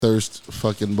Thirst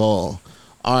fucking ball.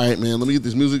 All right, man. Let me get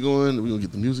this music going. We're gonna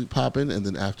get the music popping, and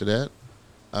then after that,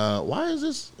 why is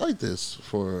this like this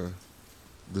for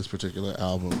this particular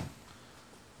album?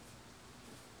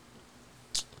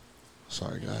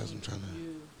 Sorry, guys. I'm trying to.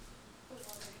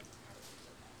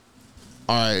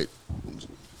 All right,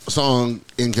 song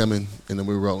incoming, and then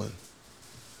we're rolling.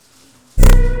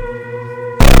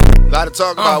 Lot to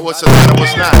talk about what's Atlanta,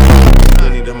 what's not. Still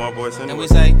need them all boys anyway. And we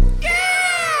say,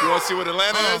 You want to see what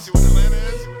Atlanta is? You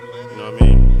know what I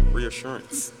mean?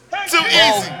 Reassurance. Too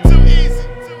easy. Too easy.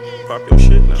 Pop your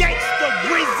shit now.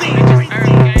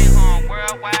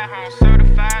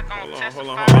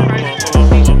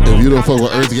 If you don't fuck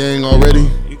with Earth Gang already,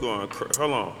 You going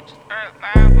hold on.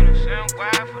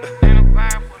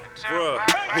 Bruh.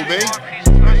 Who, me?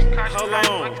 Hold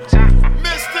on.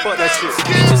 Fuck that shit.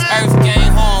 bitches Earth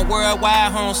Gang home,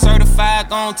 worldwide home, certified,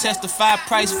 gon' testify.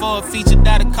 Price for a feature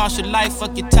that'll cost your life.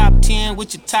 Fuck your top 10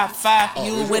 with your top 5.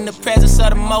 You in the presence of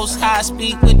the most high,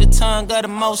 speak with the tongue of the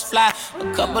most fly.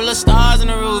 A couple of stars in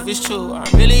the roof, it's true. I'm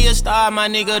really a star, my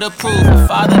nigga, to prove. I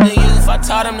fathered the youth, I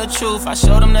taught them the truth. I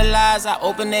showed them the lies, I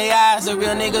opened their eyes. The real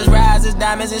niggas rise, there's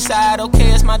diamonds inside.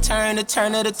 Okay, it's my turn to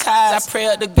turn of the tides. I pray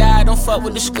up to God, don't fuck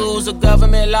with the schools, the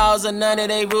government laws, or none of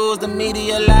they rules. The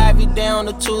media live, you down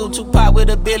the tube. Tupac with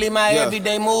a Billy, my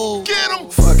everyday move. Get him.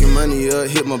 Fucking money up,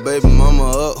 hit my baby mama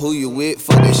up. Who you with?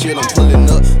 Fuck that shit, I'm pulling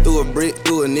up. Through a brick,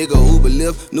 through a nigga Uber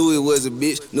lift. Knew he was a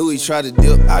bitch, knew he tried to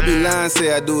dip. I be lying,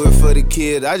 say I do it for the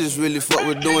kid. I just really fuck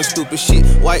with doing stupid shit.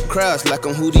 White crowds like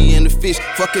I'm Hootie and the Fish.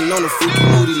 Fucking on a freaky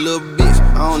moody little bitch.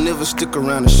 I don't never stick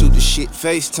around and shoot the shit.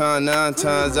 FaceTime 9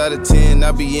 times out of 10.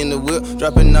 I be in the whip,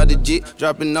 dropping out the jit,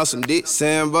 dropping out some dick.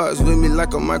 Sandbox with me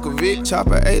like a Michael Vick.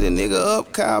 Chopper ate a nigga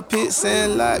up, Kyle Pitt.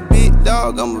 Saying like big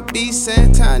dog, I'm a beast.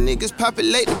 Saying time niggas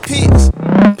populate the pits.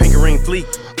 Pink ring fleet.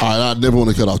 all right. I never want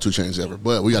to cut off 2 Chainz ever,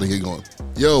 but we got to get going.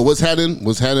 Yo, what's happening?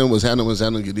 What's happening? What's happening? What's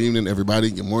happening? Good evening, everybody.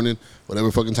 Good morning,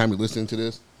 whatever fucking time you're listening to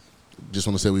this. Just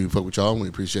want to say we fuck with y'all. We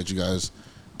appreciate you guys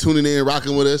tuning in,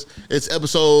 rocking with us. It's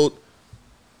episode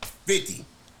 50.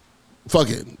 Fuck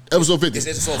it. Episode 50. It's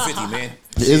episode 50, man.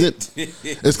 Is it?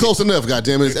 It's close enough,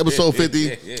 goddammit. It's episode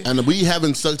 50, and we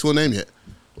haven't stuck to a name yet.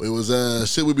 It was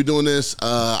shit we be doing this.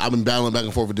 I've been battling back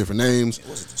and forth with different names. It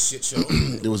wasn't the shit show.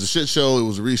 It was a shit show. It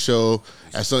was a re-show.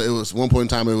 It was one point in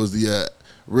time. It was the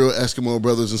Real Eskimo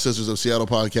Brothers and Sisters of Seattle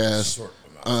podcast.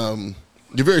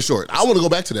 You're very short. I want to go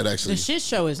back to that actually. The shit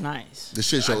show is nice. The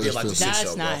shit show I is did like the filthy. shit That's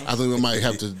show, bro. nice. I think we might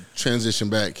have to transition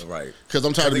back, Right. Because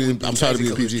I'm tired of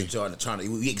being PG.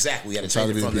 Exactly. We had to Tired change of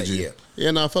it being from that. PG. Yeah.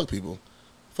 Yeah, nah, fuck people.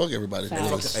 Fuck everybody.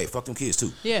 Facts. Hey, fuck them kids too.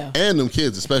 Yeah. And them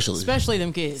kids especially. Especially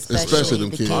them kids. Especially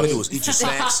them kids. All they do is eat your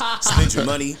snacks, spend your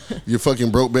money. Your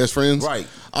fucking broke best friends. Right.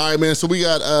 All right, man. So we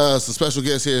got some special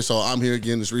guests here. So I'm here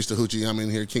again. It's Reese the Hoochie. I'm in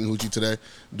here, King Hoochie today,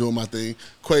 doing my thing.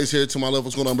 Quay's here to my left.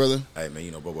 What's going on, brother? Hey, man,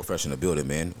 you know, bro, we're fresh in the building,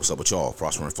 man. What's up with y'all?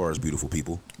 Prospering first, beautiful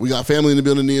people. We got family in the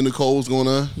building. Nia and Nicole. What's going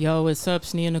on? Yo, what's up,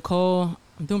 Snee and Nicole?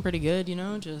 I'm doing pretty good, you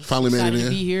know. Just Finally made it excited in. to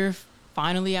be here.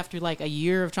 Finally, after like a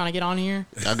year of trying to get on here.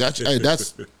 I got you. Hey,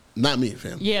 that's not me,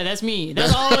 fam. Yeah, that's me.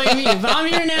 That's all the way me. But I'm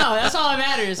here now. That's all that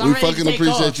matters. I'm We ready fucking to take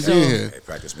appreciate off, you so- being here. Hey,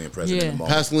 practice being president Yeah. in the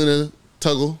moment. Pascalina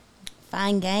Tuggle.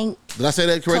 Fine gang. Did I say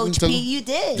that correctly? Coach P, you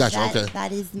did. Gotcha, That- okay.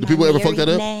 That is Do my people ever fuck that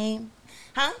married up? name.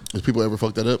 Huh? Did people ever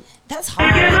fuck that up? That's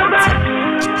hard.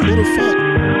 Who the fuck?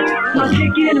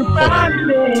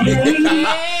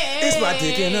 It's my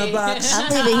dick in a box.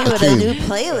 I'm leaving here with a new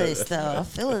playlist, though. I'm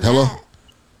feeling Hello? that.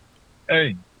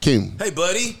 Hey, King. Hey,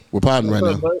 buddy. We're podding right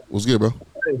What's now. up, bud? What's good, bro?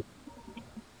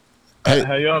 Hey,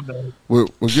 how y'all doing? we're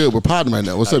good. We're podding right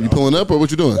now. What's up? You pulling up or what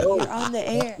you doing? You're on the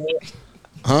air.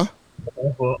 Huh?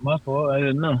 My fault. I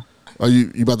didn't know. Are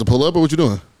you about to pull up or what you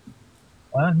doing?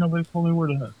 Why nobody told me where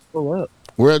to pull up?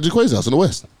 We're at Jaquay's house in the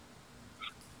west.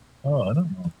 Oh, I don't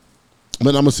know. But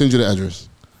I'm gonna send you the address.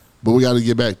 But we got to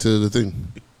get back to the thing.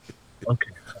 Okay.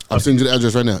 I'll send you the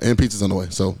address right now, and pizza's on the way.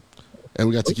 So, and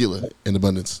we got tequila in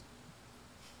abundance.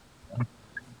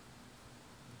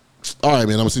 All right,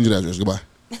 man. I'm gonna send you the address. Goodbye.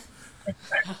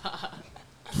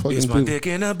 Fucking It's my people. dick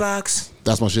in a box.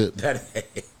 That's my shit. That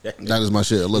is my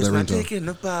shit. I love It's that my ringtone. dick in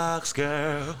the box,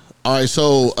 girl. All right,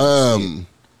 so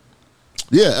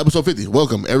yeah, episode 50.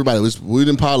 Welcome everybody. We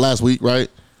didn't pod last week, right?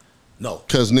 No.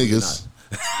 Cause niggas,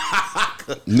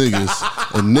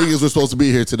 niggas, and niggas were supposed to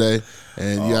be here today,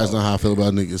 and you guys know how I feel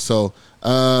about niggas. So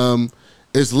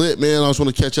it's lit, man. I just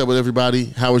want to catch up with everybody.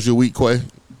 How was your week, Quay?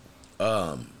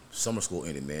 Summer school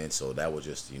ended, man. So that was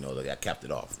just, I capped it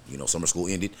off. Summer school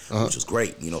ended, which was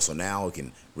great. So now we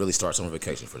can really start summer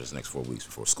vacation for this next 4 weeks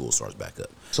before school starts back up.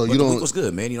 So but you the don't- week was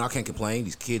good, man. I can't complain.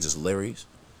 These kids is hilarious.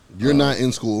 You're not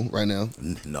in school right now.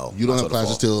 No. You don't not have till the classes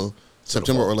fall. till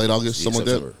September or late August, Yeah, something like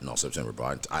September. No, September,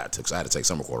 bro. I had to take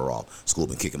summer quarter off. School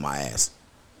been kicking my ass.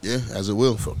 Yeah, as it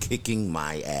will. For kicking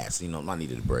my ass. You know, I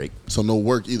needed a break. So no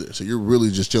work either. So you're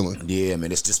really just chilling. Yeah,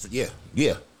 man. It's just, yeah.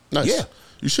 Nice. Yeah.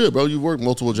 You should, bro. You worked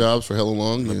multiple jobs for hella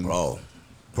long. And Bro.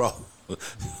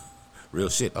 Real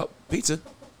shit. Oh, pizza.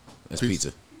 That's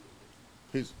pizza.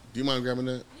 Please, do you mind grabbing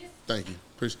that? Thank you.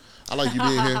 I like you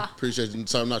being here. Appreciate you.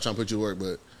 Sorry, I'm not trying to put you to work,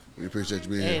 but we appreciate you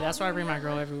being Hey, here. that's why I bring my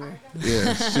girl everywhere.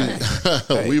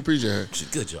 Yeah, we appreciate her.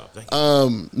 Good job. Thank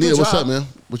you. Nia, what's job. up, man?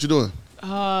 What you doing?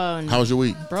 How was your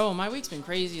week? Bro, my week's been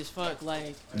crazy as fuck.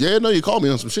 Like, Yeah, no, you called me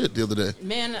on some shit the other day.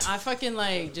 man, I fucking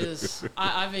like just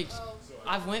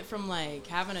I've went from like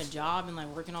having a job and like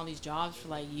working all these jobs for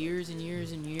like years and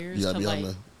years and years You gotta to be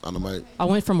like on the mic. I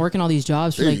went from working all these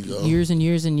jobs for There like you go. years and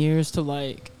years and years to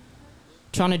like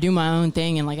trying to do my own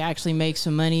thing and like actually make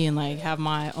some money and like have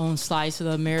my own slice of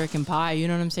the American pie. You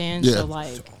know what I'm saying? Yeah. So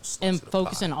like, and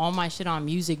focusing all my shit on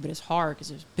music, but it's hard because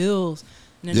there's bills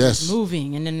and then Yes. there's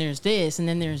moving and then there's this and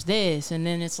then there's this and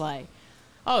then it's like,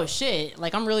 oh shit,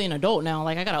 like I'm really an adult now.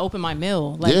 Like I gotta open my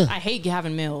mail. Like Yeah. I hate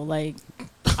having mail. Like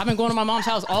I've been going to my mom's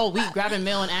house all week grabbing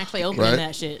mail and actually opening Right.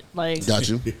 that shit. Like Got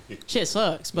you. shit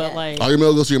sucks, but like All your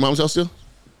mail goes to your mom's house still?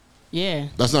 yeah.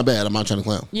 That's not bad. I'm not trying to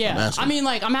clown. I'm Yeah, asking. I mean,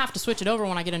 like, I'm gonna have to switch it over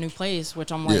when I get a new place,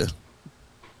 which I'm like. Yeah.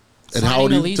 And how old signing are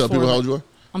the you? lease Tell people for, how old you are.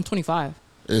 I'm 25.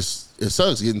 It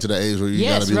sucks getting to that age where you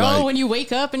Yes, gotta be bro. like, When you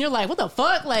wake up and you're like, "What the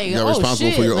fuck?" Like, you're oh responsible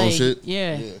shit. for your own like, shit.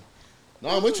 Yeah. No,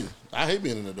 I'm with you. I hate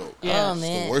being an adult. Yeah. Oh, It's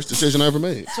man. the worst decision I ever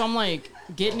made. So I'm like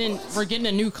we're getting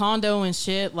a new condo and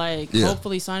shit. Like, Yeah.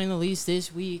 hopefully signing the lease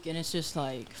this week, and it's just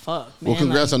like, fuck, man. Well,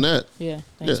 congrats like, on that. Yeah,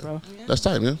 thanks, Yeah. bro. That's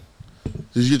tight, man.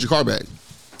 Did you get your car back?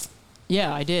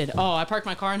 Yeah, I did. Oh, I parked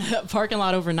my car in the parking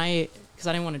lot overnight because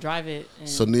I didn't want to drive it. And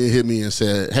So Nia hit me and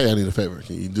said, "Hey, I need a favor.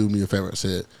 Can you do me a favor?" I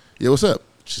said, "Yeah, what's up?"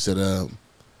 She said, "I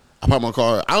parked my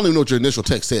car. I don't even know what your initial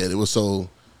text said. It was so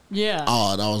yeah.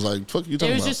 odd. I was like, fuck you It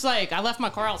talking was about?" just like I left my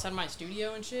car outside my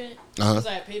studio and shit Uh-huh. because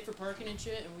I had paid for parking and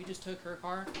shit, and we just took her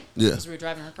car. Yeah. because we were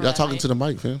driving her car. Y'all that talking night. to the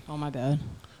mic, fam. Oh my bad.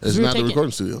 It's We were not the taking-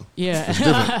 recording studio. Yeah, It's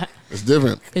different. It's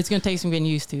different. It's gonna take some getting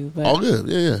used to, but All good.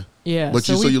 Yeah, yeah. yeah. But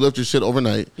so you left your shit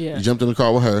overnight. Yeah. You jumped in the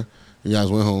car with her. You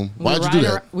guys went home. we Why'd were you do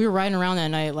riding that? We were riding around that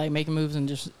night, like making moves and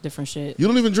just different shit. You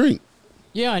don't even drink.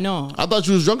 Yeah, I know. I thought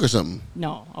you was drunk or something.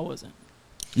 No, I wasn't.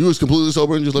 You was completely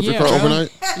sober and just left your car bro. overnight?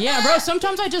 Yeah, bro.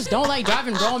 Sometimes I just don't like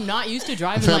driving, bro. I'm not used to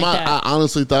driving Fam, like I that.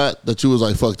 honestly thought that you was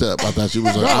like fucked up. I thought you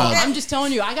was like, Bro, ah, I'm just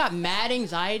telling you, I got mad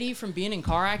anxiety from being in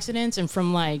car accidents and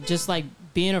from like just like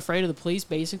being afraid of the police,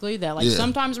 basically. That like Yeah.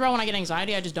 sometimes, bro, when I get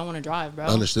anxiety, I just don't want to drive, bro.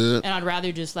 Understood. And I'd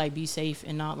rather just like be safe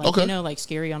and not like Okay. you know like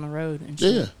scary on the road and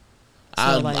yeah. shit.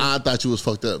 I, like- I thought you was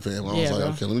fucked up, fam. I was Yeah, like, bro.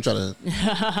 okay, let me try to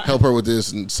help her with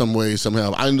this in some way,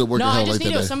 somehow. I ended up working No, I hell just like that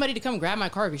needed day. somebody to come grab my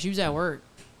car because she was at work.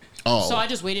 Oh. So I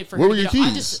just waited for Where her were to your get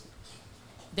up. keys?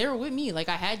 They were with me. Like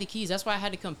I had the keys. That's why I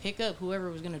had to come pick up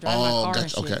whoever was gonna drive my Oh, car. gotcha.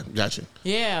 And shit. Okay, gotcha.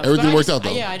 Yeah. Everything but I worked just- out,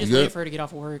 though. Yeah, I just You waited good? for her to get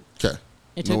off of work. Okay.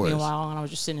 It No took me a worries. while, and I was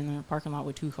just sitting in the parking lot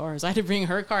with 2 cars. I had to bring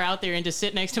her car out there and just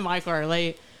sit next to my car.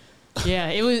 Like, yeah,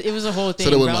 it was a whole thing,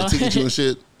 So they wouldn't bro. like ticket you and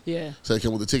shit? Yeah. So they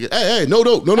came with the ticket. Hey, no. I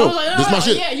was like, This is my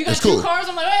shit. Yeah, you got it's 2 cool. cars.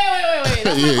 I'm like, wait.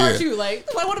 That's my Yeah, car yeah. too. Like,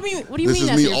 what do you mean? What do you This mean? is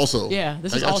that's me your- also. Yeah,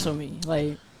 this I is got also you. me.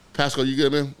 Like, Pascal, you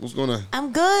good, man? What's going on?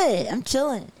 I'm good. I'm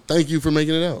chilling. Thank you for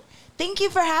making it out. Thank you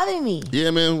for having me. Yeah,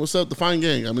 man. What's up, the Fine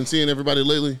Gang? I've been seeing everybody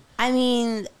lately. I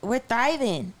mean, we're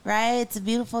thriving, right? It's a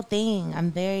beautiful thing.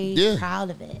 I'm very Yeah. proud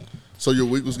of it. So your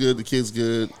week was good. The kids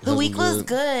good. The husband week was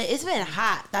good. It's been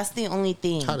hot. That's the only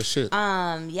thing. Hot as shit.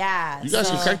 Yeah. You guys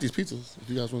so can crack these pizzas if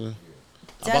you guys want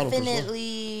to.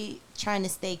 Definitely trying to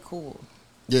stay cool.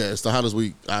 Yeah, it's the hottest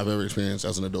week I've ever experienced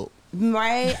as an adult.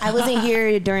 Right? I wasn't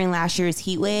here during last year's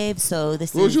heat wave, so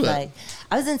this Where was is you at? like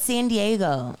I was in San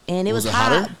Diego and it Was was it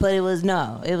hot, hotter? but it was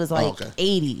like okay.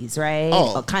 80s, right?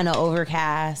 Oh. Kind of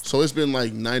overcast. So it's been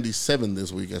like 97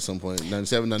 this week at some point.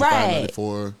 97, 95, Right.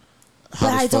 94. But Hot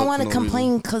as I don't fuck want for to no reason.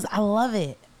 complain because I love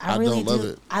it. I really don't love do.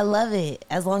 it. I love it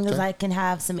as long as Okay. I can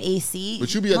have some AC.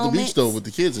 But you be at the beach moments. though with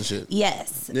the kids and shit.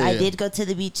 Yes, Yeah, I yeah. did go to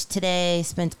the beach today.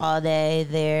 Spent all day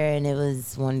there, and it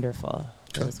was wonderful.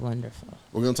 Okay. It was wonderful.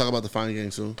 We're gonna talk about the Fine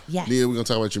Gang soon. Yes. Nia, we're gonna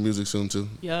talk about your music soon too.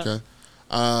 Yeah. Okay.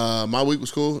 My week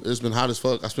was cool. It's been hot as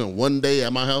fuck. I spent one day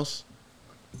at my house.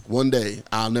 One day.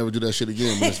 I'll never do that shit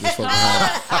again. But it's been fucking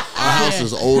hot. Our house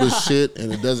is old as shit,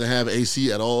 and it doesn't have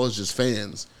AC at all. It's just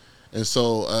fans. And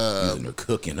so They're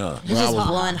cooking up. when I just was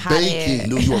blowing hot baking, air.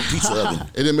 New York pizza oven.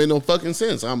 it didn't make no fucking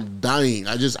sense. I'm dying.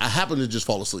 I happened to just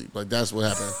fall asleep. Like that's what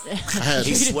happened. I had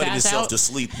He You could sweated pass himself out. to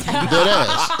sleep. dead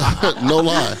ass. No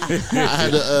lie. I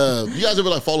had to. You guys ever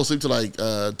like fall asleep to like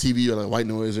TV or like white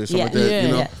noise or something Yeah. like that? Yeah, You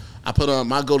know. yeah. I put on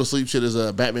my go to sleep shit is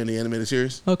Batman the animated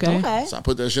series. Okay. So I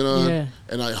put that shit on, Yeah.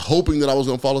 and I hoping that I was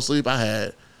gonna fall asleep.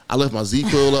 I left my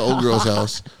Z-Quill at old girl's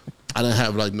house. I didn't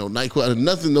have like no NyQuil, I had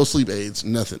nothing, no sleep aids,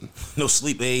 nothing. No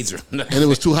sleep aids or nothing. And it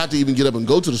was too hot to even get up and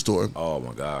go to the store. Oh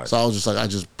my God. So I was just like, I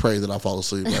just pray that I fall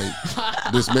asleep.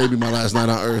 Like this may be my last night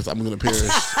on Earth. I'm gonna perish.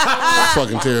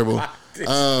 Fucking terrible.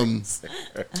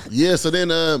 Yeah. So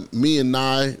then me and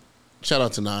Nye, shout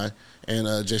out to Nye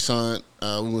and Jason,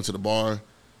 we went to the bar.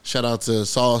 Shout out to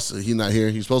Sauce. He not here.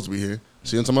 He's supposed to be here.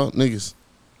 See what I'm talking about? Niggas.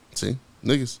 See?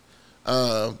 Niggas.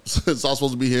 Sauce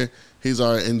supposed to be here. He's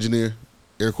our engineer.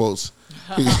 Air quotes.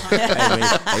 Hey,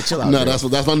 chill out. No, bro. that's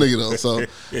my nigga though. So,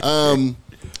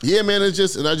 yeah, man, I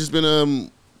just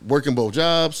been working both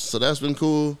jobs, so that's been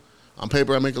cool. On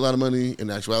paper, I make a lot of money. In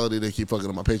actuality, they keep fucking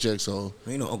on my paycheck. So,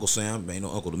 Ain't no Uncle Sam, ain't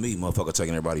no uncle to me, motherfucker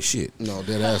taking everybody's shit. no,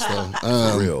 dead ass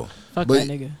though. For real. Fuck but, that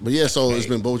nigga. But yeah, so it's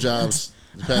been both jobs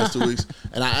the past 2 weeks,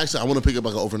 and I want to pick up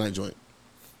like an overnight joint.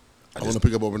 I want to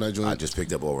pick up overnight joint. I just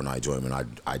picked up overnight joint, man.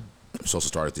 I'm supposed to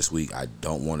start it this week. I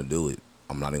don't want to do it.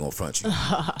 I'm not even gonna front you.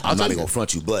 I'm not even gonna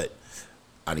front you, but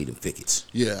I need them tickets.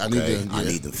 Yeah, I Okay? need them. I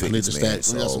need them tickets, the man.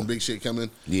 stacks. We got So- some big shit coming.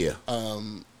 Yeah.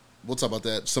 We'll talk about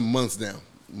that some months down.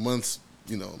 Months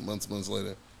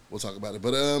later. We'll talk about it.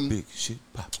 But Big shit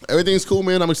pop. everything's cool,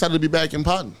 man. I'm excited to be back in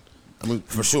potting.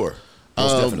 For sure.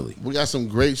 Most definitely. We got some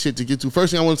great shit to get to.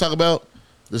 First thing I want to talk about,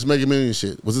 this Mega Millions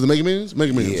shit. Was it the Mega Millions?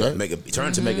 Mega Millions, Yeah, right?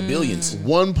 turn to mega billions.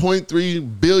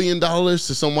 $1.3 billion to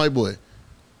some white boy.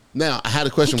 Now, I had a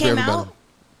question He for came everybody. out?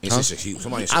 It's just a huge,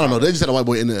 somebody in I don't know. Chicago. They just had a white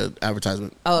boy in the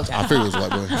advertisement. Oh, okay. I figured it was a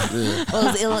white boy. Yeah,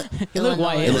 Well, it was He looked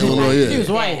white. Illinois, yeah. He was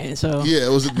white, so. yeah, it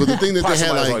was. But the thing that Probably they had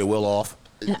somebody was like, already well off.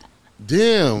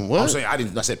 damn, what? I'm saying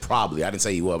I said probably. I didn't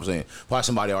say he was. I'm saying probably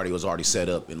somebody was already set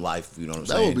up in life. You know what I'm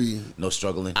That saying? would be- no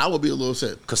struggling. I would be a little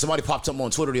upset. Because somebody popped something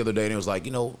on Twitter the other day and it was like,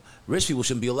 rich people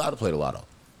shouldn't be allowed to play the lotto.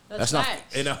 That's not.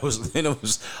 facts. And I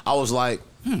was like,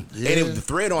 And the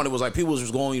thread on it was like people was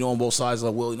just going, on both sides.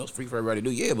 Like, well, it's free for everybody to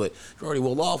do. Yeah, but you're already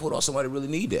well off. What else somebody really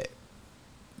need that?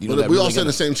 But that we really all stand gonna-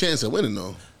 the same chance at winning,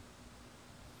 though.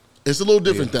 It's a little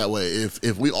different that way.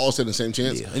 If we all stand the same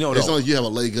chance, Yeah. it's not like you have a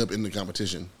leg up in the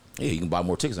competition. Yeah, you can buy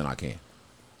more tickets than I can.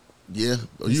 Yeah, you This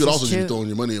could is also just be true. throwing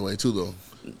your money away too, though.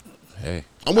 Hey,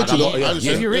 I'm with you though. Yeah, I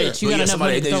understand. If you're rich, you But got enough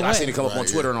somebody, money to throw I seen away. it come up on Right,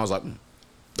 Twitter yeah. and I was like,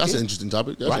 That's an interesting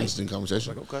topic. That's Right. an interesting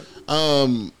conversation.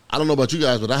 okay. I don't know about you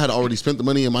guys, but I had already spent the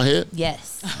money in my head.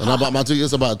 Yes. And I bought my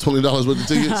tickets. I bought $20 worth of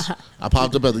tickets. I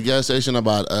popped up at the gas station. I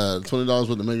bought $20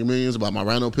 worth of Mega Millions. I bought my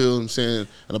Rhino pill. I'm saying,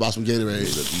 and I bought some Gatorade.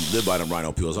 You live by them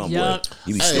Rhino pills, huh, Yup. boy?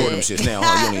 You be storing them shits now,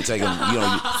 huh? You don't even take them.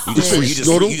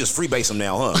 You just freebase them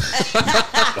now,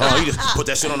 huh? You just put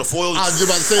that shit on the foil. I was just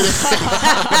about to say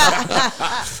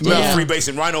that. Nah, Yeah.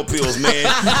 freebasing Rhino pills, man.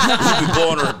 You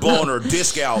be blowing her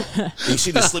disc out, and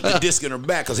she just slipped the disc in her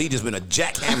back because he just been a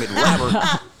jackhammered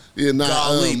rapper. Yeah, nah,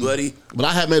 Golly, buddy. But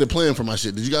I had made a plan for my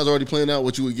shit. Did you guys already plan out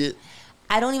what you would get?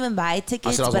 I don't even buy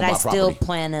tickets, I was but gonna I buy still property.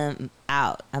 plan them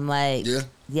out. I'm like, Yeah?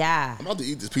 yeah. I'm about to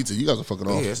eat this pizza. You guys are fucking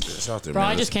off. Yeah, it's out there, Bro,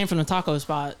 man. I just came from the taco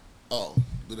spot. Oh,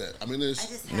 do that. I mean, there's.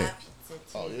 have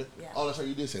pizza Oh, yeah? Oh, that's right.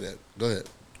 You did say that. Go ahead.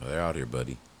 They're out here,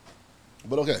 buddy.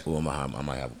 But okay. Well, I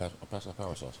might have a pass of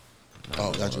power sauce.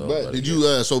 Oh, got you. Oh, But buddy, did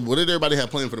you, so what did everybody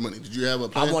have planned for the money? Did you have a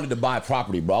plan? I wanted to buy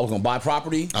property, bro. I was gonna buy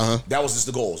property. Uh-huh. That was just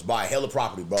the goals. Buy a hella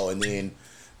property, bro, and then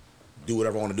do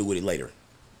whatever I want to do with it later.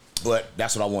 But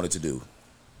that's what I wanted to do.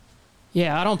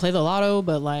 Yeah, I don't play the lotto,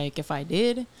 but like if I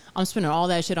did, I'm spending all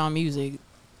that shit on music.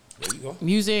 There you go.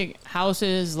 Music,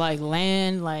 houses, like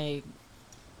land, like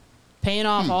paying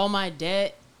off all my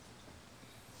debt,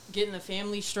 getting the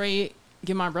family straight,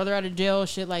 get my brother out of jail,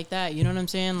 shit like that. You know what I'm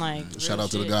saying? Like Shout real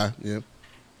out to the shit. guy. Yeah.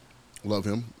 Love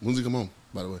him. When's he come home,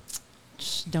 by the way?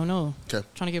 Just don't know. Okay.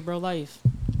 Trying to get bro life.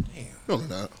 No, no,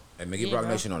 no. Hey, man, get Yeah, Rock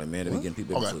bro. Nation on it, man. To be getting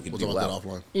people, Okay. so get We'll people talk out. about that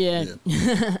offline.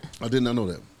 Yeah. I did not know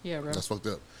that. Yeah, bro. That's fucked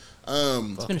up.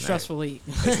 It's been a stressful week.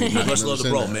 Much love to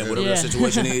bro, man. Whatever Yeah. the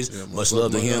situation is, Yeah, much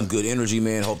love to my him. guy. Good energy,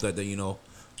 man. Hope that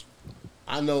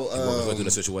I know. working through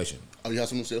the situation. Oh, you have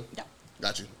something still? Yeah.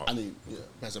 Got you. I need,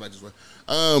 pass it back this way.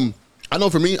 I know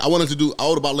for me, I would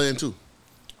have bought land too.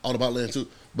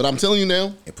 But I'm telling you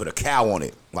now, And put a cow on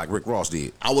it, like Rick Ross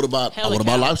did. I would have bought Hella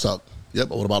cow. livestock. Yep,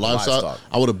 I would have bought livestock. Livestock.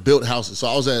 I would have built houses. So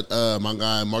I was at my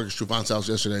guy Marcus Trufant's house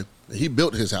yesterday. And he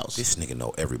built his house. This nigga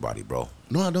know everybody, bro.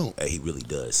 No, I don't. Hey, he really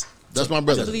does. That's my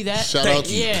brother. Believe that? Shout Thank out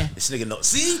to you. you. Yeah. This nigga know.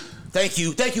 See? Thank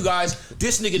you guys.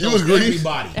 This nigga You knows agree?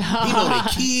 everybody. He know their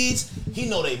kids. He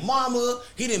know their mama.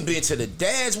 He done been to the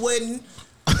dad's wedding.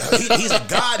 He's a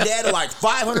goddad of like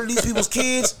 500 of these people's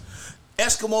kids.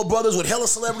 Eskimo brothers with hella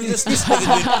celebrities. This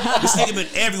nigga been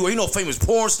everywhere. You know, famous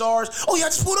porn stars. Oh yeah, I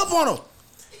just pulled up on him.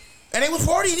 And they was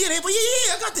partying.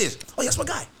 Yeah, I got this. Oh yeah, that's my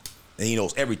guy. and he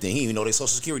knows everything. He even know their social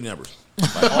security numbers.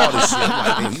 Like all this shit. I'm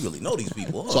like, damn, you really know these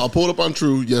people. Huh? So I pulled up on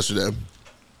True yesterday.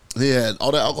 He had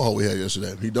all that alcohol we had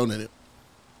yesterday. He donated.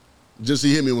 Just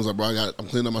he hit me and was like, bro, I'm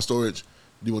cleaning up my storage.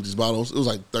 Do you want these bottles? It was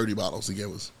like 30 bottles he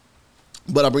gave us.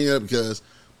 But I bring it up because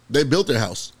they built their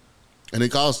house. And it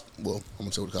cost, well, I'm going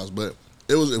to say what it cost, but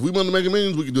it was, if we wanted to make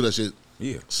millions, we could do that shit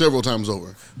several times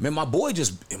over. Man, my boy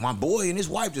and his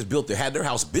wife just had their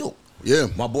house built. Yeah.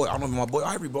 I remember my boy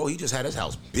Ivory, bro, he just had his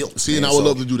house built. See, and I would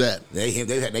love to do that.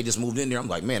 They just moved in there. I'm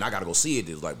like, man, I got to go see it.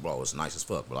 It was like, bro, it's nice as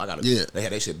fuck, bro. They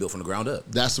had their shit built from the ground up.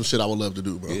 That's some shit I would love to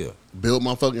do, bro. Yeah. Build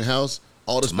my fucking house,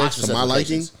 all the specs to my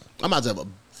liking. I'm about to have a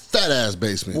fat ass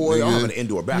basement. Boy, I'm having an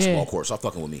indoor basketball court. Stop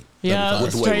fucking with me. Yeah,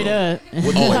 with the straight up.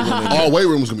 All weight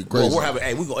room is gonna be crazy. Bro, we're having,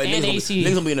 hey, we go, And AC.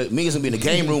 Niggas gonna be in the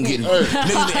game room getting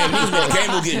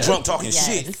drunk talking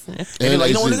shit. And like,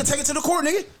 you know what, nigga, take it to the court,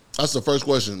 nigga. That's the first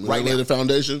question. Right, lay the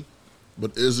foundation,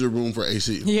 but is there room for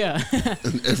AC? Yeah.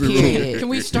 In every room. Can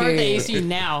we start the AC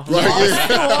now? Right.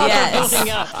 Yes.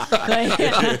 Building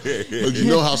up. Look, you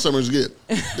know how summers get.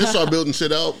 They start building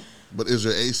shit out, but is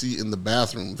there AC in the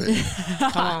bathroom thing?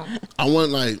 Come on. I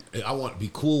want to be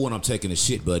cool when I'm taking a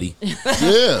shit, buddy.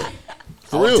 Yeah.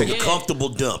 For I want real. to take a comfortable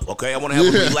dump, okay? I want to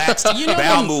have a relaxed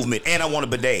bowel movement, and I want a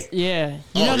bidet. Yeah.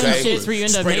 You know them shits where you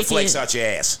end up Spray naked? the flakes out your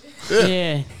ass.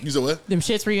 Yeah. You said what? Them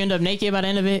shits where you end up naked by the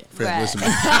end of it? Fam, listen,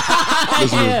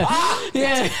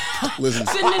 Yeah. Listen.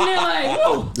 Sitting in there like,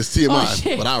 whoa. This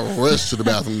TMI, Oh, but I rushed to the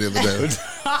bathroom the other day.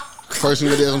 First thing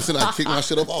the day I'm sitting, I kicked my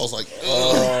shit up. I was like,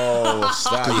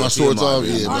 Stop. took my shorts off.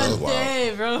 Yeah, I'm bro.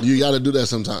 dead, bro. You got to do that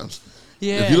sometimes.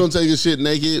 Yeah. If you don't take your shit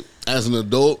naked as an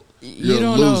adult, you're You a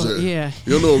don't know, loser. yeah.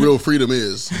 You don't know what real freedom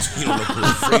is. You don't know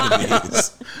what real freedom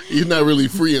is. You're not really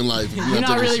free in life. You're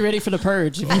not really ready for the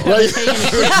purge. If you Right.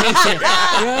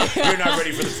 You're not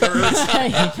ready for the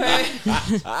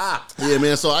purge. Yeah,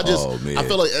 man. So I just, Oh, man. I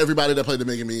feel like everybody that played the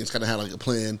Mega Millions kind of had like a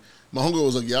plan. My homegirl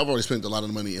was like, "Yeah, I've already spent a lot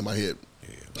of money in my head."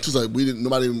 She's like,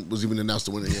 nobody was even announced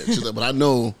the winner yet. She's like, but I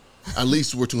know at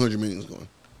least where 200 million is going.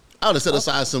 I would have set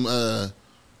aside some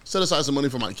money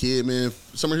for my kid, man.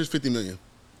 Somewhere here's 50 million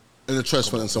in a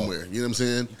trust fund somewhere. You know what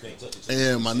I'm saying?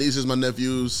 And my nieces, my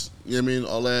nephews, you know what I mean?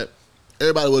 All that.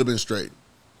 Everybody would have been straight.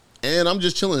 And I'm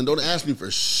just chilling. Don't ask me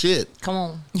for shit. Come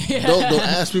on. Don't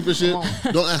ask me for shit.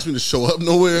 Don't ask me to show up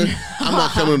nowhere. I'm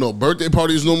not coming to no birthday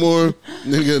parties no more.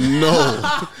 Nigga,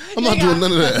 no. I'm not doing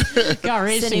none of that. Got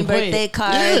racing Sending birthday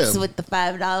cards Yeah. with the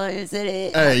 $5 in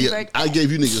it. Hey, Happy birthday. I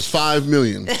gave you niggas $5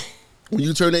 million. When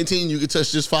you turn 18, you can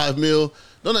touch this $5 million.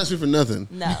 Don't ask me for nothing.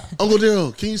 No. Uncle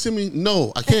Daryl, can you send me?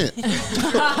 No, I can't.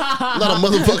 Not a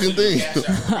motherfucking thing.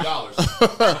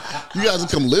 You guys can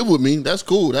come live with me. That's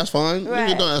cool. That's fine.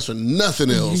 Right. Nigga, don't ask for nothing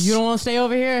else. You don't want to stay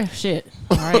over here? Shit.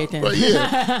 All right, then. Right,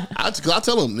 yeah. I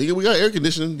tell them, nigga, we got air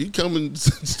conditioning. You come and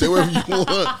stay wherever you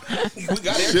want.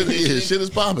 Shit is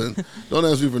popping. Don't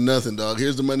ask me for nothing, dog.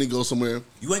 Here's the money. Go somewhere.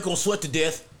 You ain't gonna sweat to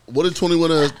death. What did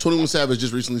 21 Savage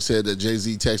just recently said that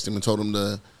Jay-Z texted him and told him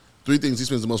the 3 things he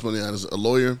spends the most money on is a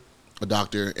lawyer, a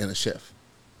doctor, and a chef.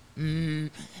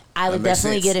 I would makes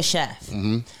definitely sense. get a chef.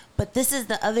 Mm-hmm. But this is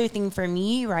the other thing for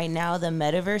me right now. The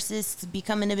metaverse is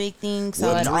becoming a big thing. So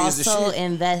Web I'd 3 is the also shit.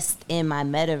 invest in my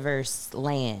metaverse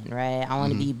land, right? I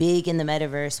want to Mm-hmm. be big in the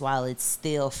metaverse while it's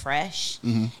still fresh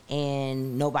Mm-hmm.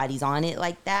 and nobody's on it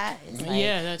like that. It's like,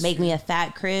 Yeah, that's make true. me a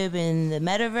fat crib in the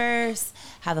metaverse,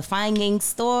 have a fine gang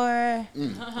store,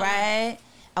 right?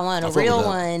 I want a fuck with real that.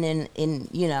 one in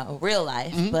real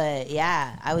life. But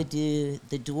yeah, I would do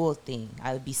the dual thing.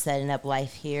 I would be setting up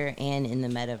life here and in the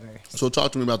metaverse. So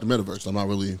talk to me about the metaverse. I'm not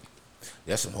really.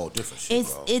 That's some whole different shit,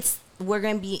 bro. It's we're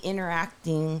gonna be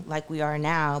interacting like we are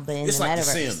now, but in It's the like The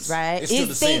metaverse, Sims. right? It's still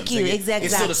The Thank Sims. you. nigga. Exactly.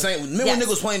 It's still the same. Remember when Yes.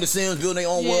 niggas playing The Sims, building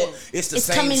their own Yeah. world? It's the It's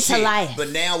same coming to shit. life. But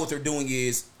now what they're doing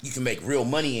is you can make real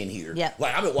money in here. Yep.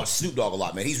 Like I've been watching Snoop Dogg a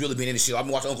lot, man. He's really been in this shit. I've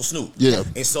been watching Uncle Snoop. Yeah.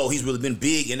 And so he's really been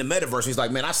big in the metaverse. He's like,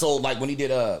 man, I sold like when he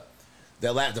did the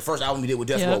first album he did with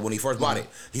Death Row Yep. when he first bought it.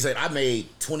 He said I made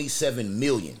 $27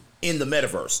 million in the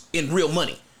metaverse in real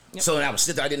money. So then I was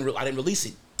I didn't release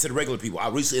it to the regular people. I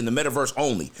released it in the metaverse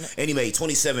only, and he made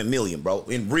 $27 million, bro,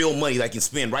 in real money that I can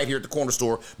spend right here at the corner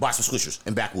store, buy some Swishers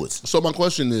in Backwoods. So my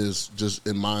question is just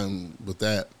in mind with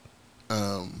that,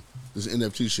 this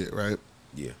NFT shit, right?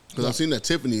 Yeah. Because I've seen that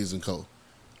Tiffany & Co.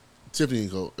 They're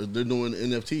doing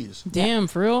NFTs. Damn,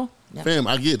 for real? Yep. Fam,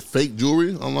 I get fake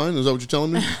jewelry online. Is that what you're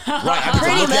telling me? Right, I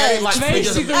get to look at it like it doesn't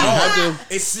Basically. matter.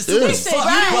 It's just Yeah. as fuck.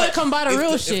 Right. But Come buy the if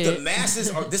real If shit. the masses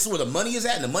are, this is where the money is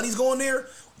at, and the money's going there.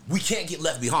 we can't get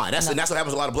left behind. And that's what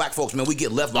happens to a lot of black folks, man. We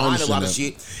get left behind a lot of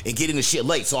shit and get into shit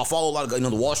late. So I follow a lot of,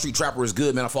 the Wall Street Trapper is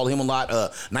good, man. I follow him a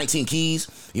lot. 19 Keys.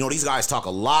 These guys talk a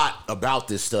lot about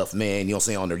this stuff, man. You know what I'm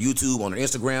saying? On their YouTube, on their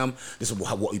Instagram. This is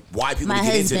why people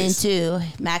get into this. My husband, too,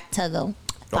 Mac Tuggle.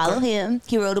 Follow him.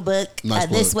 He wrote a book,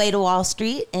 This Way to Wall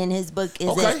Street, and his book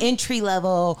is an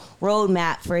entry-level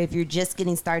roadmap for if you're just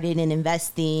getting started in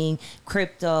investing,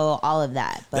 crypto, all of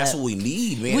that. But that's what we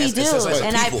need, man. We do,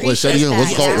 and I appreciate say it again.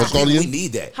 What's it called again? We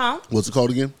need that. Huh? What's it called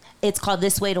again? It's called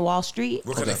This Way to Wall Street.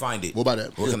 Where can they find it? What about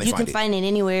that? Where can they You find can find it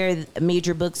anywhere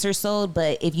major books are sold,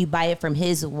 but if you buy it from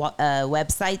his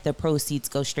website, the proceeds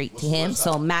go straight to him.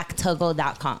 So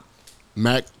MacTuggle.com.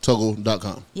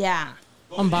 MacTuggle.com. Yeah.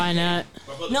 I'm buying that.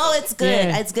 No, it's good.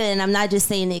 Yeah. It's good, and I'm not just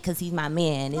saying it because he's my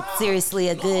man. It's seriously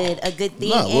a good thing.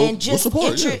 Nah, and just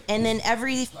support, and then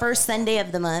every first Sunday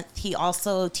of the month, he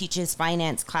also teaches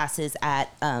finance classes at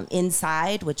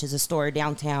Inside, which is a store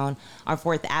downtown on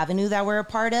 4th Avenue that we're a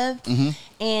part of. Mm-hmm.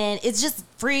 And it's just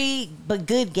free but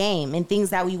good game and things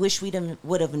that we wish we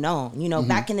would have known.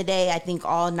 Back in the day, I think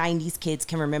all 90s kids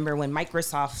can remember when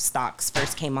Microsoft stocks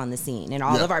first came on the scene, and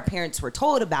all of our parents were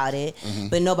told about it,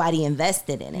 but nobody invested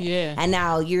in it. Yeah. And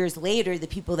now years later, the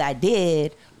people that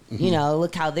did,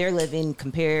 look how they're living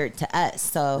compared to us.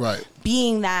 So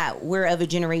being that we're of a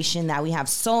generation that we have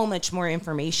so much more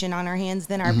information on our hands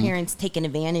than our parents, taking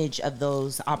advantage of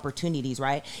those opportunities,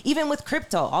 right? Even with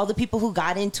crypto, all the people who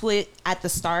got into it at the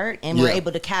start and were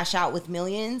able to cash out with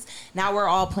millions, now we're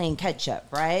all playing catch up,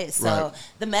 right? So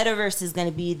the metaverse is going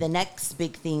to be the next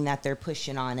big thing that they're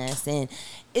pushing on us. And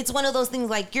it's one of those things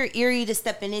like you're eerie to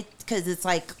step in it because it's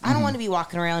like I don't want to be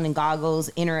walking around in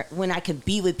goggles when I could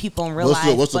be with people in real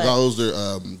life. What's the goggles?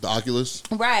 The Oculus,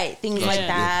 right? Things like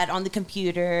that on the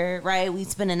computer, right? We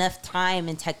spend enough time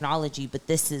in technology, but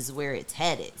this is where it's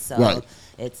headed. So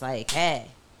it's like, hey,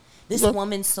 this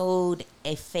woman sold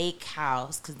a fake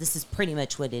house because this is pretty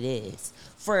much what it is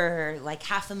for like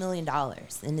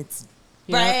 $500,000, and it's.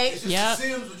 Right? It's just The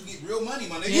Sims, but you get real money,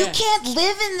 my nigga. You can't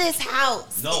live in this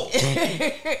house. No.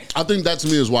 I think that to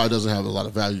me is why it doesn't have a lot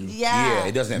of value. Yeah,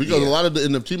 it doesn't. Because a lot of the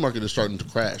NFT market is starting to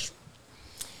crash.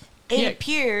 It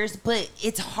appears, but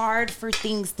it's hard for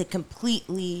things to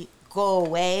completely go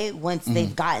away once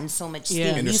they've gotten so much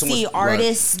steam. You see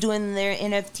artists doing their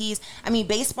NFTs. I mean,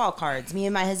 baseball cards. Me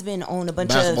and my husband own a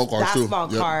bunch of basketball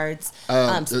cards.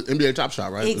 NBA Top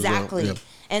Shot, right? Exactly. Well.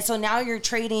 And so now you're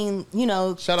trading,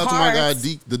 Shout out to my guy,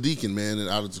 the Deacon, man,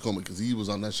 out of Tacoma, because he was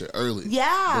on that shit early.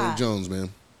 Yeah. Barry Jones, man.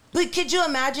 But could you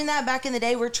imagine that back in the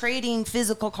day, we're trading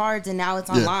physical cards and now it's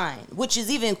online, which is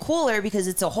even cooler because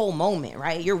it's a whole moment,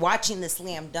 right? You're watching the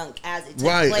slam dunk as it takes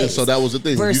place. And so that was the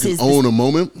thing. You can own a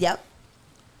moment. Yep.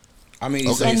 I mean,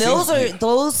 and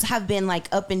those have been like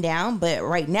up and down, but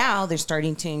right now they're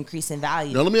starting to increase in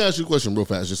value. Now let me ask you a question real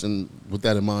fast, just with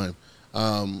that in mind.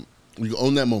 You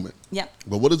own that moment. Yep.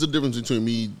 But what is the difference between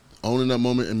me owning that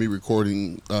moment and me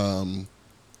recording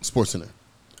SportsCenter?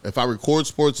 If I record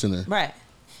SportsCenter, right,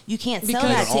 you can't sell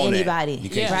that to anybody. You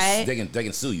can't, right? They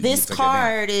can sue you. This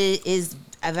card is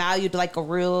valued like a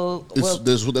real.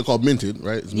 There's what they call minted,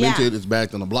 right? It's minted. It's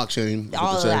backed on a blockchain.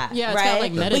 All of that, yeah, it's right? got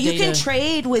like metadata. But you can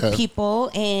trade with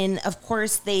people, and of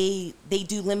course they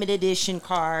do limited edition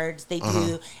cards. They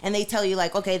do, and they tell you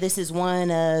like, okay, this is one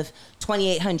of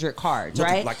 2,800 cards,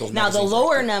 right? Like now the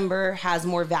lower number has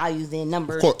more value than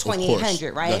number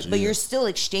 2,800, right? Gotcha, but you're still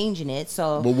exchanging it.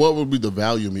 So, but what would be the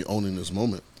value of me owning this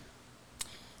moment?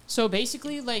 So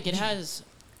basically, like it has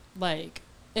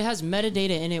metadata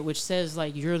in it which says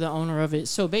like you're the owner of it.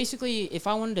 So basically, if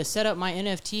I wanted to set up my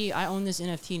NFT, I own this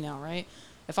NFT now, right?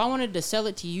 If I wanted to sell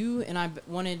it to you and I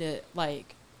wanted to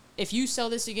like, if you sell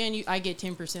this again, I get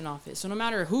 10% off it. So no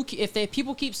matter if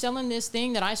people keep selling this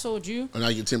thing that I sold you, and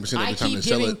I get 10% every time they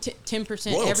sell it, I keep giving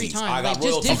 10% every time. Like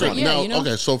just different,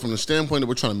 Okay, so from the standpoint that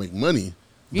we're trying to make money.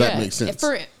 That makes sense.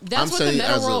 That's what the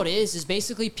meta world is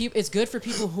basically people. It's good for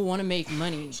people who want to make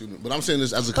money. But I'm saying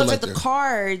this as a collector. But for the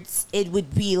cards, it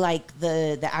would be like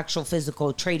the actual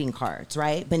physical trading cards,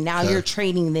 right? But now you're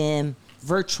trading them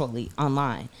virtually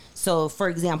online. So, for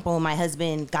example, my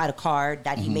husband got a card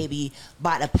that he maybe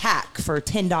bought a pack for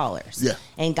 $10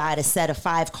 and got a set of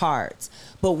 5 cards.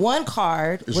 But one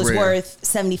card was worth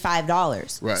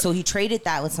 $75. Right. So he traded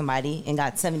that with somebody and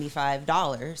got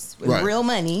 $75 with real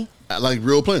money. Like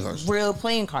real playing cards. Real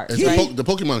playing cards. Right? The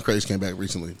Pokemon craze came back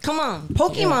recently. Come on.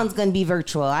 Pokemon's going to be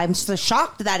virtual. I'm so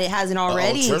shocked that it hasn't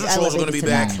already. Treasure Trolls are going to be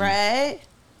back. Right?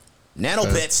 Nano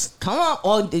Pets. Come on.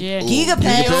 Oh, yeah.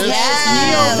 Gigapets.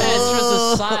 Neopets for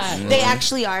the side. They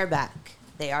actually are back.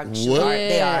 They are.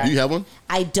 They are. Do you have one?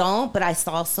 I don't, but I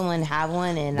saw someone have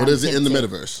one. And what is it in the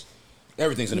metaverse?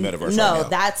 Everything's in the metaverse No, right now.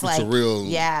 that's like a real-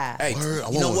 yeah. Hey, Word, I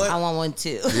you know want what? I want one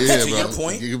too. Yeah, to bro. your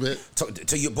point, Gigabit.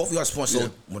 to your both of y'all's points. So Yeah.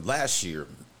 when last year,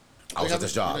 I was Wait, at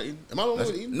this you're job. not eating? Am I the only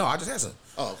one eating? No, I just had some.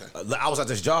 Oh, okay. I was at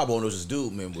this job owner, this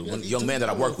dude, man, with one eat young too? man that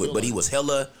I I work don't with, feel but he like- was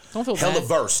hella Don't feel hella bad.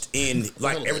 versed in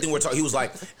like Hella everything we're talking. He was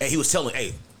like, and he was telling,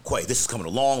 hey, Quay, this is coming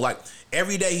along. Like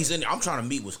every day he's in there. I'm trying to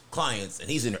meet with clients, and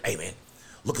he's in there. Hey, man,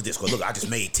 look at this. Look, I just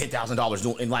made $10,000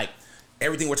 doing, and like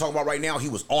everything we're talking about right now, he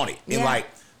was on it, and Yeah. like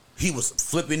he was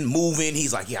flipping, moving.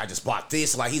 He's like, yeah, I just bought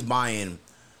this. Like he's buying,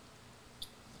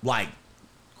 like.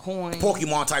 Coin.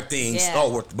 Pokemon type things. Yeah.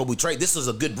 Oh, but we trade. This is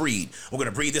a good breed. We're gonna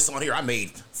breed this on here. I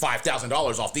made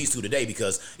 $5,000 off these two today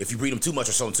because if you breed them too much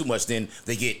or show them too much, then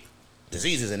they get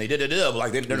diseases and they but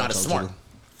like they're not as smart.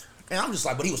 And I'm just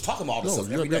like, but he was talking about all this stuff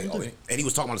every day. And he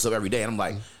was talking about this stuff every day. And I'm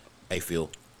like, hey Phil,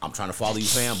 I'm trying to follow you,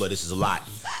 fam, but this is a lot.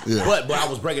 Yeah. But I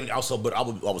was breaking it also. But I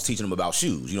was teaching him about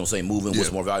shoes. You know what I'm saying? Moving,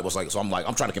 what's more valuable. It's like, so I'm like,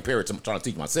 I'm trying to compare it to trying to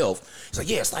teach myself. He's like,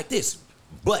 yeah, it's like this,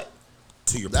 but.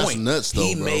 To your That's point, nuts, though,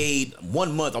 he bro. made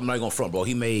 1 month. I'm not even gonna front, bro.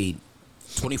 He made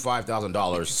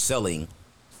 $25,000 selling.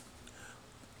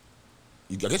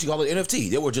 I guess you call it NFT.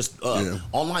 They were just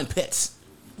online pets.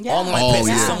 Yeah. Online Oh, pets.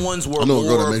 yeah. And some ones were I know a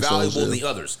girl that more makes those, valuable than yeah. the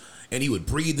others. And he would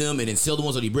breed them and then sell the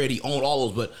ones that he bred. He owned all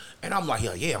those. And I'm like,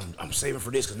 I'm saving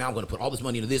for this because now I'm gonna put all this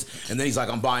money into this. And then he's like,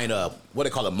 I'm buying what they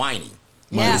call it, mining.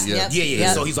 Yeah,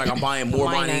 Yeah. So he's like, I'm buying more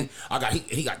Miner. mining. I got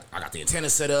the antenna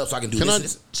set up so I can do Can this. I and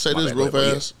this. say My this bad, real go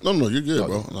ahead, fast? No, you're good,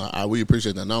 bro. We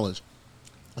appreciate that knowledge.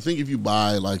 I think if you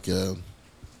buy like a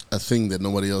thing that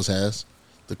nobody else has,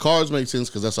 the cards make sense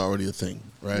because that's already a thing,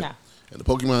 right? Yeah. And the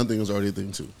Pokemon thing is already a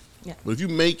thing too. Yeah. But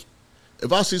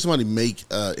if I see somebody make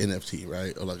NFT,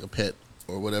 right, or like a pet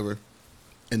or whatever,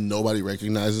 and nobody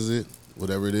recognizes it,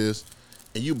 whatever it is,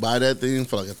 and you buy that thing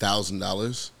for like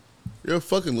 $1,000, you're a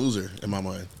fucking loser in my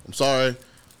mind. I'm sorry.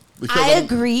 I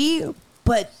agree,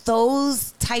 but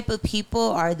those type of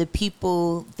people are the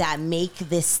people that make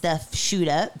this stuff shoot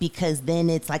up because then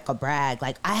it's like a brag.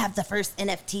 Like, I have the first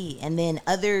NFT, and then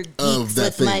other geeks that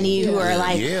with thing. money who are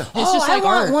like, Yeah. oh, It's just I like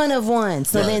want art. one of one.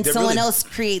 So Right. then They're someone really- else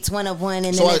creates one of one,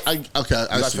 and So then I'll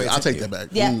take that back.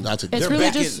 Yeah. I'll take It's that really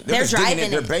back. just- They're just digging driving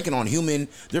in, they're it. banking on human.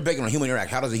 They're banking on human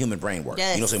interaction. How does the human brain work?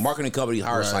 Yes. You know, say marketing companies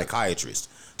hire Right. psychiatrists.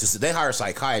 They hire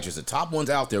psychiatrists. The top ones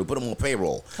out there, we put them on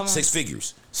payroll. Come on. 6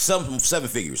 figures, some 7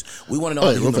 figures. We want to know Oh, how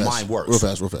hey, the real human fast. mind works.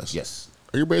 Real fast. Yes.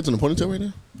 Are your braids in a ponytail right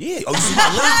now? Yeah. Oh, you see my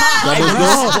That leg?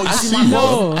 was Bro, good. you see my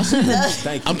No.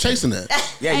 Thank you. I'm chasing that.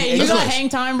 Yeah, Hey, you that's got nice. hang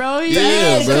time, bro.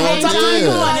 Yeah, bro. Hang time. Yeah.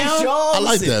 Come on, yo. I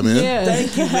like that, man. Yeah.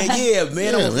 Thank you, man. Yeah,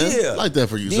 man. Yeah, I'm man. here. I like that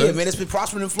for you, Yeah, sir. man. It's been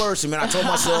prospering and flourishing, man. I told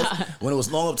myself when it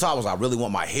was long up top, I really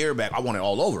want my hair back. I want it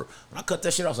all over. When I cut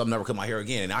that shit off, so I've never cut my hair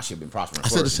again, and I should have been prospering. I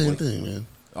said the same flourishing, boy. thing, man.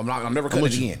 I'm never cutting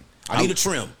it again. I need a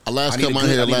trim. I last need cut a my good-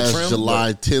 hair I need a last trim,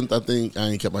 July 10th, I think. I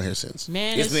ain't kept my hair since.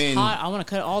 Man, It's it's been- hot. I want to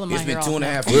cut all of my It's hair been off.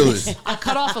 2.5 now. years. Really? I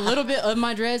cut off a little bit of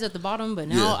my dreads at the bottom, but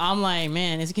now Yeah. I'm like,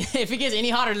 man, if it gets any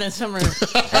hotter than summer,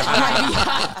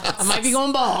 I might be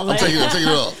going bald. I'm Like, taking it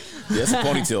off. Yeah, it's a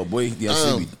ponytail, boy. Yeah,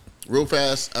 see me. Real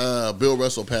fast, Bill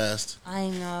Russell passed I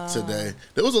know. today.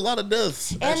 There was a lot of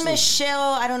deaths. And actually.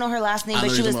 Michelle, I don't know her last name, I but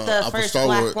know she you're was talking about the first Star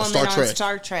black Wars- woman Star on Trek.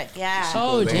 Star Trek. Yeah.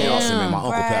 oh Man, awesome, man. My damn.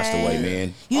 uncle passed away,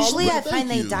 man. Usually Oh, I thank find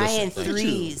they you. die in Listen, thank you.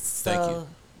 threes. Thank So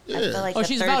you. I Yeah. feel like Oh, the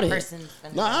she's third about it. person's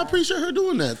finna No, I die. appreciate her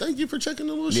doing that. Thank you for checking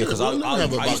the little Yeah, shit. because We'll never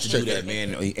have a I box used to do check that,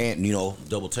 man. And, you know,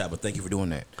 double tap, but thank you for doing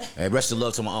that. And rest of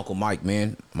love to my Uncle Mike,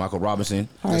 man. Michael Robinson.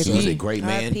 R.I.P. He was a great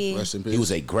man. R.I.P. Rest in peace. He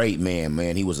was a great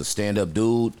man. He was a stand-up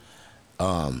dude.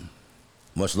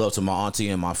 Much love to my auntie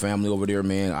and my family over there,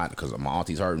 man, because my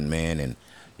auntie's hurting, man. And,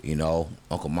 you know,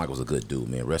 Uncle Mike was a good dude,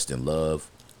 man. Rest in love.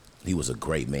 He was a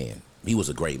great man.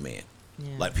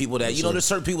 Like people that, you know, there's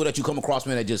certain people that you come across,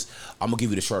 man, that just, I'm going to give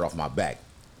you the shirt off my back.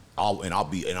 I'll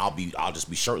just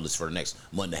be shirtless for the next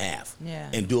month and a half. Yeah.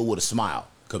 And do it with a smile.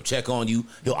 Come check on you.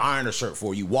 He'll iron the shirt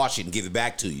for you, wash it, and give it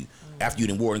back to you after you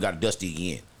done wore it and got it dusty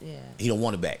again. Yeah. He don't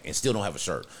want it back and still don't have a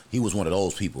shirt. He was one of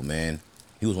those people, man.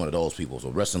 He was one of those people. So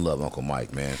rest in love, Uncle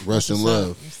Mike, man. Rest in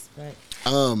love. Respect.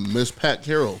 Miss Pat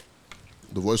Carroll,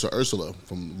 the voice of Ursula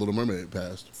from Little Mermaid,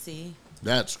 passed. See?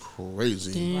 That's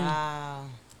crazy. Wow.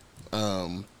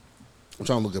 I'm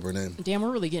trying to look up her name. Damn,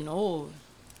 we're really getting old.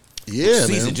 Yeah,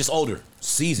 Seasoned, man. just older.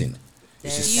 Seasoned.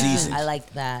 It's just There you go. seasoned. I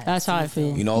like that. That's how I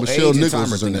feel. You know, Michelle age and Nichols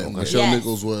time is her are name. things. Michelle Yes.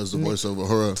 Nichols was the voice of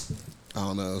Uhura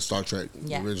on Star Trek,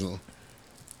 Yeah. the original.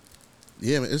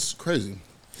 Yeah, man, it's crazy.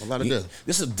 A lot of death.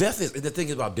 This is death. The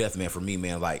thing about death, man, for me,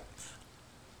 man, like,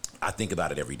 I think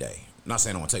about it every day. I'm not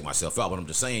saying I want to take myself out, but I'm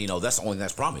just saying, you know, that's the only thing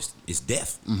that's promised is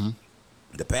death. Mm-hmm.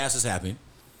 The past has happened.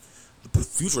 The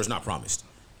future is not promised.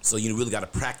 So you really got to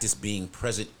practice being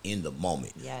present in the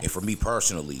moment. Yes. And for me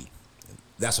personally,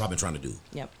 that's what I've been trying to do.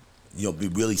 Yep. be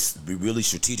really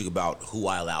strategic about who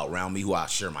I allow around me, who I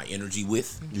share my energy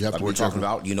with. You have like to we're be talking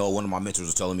careful. about. One of my mentors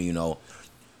was telling me, and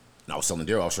I was telling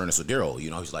Daryl, I was sharing this with Daryl.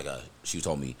 He's like she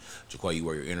told me, Jaquay, you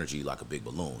wear your energy like a big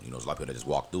balloon. There's a lot of people that just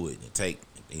walk through it and take.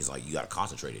 And he's like, you got to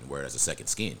concentrate it and wear it as a second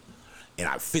skin. And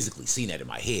I physically seen that in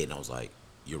my head, and I was like,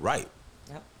 you're right.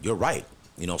 Yep. You're right.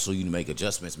 So you make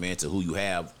adjustments, man, to who you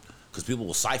have, because people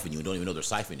will siphon you and don't even know they're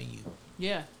siphoning you.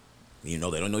 Yeah. They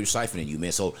don't know you're siphoning you,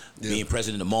 man. So being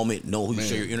present in the moment, know who you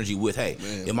share your energy with. Hey,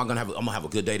 I'm gonna have a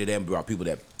good day today. I'm gonna be around people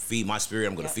that feed my spirit.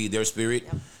 I'm gonna feed their spirit.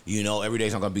 Yep. Every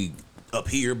day's not gonna be up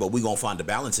here, but we're gonna find the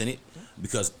balance in it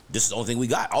because this is the only thing we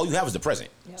got. All you have is the present.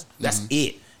 Yep. That's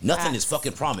it. Nothing is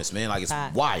fucking promised, man. Like it's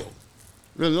wild.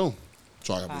 Really no.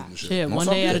 Sorry, I'm eating shit. Shit, one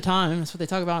day at a time. That's what they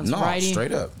talk about in sobriety.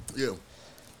 Straight up. Yeah.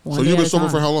 One So day you've been at a sober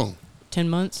time. for how long? 10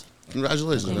 months.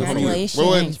 Congratulations.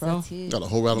 Congratulations, bro. Got a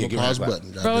whole round of Give applause me a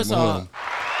button. Bro, it's all.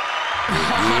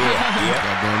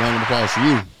 Goddamn round of applause for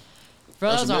you. Bro,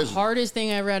 That's that's the amazing. hardest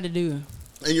thing I ever had to do.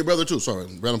 And your brother too. Sorry,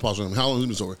 round of applause for him. How long has he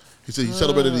been sober? He said he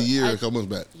celebrated a year a couple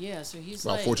months back. Yeah, so he's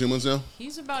About like 14 months now.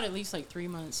 He's about at least like 3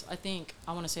 months. I think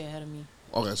I want to say ahead of me.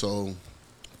 Okay, so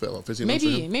about 15 months. for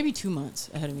him? Maybe 2 months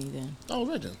ahead of me then. Oh,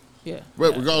 right then. Yeah.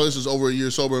 Regardless, it's over a year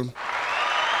sober.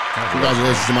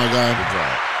 Congratulations to my guy. Good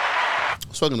job.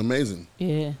 It's fucking amazing.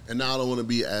 Yeah. And now I don't want to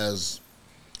be as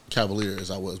cavalier as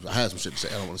I was, but I had some shit to say.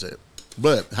 I don't want to say it.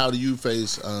 But how do you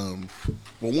face? Well,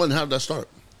 one, how did that start?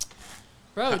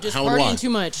 Bro, just how and why? partying too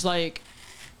much. Like,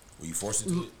 Were you forced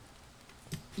into it?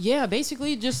 yeah,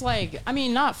 basically just like, I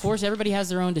mean, not forced. Everybody has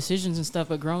their own decisions and stuff,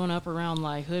 but growing up around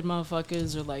like hood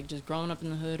motherfuckers or like just growing up in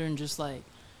the hood and just like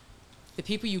the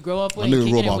people you grow up with, nigga and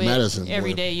kicking grew it up off with Madison,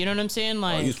 every boy. day. You know what I'm saying?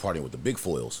 Like, You was partying with the big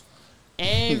foils.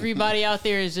 everybody out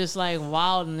there is just like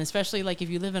wild, and especially like if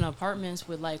you live in apartments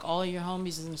with like all your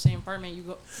homies in the same apartment,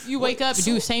 you wake up and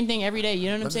do the same thing every day. You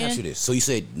know what I'm Let me ask you saying? this. So you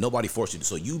said nobody forced you to,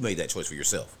 so you made that choice for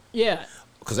yourself. Yeah.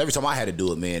 Because every time I had to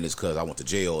do it, man, it's because I went to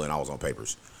jail and I was on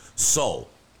papers. So,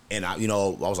 and I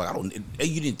was like,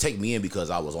 you didn't take me in because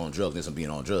I was on drugs. This and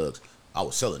being on drugs, I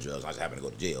was selling drugs. I just happened to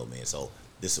go to jail, man. So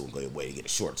this is a good way to get a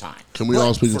short time. Can we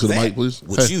all speak into the mic, please?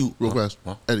 With Hey, you, real fast.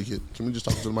 Etiquette. Can we just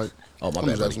talk to the mic? Oh, my I'm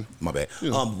bad, just buddy. asking. My bad.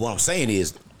 You know. What I'm saying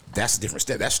is, that's a different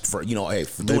step. That's for, hey,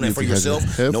 for Maybe doing that if for you had your yourself.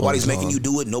 headphones Nobody's making on. you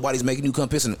do it. Nobody's making you come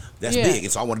pissing. That's Yeah. big.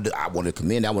 And so I wanted to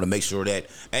commend. I want to make sure that,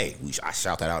 hey, I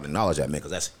shout that out and acknowledge that, man,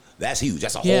 because that's huge.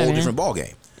 That's a whole Yeah, man. different ball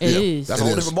game. It is. That's a It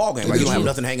whole is. different ball game. It Like, you is. don't have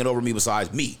nothing hanging over me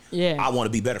besides me. Yeah. I want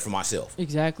to be better for myself.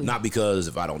 Exactly. Not because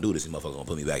if I don't do this, these motherfuckers gonna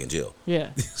put me back in jail. Yeah.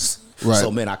 Right.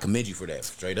 So, man, I commend you for that,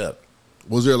 straight up.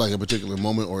 Was there like a particular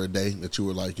moment or a day that you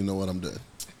were like, you know what, I'm done?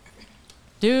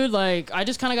 Dude, like, I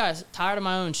just kind of got tired of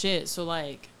my own shit. So,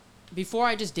 like, before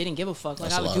I just didn't give a fuck. Like,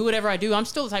 That's I a would lot. do whatever I do. I'm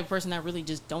still the type of person that really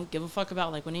just don't give a fuck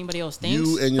about, like, what anybody else thinks.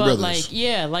 You and your but, brothers. like,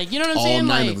 yeah, like, you know what I'm All saying?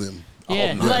 9 like, of them.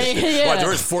 Yeah, Oh, like, nice. yeah. Well,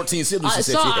 there's 14 siblings. You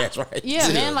said So that's right. Yeah,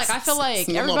 man. Like, I feel like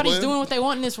I'm not everybody's playing. doing what they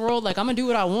want in this world. Like, I'm gonna do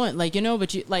what I want. Like, you know,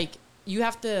 but you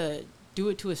have to do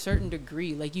it to a certain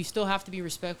degree. Like, you still have to be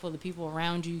respectful of the people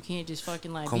around you. You can't just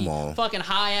fucking like Come be on. fucking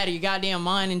high out of your goddamn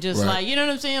mind and just Right. like, you know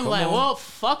what I'm saying? Like, on. well,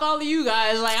 fuck all of you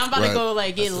guys. Like, I'm about Right. to go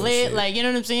like get That's some lit. shit. Like, you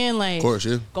know what I'm saying? Like, Of course,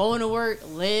 yeah. going to work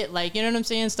lit. Like, you know what I'm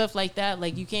saying? Stuff like that.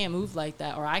 Like, you can't move like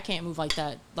that, or I can't move like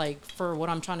that. Like, for what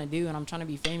I'm trying to do, and I'm trying to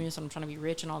be famous. I'm trying to be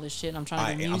rich and all this shit. And I'm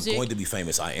trying to do I'm music. going to be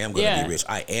famous. I am going to Yeah. be rich.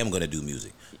 I am going to do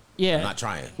music. Yeah. I'm not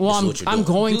trying. Well, This is what you're I'm doing.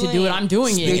 going to do it. I'm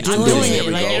doing You're it. I'm doing doing it. it. There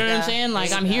we Like, go. you know what I'm saying?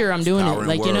 Like, I'm here. I'm doing Power it. in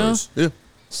Like, you know? words. Yeah.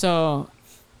 So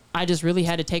I just really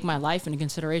had to take my life into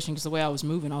consideration because the way I was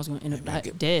moving, I was going to end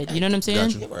up dead. You know what I'm saying?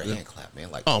 Gotcha. Give her a hand clap,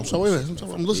 man. Like, Oh, I'm sorry. Wait,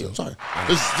 I'm listening. I'm sorry.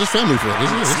 It's just family for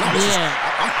it.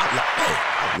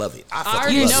 I love it. I already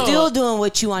fucking You're love know. it. still doing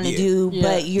what you want to Yeah. do, Yeah.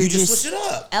 but you're You just just switch it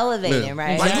up. elevating, Yeah.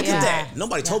 right? Like, look Yeah. at that.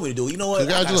 Nobody told me to do it. You know what? I got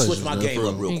to Congratulations, switch my man, game for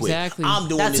up real quick. Exactly. I'm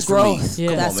doing That's this growth. for me. Yeah.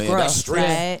 Come That's on, man. growth, That's straight.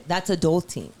 right? That's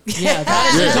adulting. Yeah,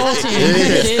 that is adulting.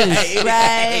 It is.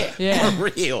 Right. Yeah. For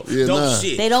real. Yeah, Dope nah.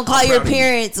 shit. They don't call I'm your proud of you.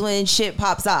 parents when shit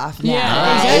pops off. now,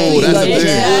 Yeah, right? exactly. Oh, that's the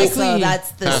thing. Exactly. So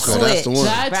that's the That's switch. the one.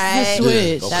 That's right? the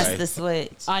switch. Yeah. That's Okay. the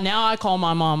switch. Now I call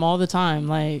my mom all the time.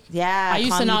 Like, Yeah, I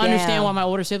used to calm not you understand down. why my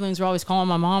older siblings were always calling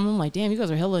my mom. I'm like, damn, you guys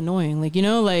are hella annoying. Like, you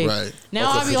know, like Right. now Okay,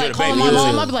 I'd be 'cause like you're the calling baby. my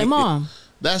Yeah. mom. I'd be like, Mom.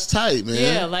 That's tight, man.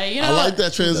 Yeah, like, you know, I like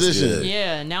that transition. good.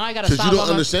 Yeah, now I gotta Because stop. you don't all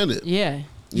my- understand it. Yeah, You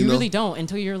you know? really don't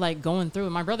until you're like going through it.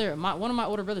 My brother, one of my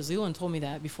older brothers, Leland, told me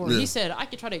that before. Yeah. He said I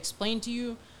could try to explain to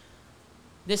you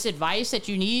this advice that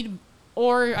you need,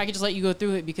 or I could just let you go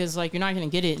through it because like you're not gonna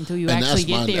get it until you And actually that's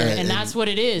get my- there, and- and that's what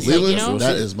it is. Leland, like, you know,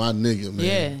 that is my nigga, man.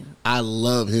 Yeah. I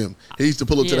love him. He used to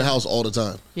pull up to the Yeah. house all the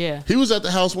time. Yeah. He was at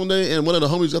the house one day and one of the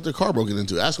homies got their car broken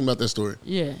into. Ask him about that story.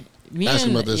 Yeah. Me Ask him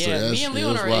and, about that story. me That's- and yeah,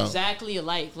 Leon that's are wild. exactly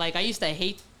alike. Like I used to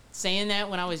hate saying that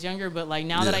when I was younger, but like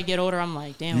now that Yeah. I get older, I'm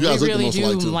like, damn, You we guys look the really most do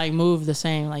alike, too. like move the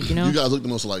same, like you know. You guys look the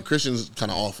most alike. Christian's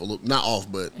kind of off, not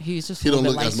off, but He's just a he don't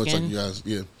little look bit as much like light-skinned. you guys.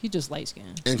 Yeah, He just light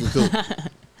skinned. and can cook.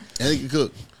 And he can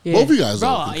cook. Yeah. Both of you guys, bro.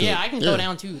 though, can Yeah, cook. I can throw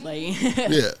down too. Like,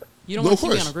 Yeah, you don't No, want of to see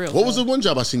me course. on a grill. What was bro. the one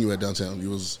job I seen you at downtown? You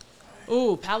was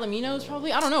Ooh, Palomino's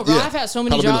probably. I don't know, bro. Yeah, I've had so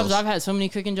many Palomino's. jobs. I've had so many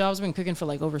cooking jobs. I've been cooking for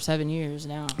like over 7 years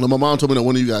now. no. My mom told me that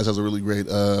one of you guys has a really great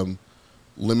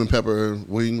lemon pepper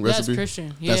wing That's recipe.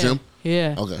 Christian. Yeah. That's him.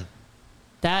 Yeah. Okay.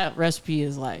 That recipe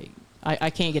is like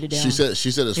I can't get it down. She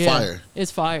said it's Yeah. fire.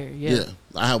 It's fire. Yeah. Yeah,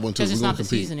 I have one too. Because We're it's gonna not the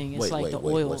compete. seasoning. It's like the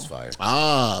wait, oil. what's fire?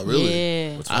 Ah, really?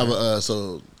 Yeah. I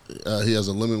have he has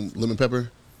a lemon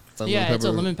pepper. Yeah, it's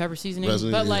a lemon pepper seasoning.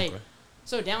 residue, But yeah. like,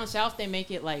 so down south they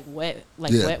make it like wet,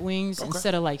 Yeah. wet wings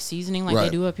instead of like seasoning like Right. they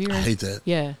do up here. I hate that.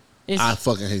 Yeah. It's, I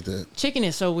fucking hate that. chicken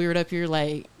is so weird up here,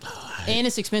 like, and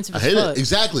it's expensive I as hate fuck. it.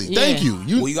 Exactly. Yeah. Thank you.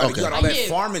 Well, you got, okay. you got all I that get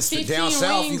farming down 15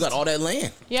 south. You wings. got all that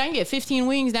land. Yeah, I can get 15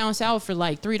 wings down south for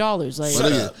like $3. Like,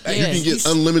 But nigga, Hey, you yeah. can get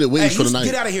unlimited wings for the night.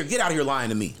 Get out of here! Get out of here lying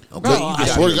to me. Okay, Bro, you I get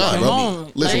out swear of to here God, lying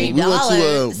bro. to me. Come on,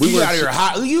 Listen, $3. we went to You out of here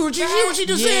hot. You hear what she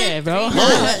just said? Yeah, bro.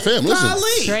 No, fam, listen.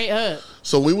 Golly. Straight up.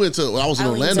 So we went to. I was in I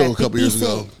went Orlando to a couple years 50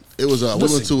 ago. Cent. It was we went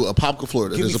Listen. to Apopka,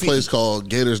 Florida. Give There's a me place 50. called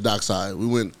Gators Dockside. We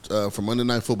went for Monday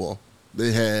Night Football.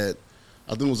 They had,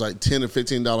 I think it was like $10 or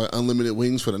 $15 unlimited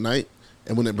wings for the night.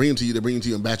 And when they bring them to you, they bring them to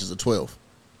you in batches of 12,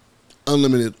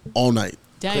 unlimited all night.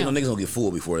 Hey, no Damn. niggas gonna get full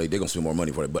before they're gonna spend more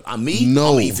money for it. But me, No.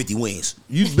 I'm gonna eat 50 wings.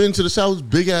 You've been to the South,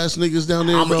 big ass niggas down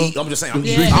there, I'm bro. gonna eat. I'm just saying. I'm,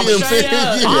 Yeah, You know I'm, what I'm straight saying?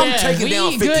 up. Yeah. I'm Yeah, taking we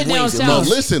down eat 50 good down wings. No, south.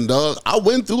 listen, dog. I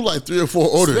went through like 3 or 4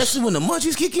 orders. Especially when the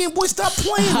munchies kick in, boy, stop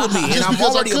playing with me. And Just I'm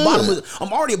because I already a could. bottomless.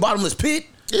 I'm already a bottomless pit.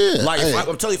 Yeah, Like hey.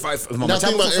 I'm telling you, if my Now think about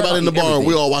metabolism everybody in the fell, I'll eat bar. everything.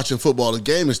 We all watching football. The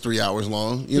game is 3 hours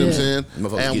long. You know what I'm saying?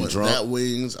 Motherfuckers And I getting want drunk. that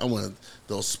wings. I want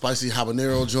those spicy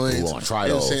habanero joints. Ooh, I wanna try You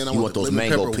know what I'm those. saying? I You want want the those lemon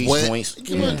mango pepper peach wet. joints?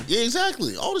 Come on. Yeah,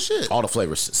 exactly. All the shit. All the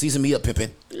flavors. Season me up, pimpin'.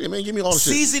 Yeah, man, give me all the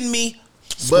shit. Season me.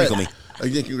 But Sprinkle me.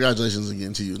 again, congratulations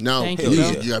again to you. Now, Thank you,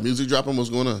 music, bro. you got music dropping. What's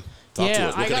going on? Talk to Yeah,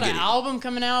 us. Where I can got I an get it? album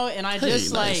coming out, and I Hey,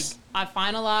 just nice. I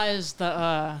finalized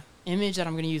the image that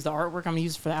I'm gonna use, the artwork I'm gonna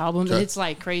use for the album, Okay. and it's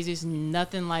like crazy. It's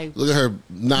nothing like. Look at her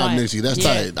nodding Like, next to you. That's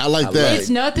yeah. tight. I like I that. love It's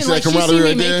nothing You see like that she seen camaraderie me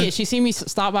right make there? it. She seen me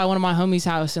stop by one of my homies'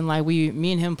 house, and like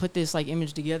me and him put this like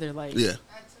image together, like Yeah.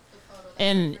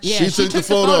 And yeah, She took the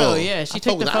photo. Yeah, she I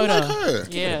took the told photo. her, I like her.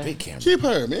 Yeah, Big camera. Keep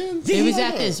her, man. it was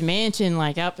at this mansion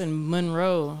like up in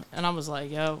Monroe, and I was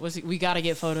like, "Yo, we gotta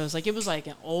get photos." Like it was like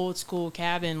an old school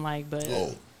cabin, like but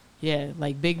yeah,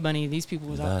 like Big Money. These people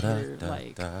was out here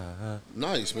like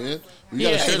Nice, man. You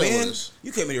Yeah. gotta share Hey, that man, with us.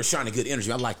 you came in here shining good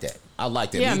energy. I like that. I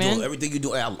like that. Yeah, You man. doing everything you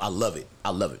do. I love it. I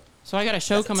love it. So I got a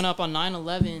show coming up on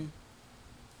 9/11,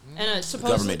 and it's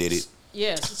supposed Government did it.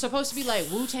 Yeah, it's supposed to be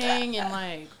like Wu-Tang and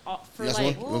like for You got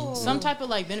like one? some type of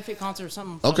like benefit concert or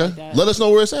something. fun Okay. like that. Let us know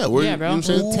where it's at. Where, Yeah, you bro. know what I'm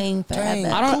saying? Wu-Tang forever.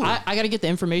 I don't. Cool. I got to get the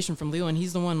information from Leo, and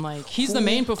he's the one. Like, he's the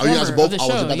main Oh, performer you guys are both- of the I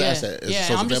show. was about to yeah, ask that. It's a yeah.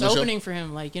 social I'm just family show? opening for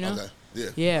him. Like, you know. Okay. Yeah.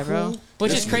 Yeah, bro.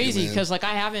 Which That's is crazy nigga, man. because like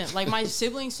I haven't like my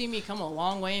siblings see me come a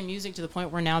long way in music to the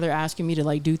point where now they're asking me to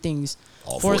like do things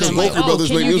for for them. them. Like, Both your oh, brothers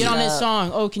can make you music. get on this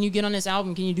song? Oh, can you get on this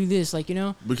album? Can you do this? Like, you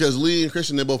know? Because Lee and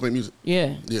Christian, they both make music.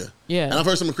 Yeah. Yeah. Yeah. And I've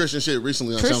heard some of Christian shit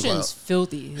recently on Christian's SoundCloud.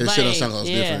 filthy. His like, shit on SoundCloud is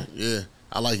yeah. different. Yeah.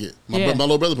 I like it. My, Yeah. my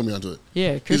little brother put me onto it. Yeah,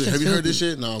 He's like, Christian's have you heard this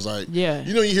filthy. shit? And I was like, Yeah.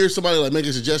 You know, you hear somebody like make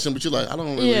a suggestion, but you're like, I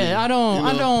don't really. Yeah, I don't. you know?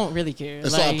 I don't really care. And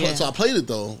Like, so I played it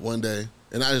though one day,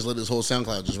 and I just let this whole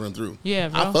SoundCloud just run through. Yeah,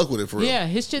 bro. I fuck with it for real. Yeah,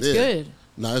 his shit's Yeah. good.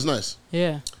 Nah, it's nice.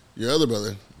 Yeah, Your other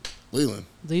brother, Leland,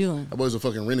 Leland. that boy's a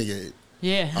fucking renegade.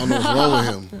 Yeah. I don't know what's wrong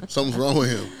with him. Something's wrong with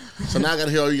him. So now I got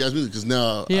to hear all you guys' music because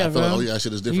now Yeah, I feel bro. like all you guys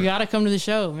shit is different. You gotta come to the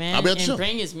show, man, I'll be at the and show.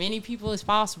 bring as many people as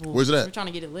possible. Where's it at? We're trying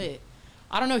to get it lit.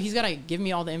 I don't know. He's gotta give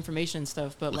me all the information and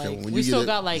stuff, but Okay, like when you we get still it,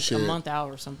 got like share a it. month out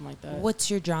or something like that. What's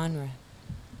your genre?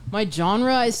 My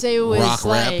genre, I say, was Rock,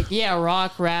 rap. like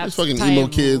rock, rap. These fucking type, emo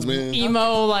kids, man.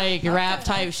 Emo like rap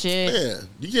type shit. Yeah,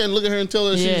 you can't look at her and tell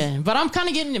her Yeah, but I'm kind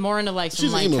of getting more into like some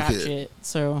She's an like emo trap kid. shit.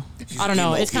 So I don't know.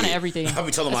 Emo It's kind of kid. everything. I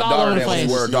be telling It's my all over daughter the that when place.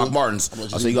 we wear Doc Martens.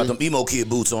 much I is say you got it? them emo kid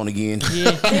boots on again.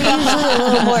 Yeah. They're usually a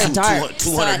little more dark.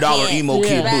 $200 emo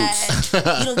kid boots. You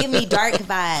don't give me dark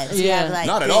vibes. You Yeah. have, like,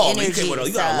 Not at good all. Man. You, energy, came with a,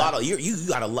 you got a so- lot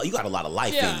of you got a lot of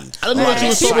life Yeah. in you. I didn't know that you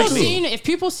was If people so too. if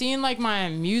people seen like my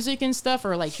music and stuff,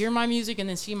 or like hear my music and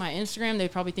then see my Instagram, they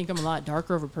probably think I'm a lot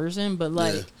darker of a person. But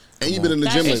like, Yeah. And you've been in the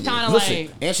that's gym just lately. kind of Listen,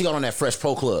 like, and she got on that Fresh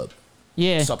Pro Club.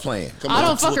 yeah. Stop playing. Come I on.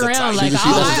 don't fuck With the around. tight- Like She's a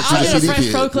I'll get a CD Fresh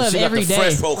kid. Pro Club She got every the day.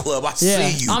 Fresh Pro Club. I Yeah,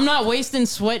 see you. I'm not wasting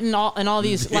sweat and all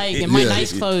these like in my Yeah.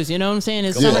 nice clothes. You know what I'm saying?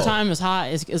 It's Come on. summertime. It's hot.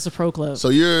 It's a pro club. So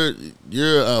you're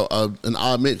an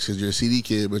odd mix because you're a CD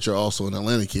kid, but you're also an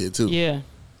Atlanta kid too. Yeah.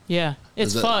 Yeah, it's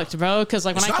Is that- fucked, bro. Because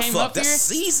like when It's I not came fucked, up here, that's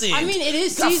seasoned. I mean, it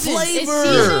is It's got seasoned. flavor.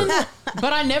 It's seasoned,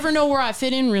 but I never know where I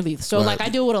fit in really. So Right. like I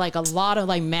deal with like a lot of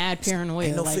like mad paranoia,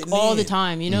 Ain't no like fitting all in. the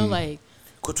time. You know, like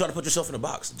Quit trying to put yourself in a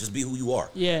box. Just be who you are.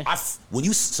 Yeah. When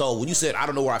you said I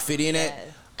don't know where I fit in at,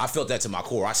 I felt that to my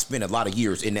core. I spent a lot of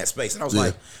years in that space, and I was Yeah.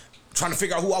 like trying to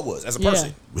figure out who I was as a Yeah.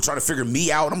 person. We're trying to figure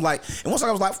me out. I'm like, and once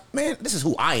I was like, man, this is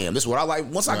who I am. This is what I like.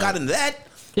 Once I got into that,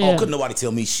 Yeah. couldn't nobody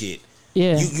tell me shit.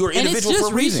 yeah. You're an and it's individual just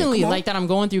for a reason. recently Come on. like that I'm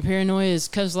going through paranoia is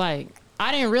because like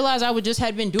I didn't realize I would just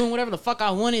had been doing whatever the fuck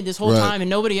I wanted this whole Right. time, and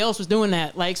nobody else was doing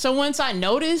that. Like so once I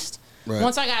noticed, Right.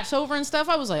 once I got sober and stuff,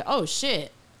 I was like, oh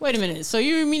shit. Wait a minute. So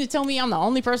you mean to tell me I'm the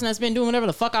only person that's been doing whatever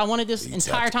the fuck I wanted this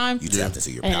entire time? You tapped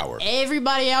into your And power.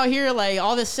 everybody out here, like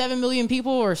all this 7 million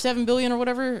people or 7 billion or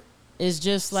whatever, is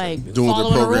just like Doing what they're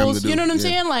following the programmed rules. to do. You know what I'm Yeah.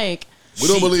 saying? Like, We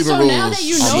don't believe in so rules. now that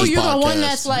you on know this you're the one podcast.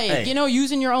 that's like, Hey. you know,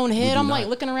 using your own head, do I'm not. like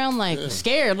looking around like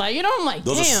scared. Like, you know, I'm like,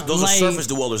 Those damn. are those like, are surface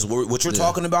dwellers. What you're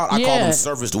talking about, I call Yeah. them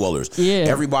surface dwellers. Yeah.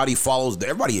 Everybody follows.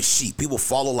 Everybody is sheep. People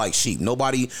follow like sheep.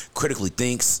 Nobody critically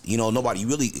thinks. You know, nobody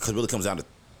really. Because it really comes down to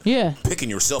Yeah. picking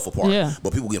yourself apart. Yeah.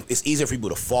 But people get. It's easier for people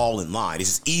to fall in line. It's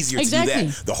just easier to Exactly. do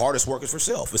that. The hardest work is for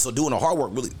self. And so doing the hard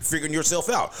work, really figuring yourself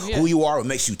out, Yeah. who you are, what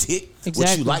makes you tick, what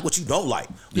Exactly. you like, what you don't like.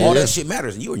 Yeah. All that shit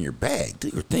matters, and you're in your bag. Do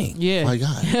your thing. Yeah. My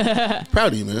God.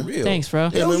 Proud of you, man. Real. Thanks, bro.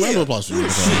 Yeah, man, round of applause for you.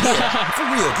 For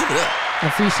real, give it up. I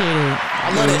appreciate it.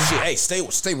 I love that shit. Hey,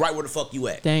 stay right where the fuck you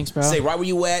at. Thanks, bro. Stay right where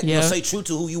you at. You know, Yeah. stay true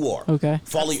to who you are. Okay.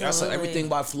 Follow your. I said Absolutely. everything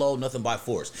by flow, nothing by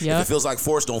force. Yep. If it feels like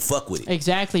force, don't fuck with it.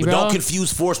 Exactly, But bro. don't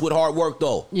confuse force with hard work,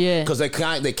 though. Yeah. Because they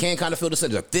can kind of feel there's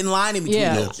a thin line in between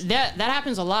Yeah, those. that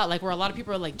happens a lot. Like where a lot of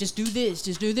people are like, just do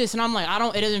this, and I'm like,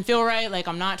 it doesn't feel right. Like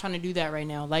I'm not trying to do that right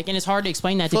now. Like, and it's hard to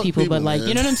explain that to Fuck people, but people, like, man.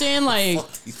 you know what I'm saying? Like,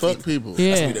 Fuck people. Yeah.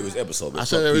 That's me that was episode. I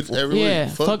said every yeah,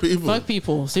 week. Fuck people. fuck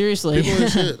people. Seriously, People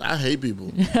and shit. I hate people.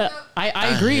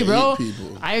 I agree, hate bro.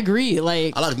 people. I agree.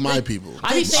 Like, I like my people.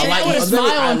 I be saying I that like- with a smile,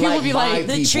 and I people like be my like,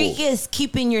 The people. trick is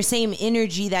keeping your same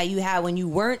energy that you had when you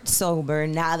weren't sober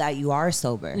now that you are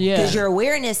sober. Yeah. Because your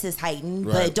awareness is heightened,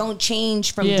 Right. but don't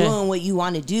change from Yeah. doing what you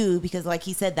want to do because, like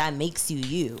he said, that makes you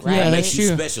you, right? Yeah, That that's makes you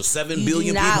true. special. 7 You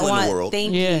billion do not people in want, the world.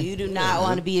 Thank Yeah. you. You do not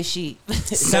want to be a sheep.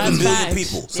 7 billion facts.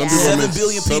 people. Some people are 7 meant-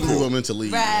 billion Some people are people. meant to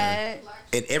lead. man. right.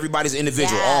 And everybody's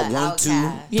individual. Yeah, All 1, 2,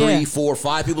 okay. 3, Yeah. 4,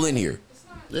 5 people in here.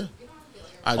 Yeah. All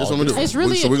right, that's what I'm gonna do. It's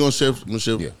really- So we're gonna shift.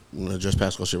 Yeah. We're gonna address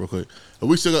Pascal shit real quick. And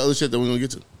we still got other shit that we're gonna get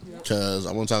to. Because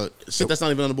I want to talk shit that's not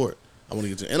even on the board. I want to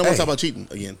get to, and I want Hey. to talk about cheating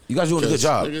again. You guys doing a good 'Cause,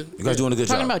 job. nigga, You guys doing a good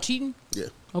talking job. about cheating. Yeah.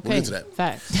 Okay, We'll get to that.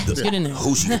 facts. Let's get in there.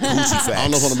 Hoochie facts. I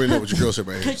don't know if I want to bring that with your girl shit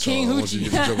right here. King I want you to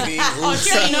Hoochie. get your joke. Oh,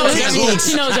 she already knows everything.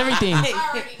 She knows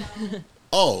everything.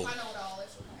 Oh.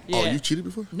 Yeah. Oh, you cheated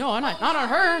before? No, not on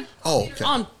her. Oh, okay.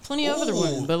 On plenty of other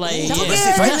women, but like,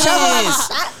 Domestic yeah.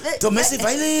 violence. Domestic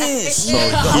violence. So here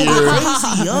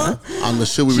Crazy, huh? on the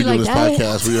shit we She be doing like this that?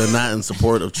 podcast, we are not in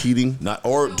support of cheating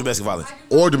Or domestic violence.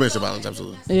 or domestic violence.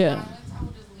 Absolutely. Yeah.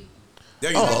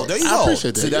 There you Oh, go. There you I go.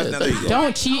 appreciate that. See, Yeah, now thank you.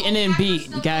 Don't cheat and then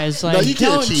beat, guys. Like, No, you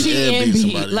can't don't cheat and beat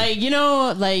somebody. Like, you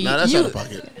know, like Nah, that's you. out of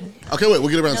pocket. Okay, wait. We'll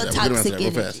get around to No that. We'll get around to that toxic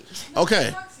real fast.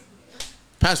 Okay.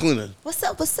 Pascalina, What's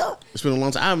up? What's up? it's been a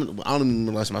long time. I don't even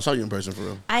remember the last time I saw you in person for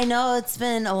real. I know it's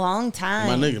been a long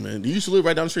time. My nigga, man. You used to live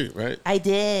right down the street, right? I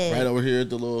did. Right over here at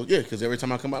the little, yeah, because every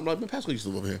time I come by, I'm like, man, Pascal used to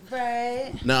live over here.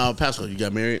 Right. Now, Pascal, you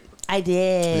got married. I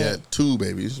did. You had 2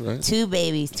 babies, right? 2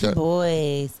 babies, 2 Okay.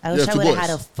 boys. I You wish have I 2 would have boys.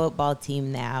 had a football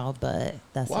team now, but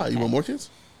that's Why? okay. You want more kids?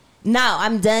 No,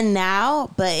 I'm done now,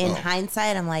 but in Oh.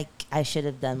 hindsight, I'm like, I should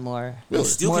have done more. You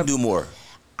still More- can do more.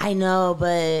 I know,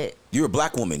 but You're a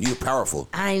black woman. You're powerful.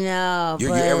 I know. You're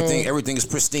but everything is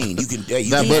pristine. You can. Hey, you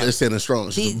That can butt is standing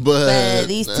strong. These, but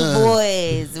these 2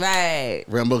 boys, right?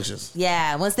 rambunctious.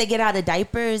 Yeah, once they get out of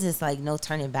diapers, it's like no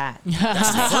turning back. That's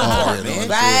the fun Oh, part, yeah, man.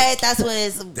 no, Right? That's what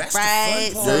it's That's the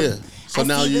right. fun Yeah, part. yeah. So I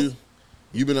now see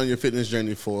you've been on your fitness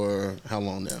journey for how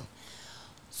long now?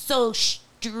 So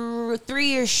 3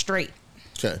 years straight.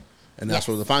 Okay. And that's Yes.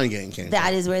 where the fine game came That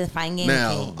from. is where the fine game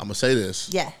Now, came. I'm going to say this.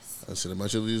 Yes. I seen a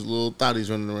bunch of these little thotties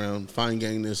running around, fine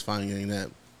gang this, fine gang that.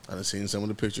 I done seen some of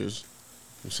the pictures.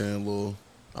 I'm saying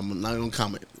I'm not going to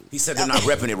comment. He said they're not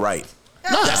repping it right.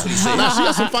 Nah, That's what he said. Nah, she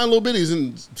got some fine little bitties.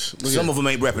 And look Some at of them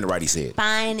ain't repping it right. He said.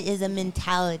 Fine is a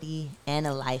mentality and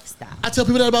a lifestyle. I tell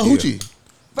people that about Hoochie.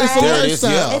 It's a Right. There it is, yeah.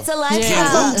 lifestyle. It's a Can't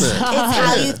lifestyle. lose It's that.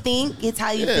 how Yeah. you think. It's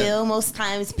how you Yeah. feel. Most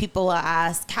times people will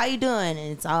ask, how you doing?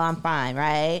 And it's, oh, I'm fine,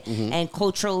 right? Mm-hmm. And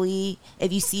culturally,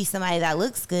 if you see somebody that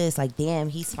looks good, it's like, damn,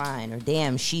 he's fine. Or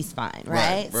damn, she's fine,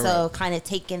 right? right, So right. kind of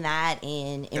taking that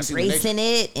and That's human embracing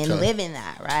it and Okay. living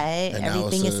that, right? And now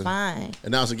Everything it's is a- fine.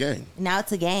 And now it's a gang. Now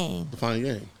it's a game. The fine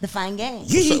gang. The fine game.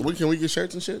 So, can we get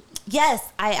shirts and shit? Yes,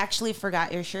 I actually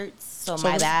forgot your shirts, so my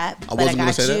okay. bad. I But wasn't got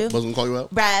gonna say you. that. Wasn't gonna call you out.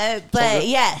 Right, but good.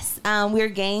 yes, we're a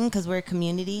gang because we're a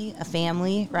community, a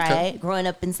family, right? Okay. Growing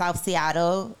up in South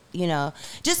Seattle, you know,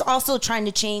 just also trying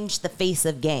to change the face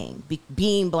of gang,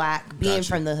 being black, being Gotcha.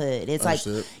 from the hood. It's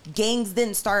Understood. like gangs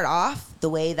didn't start off the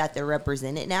way that they're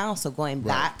represented now. So going Right.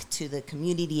 back to the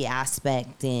community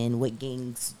aspect and what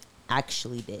gangs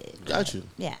actually did. Got you.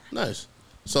 Yeah. Nice.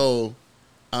 So,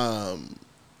 damn,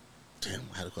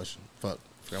 I had a question. Fuck,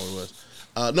 forgot what it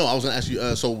was. No, I was gonna ask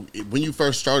you. So, when you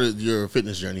first started your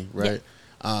fitness journey, right?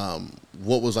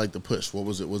 What was like the push? What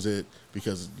was it? Was it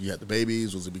because you had the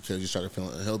babies? Was it because you started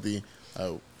feeling unhealthy?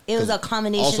 It was a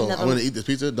combination Also, of I'm gonna eat this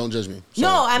pizza. Don't judge me. So,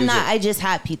 no, I'm eat not. it. I just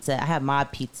had pizza. I had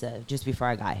mob pizza just before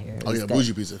I got here. It Oh was yeah, good.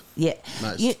 bougie pizza. Yeah.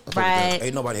 Nice. You- I fuck with right.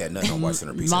 Ain't nobody had nothing on White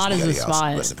Center pizza. Mod is Spaghetti the House.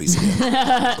 spot. Rest in peace.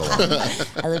 Again. Go on.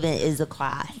 I live in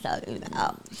Issaquah, so you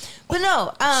know. But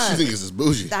no, She thinks this is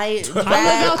bougie. I'm too.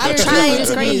 trying It's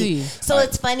to crazy. be. So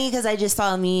it's funny because I just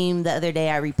saw a meme the other day.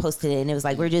 I reposted it, and it was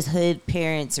like, "We're just hood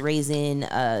parents raising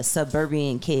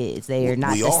suburban kids. They are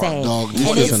not We the are. same." Dog, these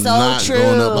and kids it's are so not true.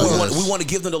 growing up like We us. want to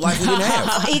give them the life we didn't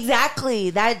have. Exactly.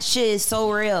 That shit is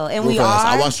so real, and Real we fast,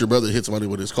 are. I watched your brother hit somebody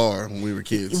with his car when we were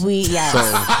kids. Yes. So,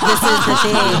 This is the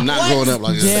thing. not growing up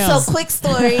like Damn. that. So quick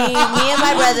story. Me and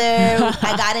my brother,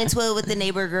 I got into it with the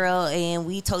neighbor girl, and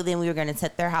we told them we were going to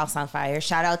set their house on fire.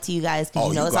 Shout out to you guys because Oh,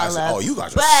 you know you it's guys- all love. oh, you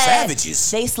guys are But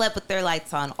savages. They slept with their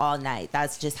lights on all night.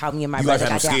 That's just how me and my You brother guys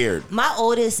had got them down. scared. My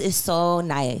oldest is so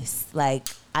nice. Like,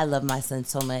 I love my son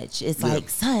so much. It's Yeah. like,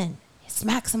 son.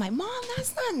 Smacks. I'm like, Mom,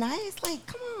 that's not nice. Like,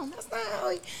 come on, that's not how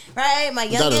we... Right? My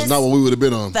That youngest, is not what we would have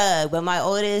been on. thug, but my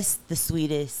oldest, the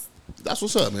sweetest. That's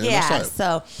what's up, man. Yeah, That's tight.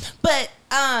 so, but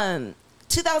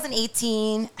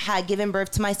 2018 had given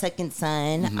birth to my second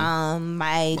son. My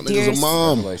My nigga's dearest, a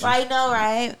mom. I know,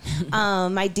 right?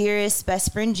 My dearest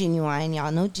best friend, Genuine.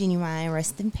 Y'all know Genuine.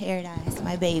 Rest in paradise,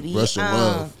 my baby. Rest in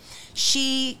love.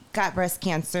 She got breast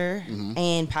cancer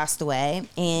and passed away.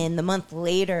 And the month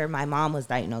later, my mom was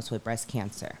diagnosed with breast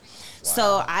cancer.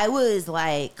 So I was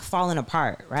like falling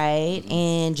apart, right?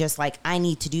 And just like, I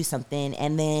need to do something.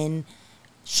 And then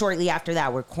shortly after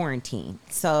that, we're quarantined.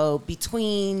 So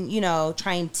between, you know,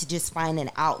 trying to just find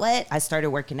an outlet, I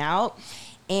started working out.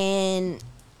 And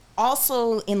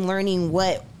also in learning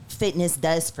what fitness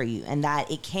does for you and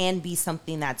that it can be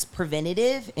something that's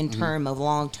preventative in terms of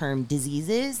long-term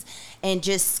diseases, and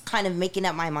just kind of making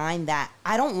up my mind that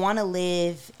I don't want to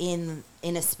live in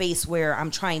a space where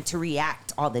I'm trying to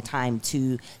react all the time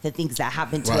to the things that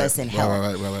happen to Right, us in right,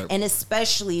 health, right. and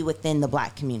especially within the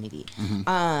Black community.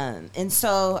 And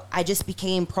so I just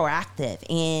became proactive,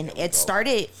 and it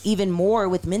started even more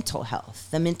with mental health,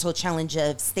 the mental challenge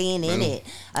of staying in it,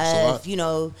 That's a lot. of, you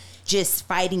know, just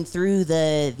fighting through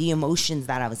the emotions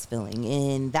that I was feeling.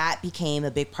 And that became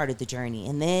a big part of the journey.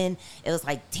 And then it was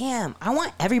like, damn, I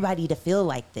want everybody to feel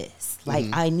like this. Like,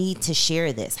 I need to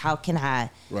share this. How can I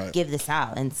Right. give this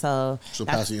out? And so, So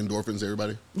that's- passing endorphins,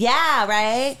 everybody. yeah,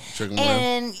 right. Trickle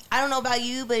And I don't know about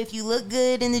you, but if you look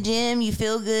good in the gym, you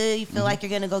feel good, you feel like you're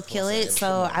gonna go kill it.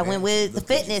 So I went with the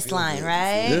fitness line,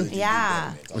 right?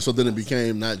 Yeah. And so then it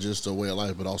became not just a way of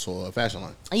life, but also a fashion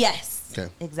line. Yes. Okay.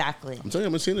 Exactly. I'm telling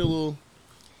you, I've seen it a little.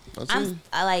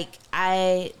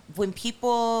 When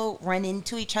people run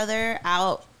into each other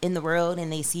out in the world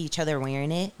and they see each other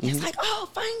wearing it, it's like, oh,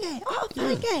 fine gay, oh,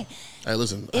 fine gay. Hey,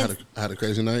 listen, I had a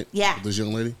crazy night. Yeah. With this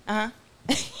young lady.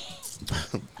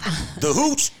 The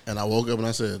hooch. And I woke up and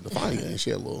I said, the fine game. She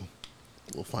had a little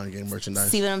fine game merchandise.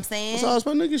 See what I'm saying? That's all it's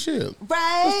my nigga shit.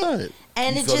 Right. That's tight.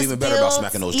 And You it felt just even better about builds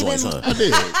smacking those even- joints, huh? I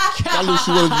did. I knew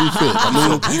she wanted to be fit. I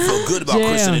knew You feel good about Damn.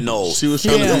 Kristen and Knowles. she was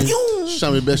trying Yeah. to be,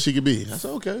 trying the best she could be. I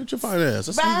said, okay, what's your fine ass?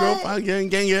 I see you, girl. Right. Fine gang,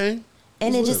 gang, gang.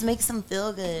 And it What's just up? makes them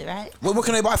feel good, right? Where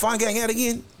can they buy Fine Gang at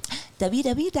again?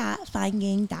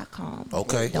 www.finegang.com.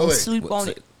 Okay. Don't wait. sleep on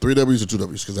it. 3 W's or 2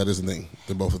 W's, because that is a thing.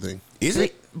 They're both a thing. Is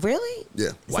it? Really? Yeah.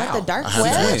 Is that the dark I have to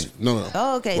web? ask. No.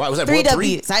 Oh, okay. Why, was that 3 World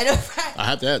 3? W's. I know. I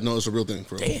have to add. No, it's a real thing.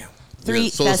 For real. Damn. Three. Yeah,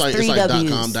 so that's it's three like W's.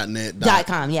 .com, .net, Dot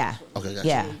 .com. Yeah. Okay, gotcha.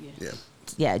 Yeah. Yeah.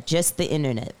 Yeah. Just the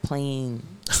internet. Plain.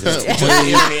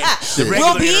 The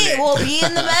regular internet. We'll be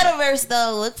in the metaverse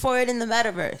though. Look for it in the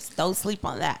metaverse. Don't sleep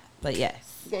on that. But yes.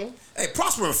 Hey,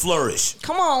 prosper and flourish.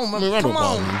 Come on. I mean, I Come don't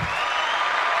on. problem.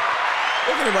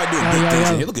 Look at everybody doing Yeah, big yeah, things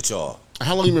yeah. in here. Look at y'all.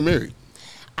 How long you been married?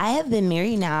 I have been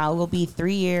married now. We'll be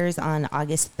 3 years on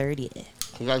August 30th.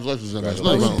 Congratulations. But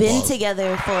Congratulations. we've been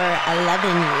together for 11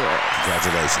 years.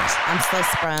 Congratulations. I'm so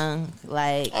sprung.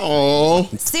 Like, Oh.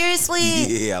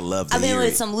 seriously. Yeah, I love to I've been hear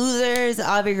with it. some losers.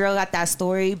 Every girl got that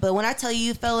story. But when I tell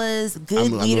you, fellas, good I know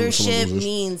some leadership losers.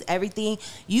 means everything.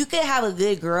 You could have a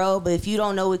good girl, but if you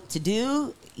don't know what to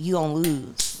do, you gonna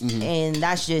lose. and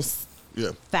that's just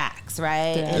facts,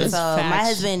 right? That and is so my facts.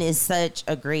 husband is such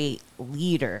a great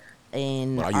leader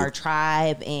in our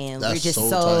tribe, and we're That's just so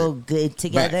so tight. good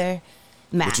together.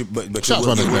 Matt. But Shout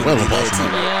out to my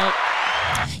nigga. Yep.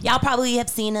 Y'all probably have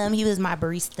seen him. He was my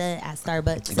barista at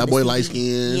Starbucks. That boy light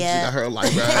skin. Yeah. Got her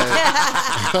light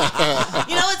right.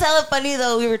 You know what's hella funny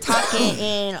though? We were talking,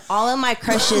 and all of my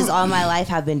crushes all my life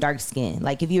have been dark skinned.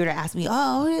 Like if you were to ask me,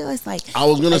 oh, it's like I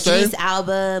was gonna say Idris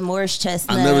Alba, Morris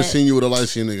Chestnut. I've never seen you with a light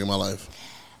skinned nigga in my life.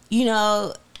 You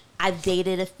know, I've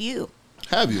dated a few.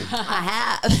 Have you?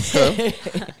 I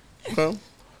have. Okay.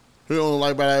 He the only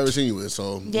light bright I ever seen you with.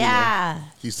 So Yeah, you know,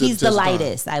 he's the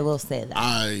lightest. I will say that.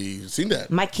 I seen that.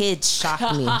 My kids shocked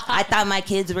me. I thought my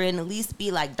kids were gonna at least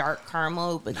be like dark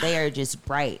caramel, but they are just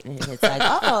bright. And it's like,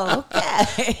 oh,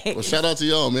 okay. Well, shout out to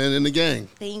y'all, man, in the gang.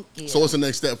 Thank you. So what's the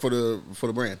next step for the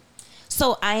brand?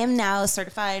 So I am now a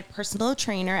certified personal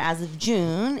trainer as of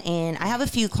June, and I have a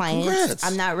few clients. Congrats.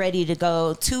 I'm not ready to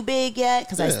go too big yet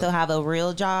because I Yeah. still have a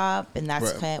real job, and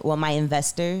that's Right. my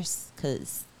investors,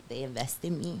 because they invest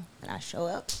in me when I show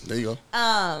up. There you go.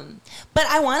 But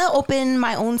I want to open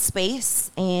my own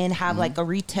space and have Mm-hmm. like a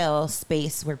retail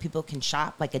space where people can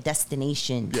shop, like a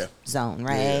destination zone,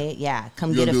 right? Yeah, come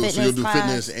You'll get a do, fitness so you'll do class.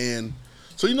 fitness and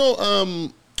so you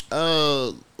know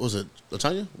was it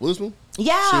Latanya Witherspoon?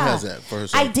 Yeah, She has that for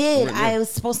herself. I did. Yeah. I was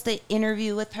supposed to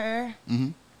interview with her.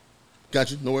 Got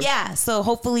you. No worries. Yeah, so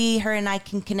hopefully her and I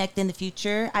can connect in the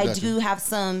future. I Gotcha. do have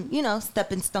some,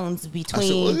 stepping stones I said,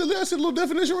 between. well, that's a little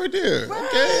definition right there. Right.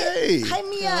 Okay. Hype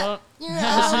me up.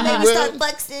 Maybe start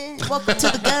flexing. Welcome to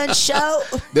the gun show.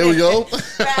 There we go.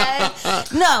 Right?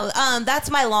 No, that's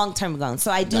my long-term goal.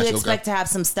 So I do Gotcha, expect to have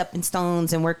some stepping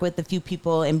stones and work with a few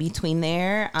people in between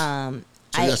there.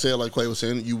 So I said, like Quay was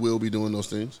saying, you will be doing those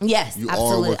things. Yes, You are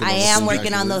absolutely. working on I those am things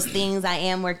working on actively. those things. I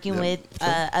am working with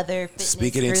other fitness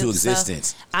Speak it into groups, so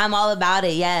existence. I'm all about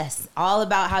it. Yes, all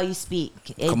about how you speak.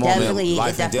 It Come on, definitely, man.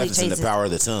 Life it and death definitely is in the changes. power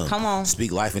of the tongue. Come on.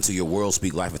 Speak life into your world.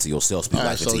 Speak life into yourself. Speak All right,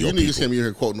 life so into you your niggas people. came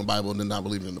here quoting the Bible and then not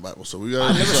believing in the Bible. So we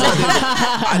got.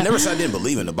 I never said I didn't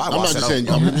believe in the Bible. I'm I not said just saying.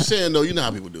 I'm just saying though. You know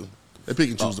how people do. They pick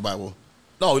and choose the Bible.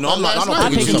 No, I'm not. I I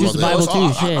pick and choose the Bible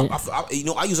too,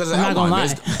 I use it as an I'm not gonna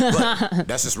outline. But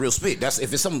that's just real spit. That's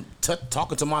if it's something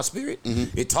talking to my spirit,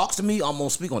 it talks to me. I'm gonna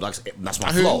speak on it. That's my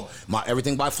I hear flow. My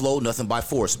everything by flow, nothing by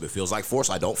force. If it feels like force,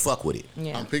 I don't fuck with it.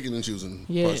 Yeah. I'm picking and choosing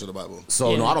Yeah. parts of the Bible.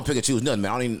 So Yeah. no, I don't pick and choose nothing,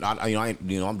 man.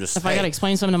 I'm just. If I gotta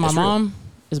explain something to my it's real. mom,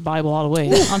 it's Bible all the way.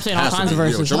 I'm saying all Has to kinds of be. Yeah,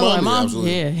 verses. with your I'm like, mom? Yeah, Mom,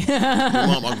 absolutely. yeah, My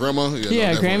mom, my grandma.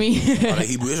 yeah, definitely. Grammy, Are they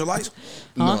Hebrew Israelites?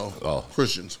 No. Oh.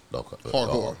 Christians. Okay.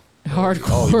 Hardcore.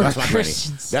 hardcore that's my granny.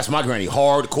 Christians. That's my granny.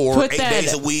 Hardcore. Put 8 that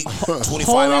days a week, 25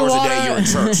 holy hours a day. water. You're in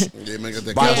church. Yeah, man, got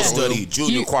that Bible castor oil. study,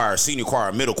 junior choir, senior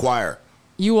choir, middle choir.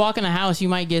 You walk in the house, you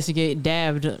might get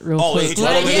dabbed real Oh, quick. hit you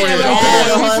Like, on the yeah, forehead. like, Oh,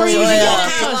 yeah, before you even yeah. walk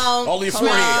in. Come on. All your Come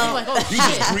on. forehead. You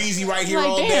just greasy right here Like,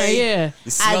 all damn, day. yeah. The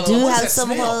smell I of- do what's have that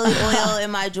some smell? holy oil in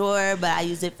my drawer, but I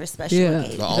use it for special Yeah,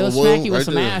 occasions. The they'll olive smack oil you with right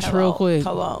some there. ash real quick.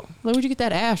 Come on. Like, where'd you get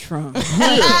that ash from?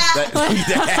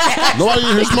 Nobody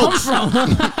in here smokes.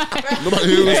 Nobody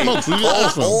here really smokes. Where you get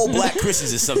ash from? Old black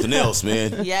Christians is something else,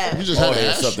 man. Yeah. You just Oh, had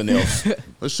there's ash. something else.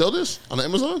 Let's sell this on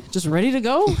Amazon. Just ready to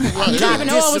go? You Right, didn't yeah. even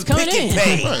know I was coming in.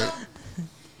 Right.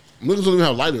 Niggas don't even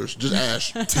have lighters, just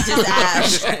ash.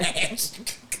 Just ash.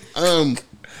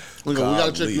 We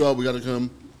gotta check you out. We gotta come.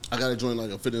 I gotta join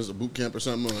like a fitness a boot camp or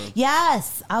something.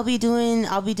 Yes, I'll be doing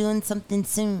something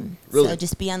soon. Really? So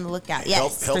just be on the lookout.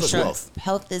 Yes, Health for is sure. wealth.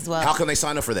 Health is wealth. How can they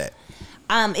sign up for that?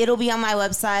 It'll be on my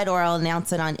website, or I'll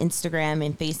announce it on Instagram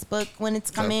and Facebook when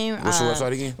it's coming. What's your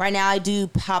website again? Right now, I do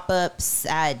pop-ups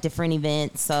at different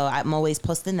events, so I'm always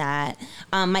posting that.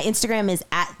 My Instagram is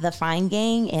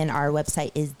 @thefindgang, and our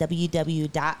website is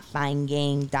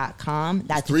www.findgang.com.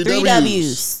 That's Three three Ws.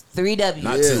 W's. 3 W's.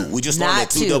 Not two. We just learned Not that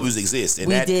two two. W's exist, and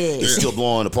We that did. is still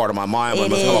blowing a part of my mind. But I It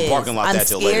must have a is. parking lot I'm that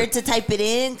till later. scared to type it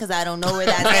in because I don't know where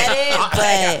that's at.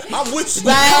 But I'm with you.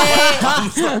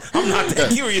 right. I'm not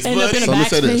that curious, End up buddy. in So a let me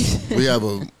say this: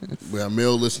 backspace. we have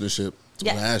male listenership. So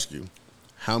Yeah. I'm gonna ask you,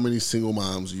 how many single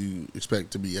moms you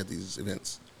expect to be at these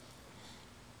events?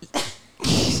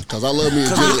 Because I love me. I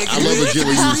love a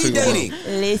gently used single mom.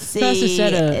 Listen. That's the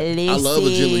setup. I love a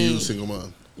gently used single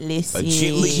mom. A Listen.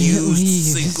 gently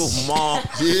used single mom.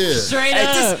 Yeah. Straight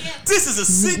Hey, up. this is a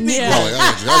sick nigga. Yeah. Oh,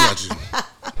 I got you.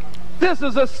 This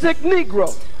is a sick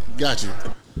Negro. Got you.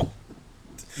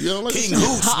 You don't like King the shit?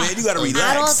 Hoops, man. You gotta I don't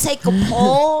relax. take a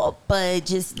poll, but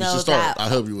just You know should start. that I'll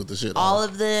help you with the shit. all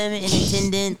of them in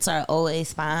attendance are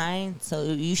always fine. So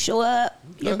you show up,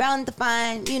 you're bound to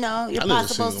find, your possible I need a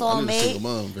single soulmate.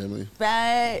 mom, family.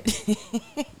 Right.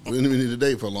 We didn't even need a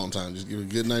date for a long time. Just give it a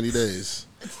good 90 days.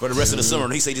 For the rest of the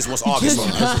summer, he say he just wants August.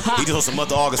 He just wants a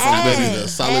month of August from you, baby. a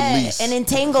solid lease. An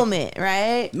entanglement,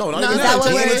 right? No, not Is even that what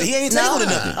that. we're- He ain't entangled in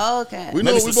No? nothing. Oh, okay. We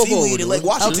know Maybe we some both over seaweed in with Lake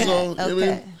Washington.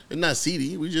 Okay. It's not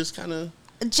seedy. We just kind of.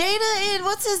 Jada and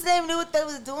what's his name knew what they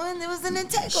was doing. There was an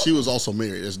entanglement. She was also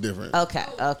married. It's different. Okay.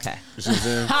 You see what I'm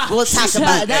saying? We'll talk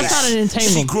about That's that. not an She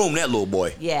entanglement. groomed that little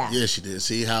boy. Yeah. Yeah, she did.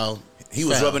 See how He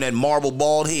was foul. rubbing that marble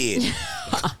bald head.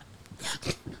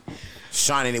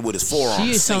 Shining it with his forearm.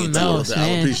 She is singing something to else. the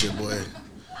man. alopecia boy,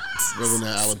 rubbing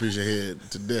that alopecia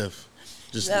head to death.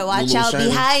 Just So watch little out shiny.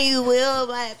 behind you, Will.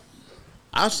 Like,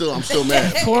 I'm still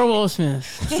mad. Poor Will Smith.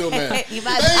 Still mad. you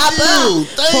might Thank pop you. up.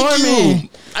 Thank Poor you. man.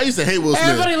 I used to hate Will Smith.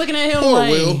 Everybody looking at him Poor like,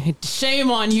 Will.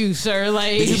 shame on you, sir.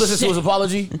 Like, Did you listen to his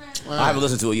apology? I haven't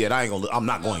listened to it yet. I'm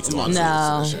not going to.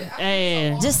 No.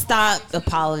 Hey, Just stop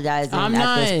apologizing I'm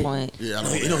at this not- point. Yeah, I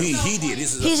don't You know, he did.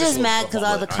 This is He's just official mad because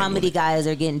all the apology. I ain't comedy doing guys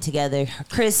are getting together.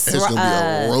 Chris, It's gonna be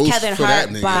a roast Kevin for that Hart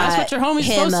nigga. bought that's what your homie's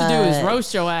him supposed to do is a-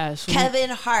 roast your ass. Kevin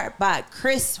Hart bought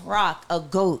Chris Rock a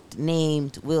goat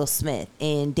named Will Smith,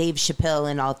 and Dave Chappelle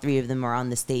and all three of them are on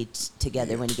the stage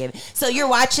together when he gave it. So you're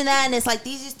watching that, and it's like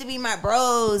these used to be my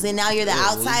bros, and now you're the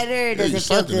outsider. Does you it feel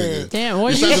slapped the nigga. good? Damn, You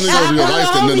what slapped the nigga over your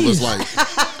life that none of us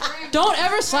like. Don't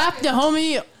ever slap the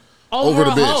homie over, Over the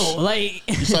a bitch. hoe. Like,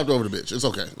 You slapped over the bitch. It's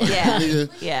okay. Like, Yeah. nigga,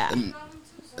 Yeah. and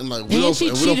like we and don't, she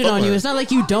and we don't cheated fuck on with you. her. It's not like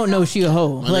you don't know she a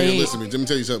hoe. My Like, nigga, listen to me. Let me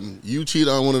tell you something. You cheat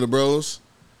on one of the bros,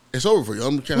 it's over for you. I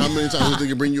don't care how many times this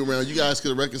nigga bring you around. You guys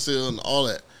could reconcile and all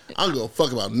that. I don't give a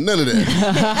fuck about none of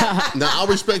that. Now, I'll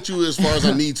respect you as far as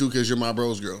I need to because you're my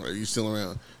bro's girl. Right? You still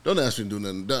around. Don't ask me to do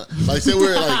nothing. Like, say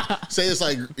we're like, say it's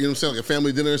like, you know what I'm saying, like a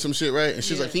family dinner or some shit, right? And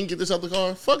she's like, can you get this out the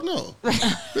car? Fuck no.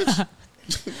 Bitch.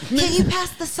 Can you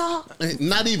pass the salt?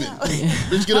 Not even.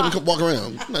 Bitch, get up and come walk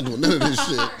around. I'm not doing none of this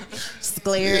shit. Just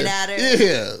glaring at her.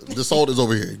 Yeah, the salt is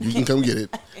over here. You can come get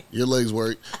it. Your legs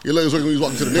work. Your legs work when you was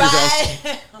walking to the nigga's house.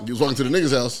 Right. You was walking to the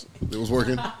nigga's house. It was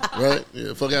working, right?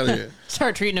 Yeah, fuck out of here.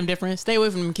 start treating them different. Stay away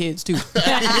from them kids too.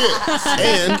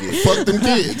 And fuck them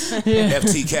kids.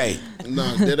 FTK.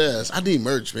 Nah, dead ass. I need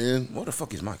merch, man. What the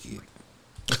fuck is my kid?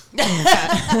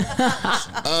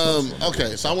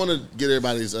 Okay, so I want to get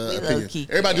everybody's opinion. low-key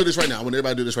Everybody do this right now. I want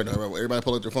everybody to do this right now. Everybody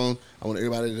pull up their phone. I want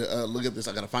everybody to look at this.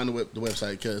 I got to find the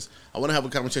website because I want to have a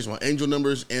conversation about angel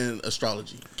numbers and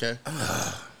astrology. Okay?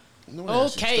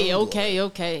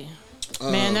 Okay.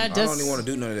 Man, that I does don't even want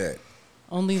to do none of that.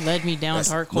 only led me down That's,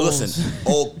 dark holes. listen,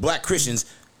 old black Christians,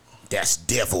 that's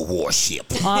devil worship.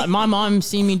 My mom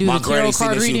seen me do My the tarot granny seen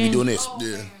card this. She would be reading. doing this.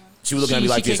 Yeah. She was looking at me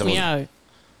like she this. kicked me out.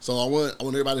 So I want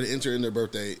everybody to enter in their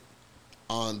birthday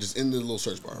on just in the little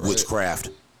search bar. Right? Witchcraft.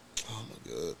 Oh my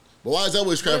god! But why is that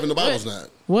witchcraft and the Bible's not?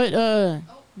 What?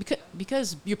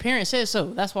 Because your parents said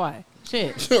so. That's why.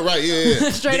 Shit. Right? Yeah.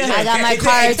 Straight up. I got my It- it-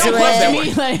 cards it- it was that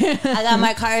read. way. I got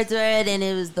my cards read, and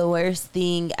it was the worst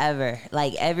thing ever.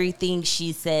 Like everything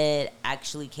she said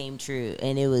actually came true,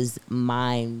 and it was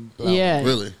mind blowing. Yeah.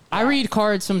 Really? I read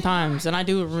cards sometimes, and I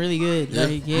do it really good. Yeah.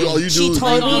 Like, yeah. Oh, you do. She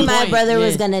told me on my point, brother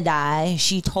was yeah. gonna die.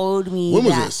 She told me When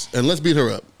was that. this? And let's beat her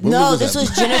up. When No, was this was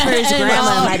happening? Jennifer's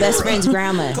grandma, my best friend's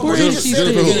grandma. Come on, Jennifer- you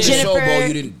Jennifer didn't who? get a showboat,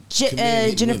 you didn't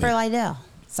commit Jennifer women. Lydell.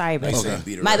 Sorry, baby. Okay.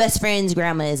 Beat her My up. best friend's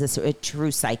grandma is a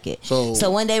true psychic. So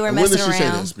one day we're and when messing did she say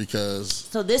around. this? Because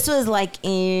So this was like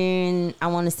in, I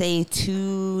want to say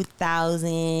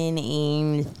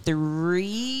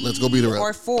 2003. Let's go beat her up.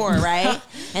 Or 4, right?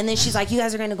 And then she's like, you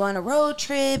guys are going to go on a road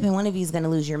trip and one of you is going to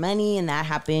lose your money. And that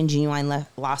happened. Genuine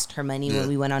lost her money Yeah. when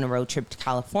we went on a road trip to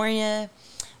California.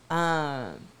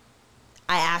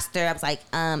 I asked her, I was like,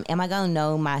 am I going to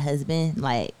know my husband?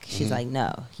 Like, she's like,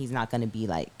 no, he's not going to be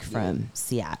like from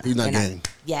Seattle. He's not And I- gang.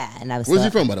 yeah. And I was where's he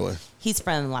so- from, by the way? He's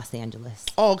from Los Angeles.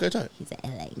 Oh, okay, tight. He's an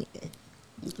LA nigga.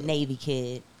 Navy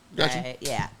kid. Gotcha. Right?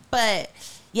 Yeah. But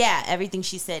yeah, everything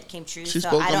she said came true. She so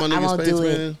spoke I on my don't I nigga's won't face, do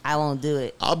it. man. I won't do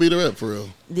it. I'll beat her up for real.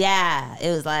 Yeah. It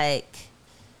was like,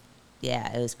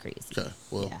 yeah, it was crazy. Okay.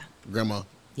 Well, Yeah. Grandma,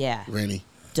 Yeah. Granny,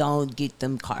 Don't get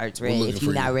them cards We're read looking if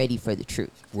you're for not you. ready for the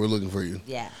truth. we're looking for you.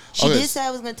 Yeah. She Okay. did say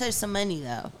I was gonna touch some money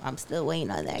though. I'm still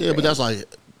waiting on that. Yeah, but grade. that's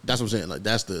what I'm saying. Like,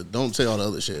 that's the, don't say all the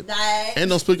other shit. Right. And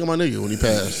don't speak on my nigga when he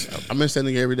passed. I miss that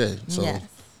nigga every day. So Yes.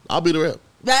 I'll beat her up.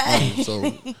 Right.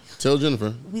 So tell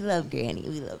Jennifer. We love Granny.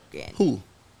 We love Granny. Who?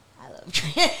 I love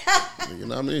love. You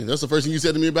know what I mean? That's the first thing you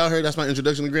said to me about her. That's my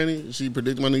introduction to Granny. She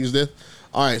predicted my nigga's death.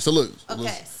 All right, so look.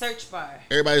 Okay, search bar.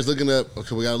 Everybody's looking up.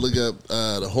 Okay, we gotta look up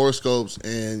the horoscopes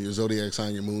and your zodiac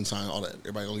sign, your moon sign, all that.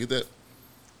 Everybody gonna get that?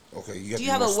 Okay. Do you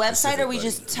have a website or we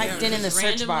just typed in the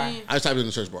search bar? I just typed in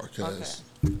the search bar because.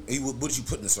 Okay. What did you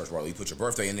put in the search bar? You put your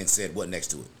birthday and then said what next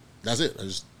to it? That's it. I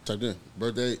just typed in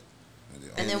birthday.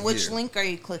 And then which link are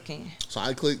you clicking? So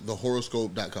I clicked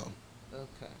thehoroscope.com.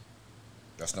 Okay.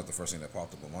 That's not the first thing that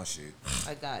popped up on my shit.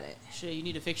 I got it. Shit, you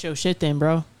need to fix your shit then,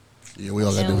 bro. Yeah, we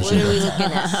all got And different what are we shit.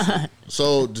 looking at?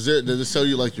 So does it tell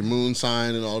you like your moon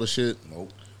sign and all the shit?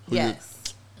 Nope.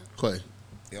 Yes. Quay.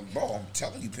 Yeah, bro, I'm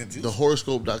telling you, Pimp Juice.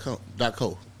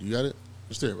 Thehoroscope.co. You got it?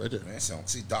 It's there, right there. Man,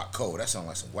 see, .co. That sound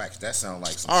like some wax. That sound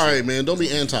like some All shit. right, man. Don't be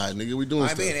anti, nigga. We doing I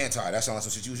ain't stuff. being anti. That sound like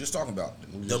some shit you was just talking about.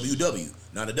 WW,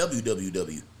 not a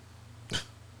WWW.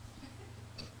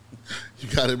 You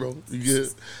got it, bro. You good?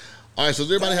 All right, so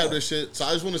does everybody have their shit? So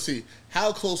I just want to see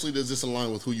how closely does this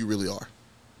align with who you really are?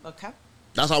 Okay.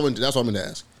 That's what I'm going to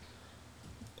ask.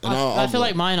 And I feel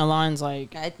like mine aligns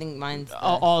like I think mine's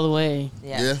all the way.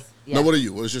 Yes. Yeah? No, what are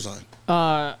you? What is your sign?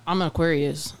 I'm an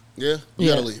Aquarius. Yeah? You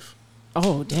got to leave.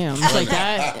 Oh damn! It's like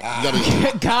that. You gotta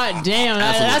leave. God damn!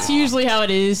 That's usually how it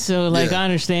is. So like, Yeah. I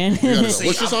understand. You gotta go.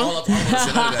 What's your sign? All up on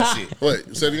that shit.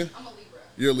 Wait, say it again? I'm a Libra.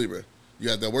 You're a Libra. You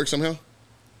got that work somehow?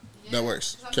 Yeah, that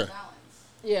works. Okay.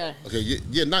 Yeah. Okay,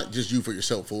 yeah, not just you for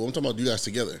yourself, fool. I'm talking about you guys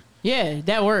together. Yeah,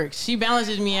 that works. She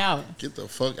balances me out. Get the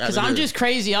fuck out of here. Because I'm just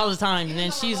crazy all the time, and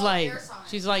then she's like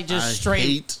just straight.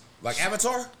 Hate Like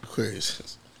Avatar?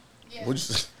 Aquarius. What'd you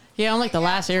say? Yeah, I'm like the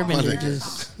last Airbender.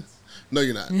 Just No,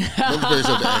 you're not. Don't compare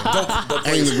yourself to Aang.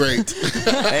 Aang the Great.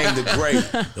 Aang the Great.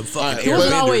 The fucking it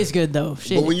wasn't Airbender. always good though.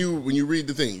 Shit. But when you read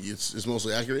the thing, it's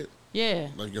mostly accurate. Yeah.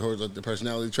 Like your like the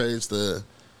personality traits, the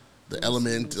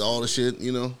element, all the shit,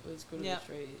 you know. Let's go to Yeah.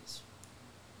 the trades.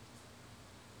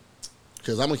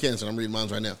 Because I'm a Cancer, I'm reading mine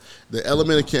right now. The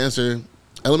element for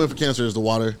Cancer is the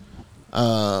water.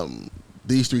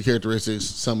 These three characteristics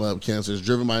sum up Cancer is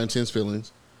driven by intense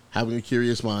feelings, having a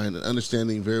curious mind, and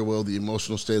understanding very well the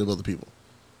emotional state of other people.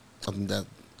 I think that,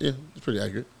 yeah, it's pretty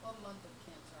accurate. What month of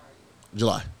Cancer are you?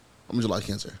 July. I'm a July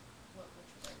Cancer.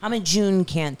 I'm a June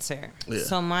Cancer. Yeah.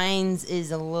 So mine's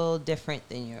is a little different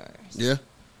than yours. Yeah?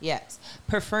 Yes.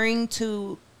 Preferring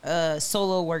to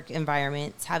solo work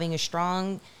environments, having a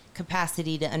strong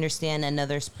capacity to understand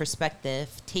another's perspective,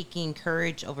 taking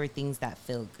courage over things that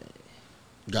feel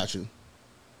good. Got you.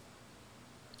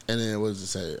 And then what does it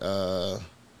say?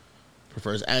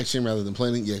 Prefers action rather than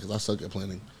planning. Yeah, because I suck at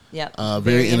planning. Yep.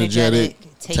 Very energetic.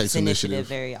 Takes initiative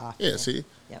very often. Yeah, see?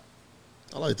 Yep.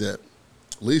 I like that.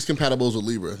 Least compatibles with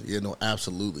Libra. Yeah, no,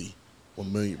 absolutely.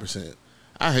 1,000,000%.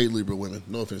 I hate Libra women.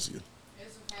 No offense to you.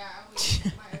 It's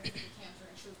okay. My ex is a Cancer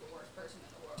and she was the worst person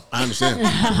in the world. I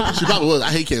understand. She probably was. I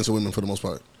hate Cancer women for the most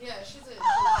part. Yeah, she's a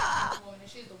July woman and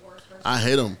she's the worst person. I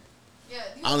hate them. Yeah,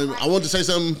 I want to say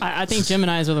something. I think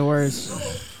Geminis are the worst.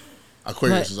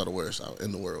 Aquarius are the worst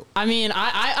in the world. I mean,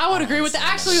 I would agree with that.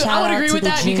 Actually, Shout I would out agree to with the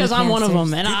that June because I'm one of Cancers.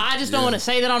 them, and I just don't want to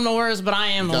say that I'm the worst, but I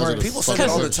am the You guys are worst. People say fucking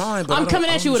that all the worst. time, but I'm coming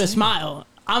I at you with a understand. smile.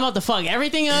 I'm about to fuck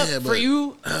everything up Yeah, for but-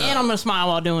 you, and I'm gonna smile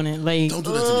while doing it. Like, Don't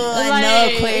do that to me. I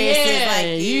know Aquarius is yeah, like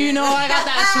you. you know, I got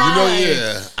that You smile. know, like,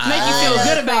 yeah. make you feel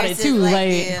good about it Aquarius too. is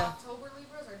Like, you. October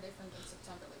Libras are different than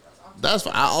September Libras. October That's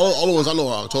fine. All the ones I know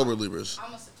are October Libras.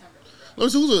 I'm a September Libra. Let me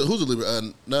see who's a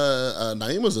Libra.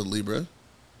 Naima's a Libra.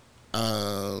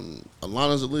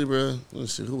 Alana's a Libra.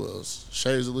 Let's see who else.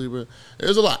 Shay's a Libra.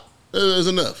 There's a lot. There's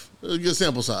enough. There's a good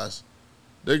sample size.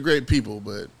 They're great people,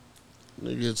 but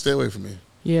nigga, stay away from me.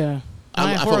 yeah,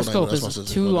 my I fuck with horoscope Naima. That's my is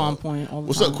sister. too No on doubt. point all the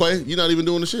What's time. up, Quay? You're not even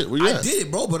doing the shit. Where you I at? did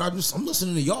it, bro, but I'm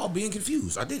listening to y'all being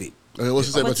confused. I did it. Okay, what's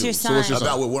it say What's about you? your So what's your sign?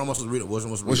 About sign? what am I supposed to read? What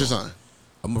am I supposed to What's your read? sign?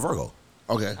 I'm a Virgo.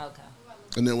 Okay. Okay.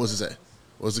 And then what's it say?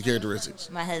 What's the characteristics?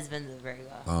 My husband's a Virgo.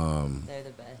 They're the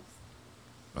best.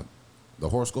 The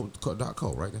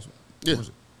horoscope.co, right? That's Yeah. what is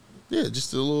it? Yeah,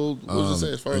 just a little. What does it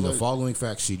say as far as in the like, following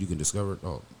fact sheet, you can discover.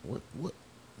 Oh, what?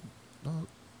 Dog.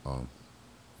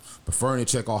 Preferring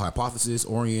to check all hypotheses,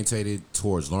 orientated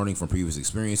towards learning from previous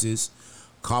experiences,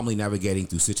 calmly navigating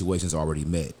through situations already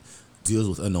met, deals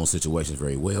with unknown situations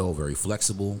very well, very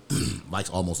flexible, likes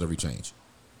almost every change.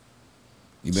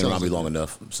 You've been Sounds around me like long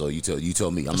enough, so you tell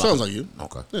me. I'm It not, sounds like you.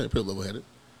 Okay. Yeah, pretty level headed.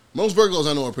 Most Virgos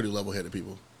I know are pretty level headed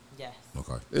people. Yes.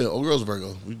 Okay. Yeah, old girl's a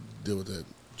Virgo. We deal with that.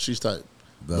 She's tight.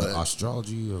 The But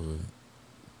astrology of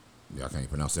I can't even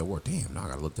pronounce that word. Damn, now I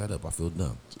gotta look that up. I feel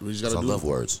dumb. we just 'Cause gotta I do love it.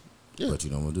 words. Yeah. But you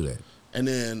don't want to do that. And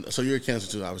then, so you're a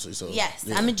Cancer too, obviously. So Yes,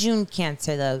 yeah. I'm a June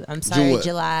Cancer though. I'm sorry, what?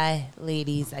 July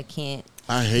ladies. I can't.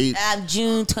 I hate. I'm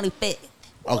June 25th.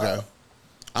 Okay.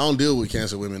 I don't deal with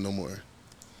Cancer women no more.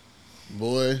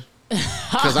 Boy.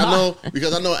 Because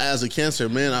I know as a Cancer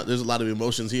man, there's a lot of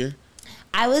emotions here.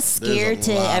 I was scared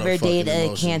to lot ever of date fucking a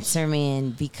emotions. Cancer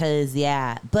man because,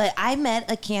 but I met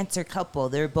a Cancer couple.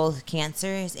 They're both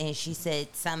Cancers, and she said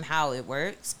somehow it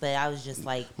works, but I was just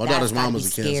like, My that's daughter's gotta mom be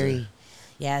was a Cancer. scary.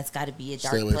 Yeah, it's got to be a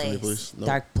dark Stay away place. from me, please. No.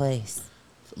 Dark place.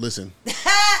 Listen,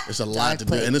 it's a lot Dark to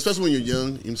place. do. And especially when you're young,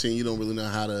 you know what I'm saying, you don't really know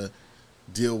how to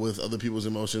deal with other people's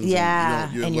emotions.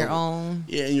 Yeah, and, and your own.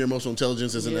 Yeah, and your emotional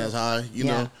intelligence isn't as high, you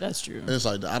know? That's true. And it's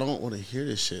like, I don't want to hear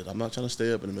this shit. I'm not trying to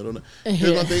stay up in the middle of the night.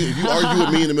 Here's my thing. If you argue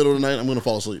with me in the middle of the night, I'm going to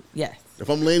fall asleep. Yes. If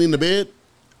I'm laying in the bed,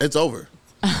 it's over.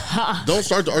 Don't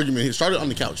start the argument here. Start it on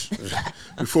the couch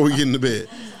before we get in the bed.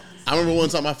 I remember one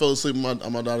time I fell asleep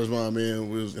on my daughter's mom, man.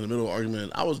 We was in the middle of an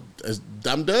argument.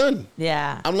 I'm done.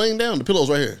 Yeah. I'm laying down. The pillow's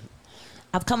right here.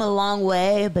 I've come a long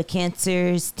way, but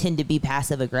Cancers tend to be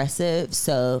passive aggressive.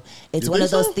 So it's You one think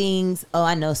of those so? things. Oh,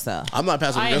 I know so. I'm not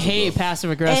passive I aggressive. hate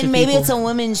passive aggressive. And maybe people. it's a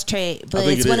woman's trait, but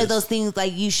think it's it one is. of those things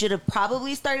like you should have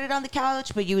probably started on the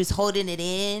couch, but you was holding it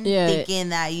in, Yeah. thinking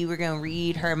that you were gonna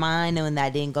read her mind, and when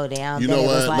that didn't go down, You then know it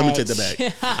what? was Let me like, take that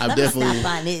back. I've let me definitely,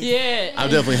 stop on it. Yeah. I've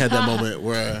definitely had that moment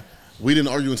where we didn't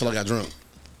argue until I got drunk.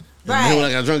 And then when I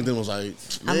Right. got drunk, then it was like,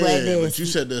 I'm man, glad but this- you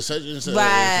said this, such and such.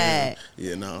 Right.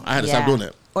 Yeah, no, I had to stop doing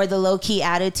that. Or the low key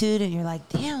attitude, and you're like,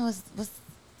 damn, what's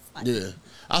Yeah.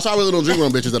 Also, I really don't drink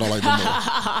around bitches that don't like them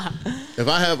more. If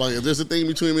I have, like, if there's a thing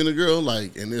between me and a girl,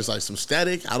 like, and there's, like, some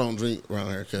static, I don't drink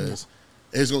around her because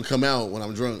it's going to come out when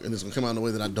I'm drunk, and it's going to come out in a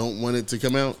way that I don't want it to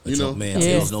come out, you know? Man, Yeah,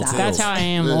 tails, no tails. that's how I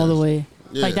am Yeah. all the way.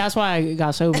 Yeah. Like that's why I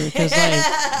got sober because like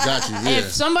Got you, yeah.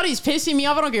 if somebody's pissing me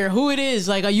off, I don't care who it is.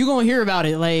 Like you gonna hear about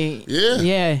it. Like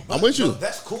yeah. I'm with you. No,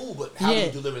 that's cool, but how do Yeah.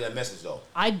 you deliver that message though?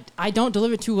 I don't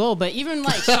deliver too well, but even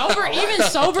like sober,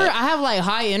 I have like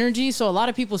high energy, so a lot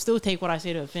of people still take what I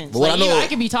say to offense. But what Like I know- I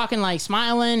could be talking like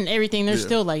smiling, everything. They're Yeah.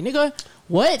 still like, nigga,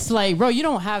 what? Like, bro, you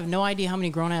don't have no idea how many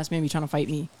grown ass men be trying to fight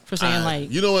me for saying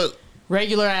like You know what?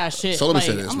 regular ass shit. So let me Like,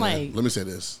 say this, I'm man. like, Let me say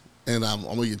this. And I'm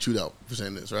going to get chewed out for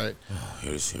saying this, right?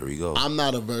 Here we go. I'm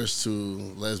not averse to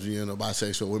lesbian or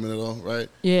bisexual women at all, right?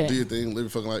 Yeah. Do your thing, live your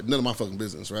fucking life. None of my fucking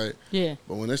business, right? yeah.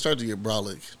 But when they start to get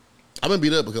brolic, I've been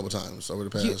beat up a couple times over the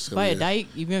past You, couple by a years. dyke?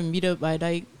 You been beat up by a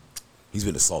dyke? He's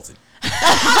been assaulted.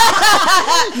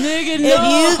 Nigga, no. If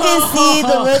you can see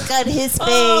the look on his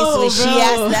face when she bro.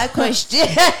 asked that question.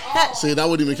 See, that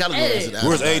wouldn't even categorize it.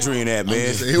 Where's Adrian at, man?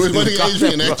 Where's my nigga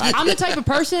Adrian at? I'm the type of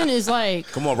person is like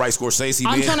Come on, right, Scorsese,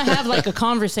 I'm man. trying to have like a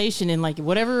conversation and like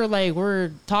whatever like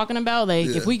we're talking about, like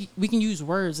Yeah. if we can use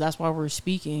words, that's why we're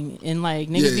speaking. And like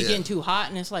niggas Yeah, be yeah. getting too hot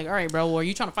and it's like, all right, bro, well, are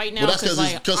you trying to fight now? Well, that's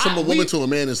like, because from a we- woman to a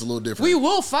man is a little different. we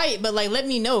will fight, but like let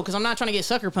me know because I'm not trying to get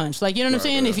sucker punched. Like you know what I'm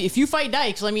saying? right. If you fight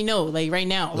dykes, let me know. Like right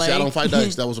now. Well, Like see, I don't fight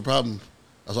dykes. That was a problem.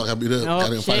 That's why I got beat up. I Oh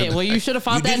didn't fight shit! a Well, you dyke. should have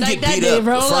fought You that didn't dyke get that beat day, up.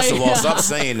 bro. First Like, of all, stop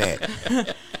saying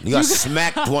that. You got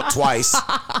smacked twice,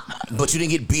 but you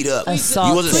didn't get beat up. Assault.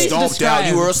 You wasn't Please stomped out. describe.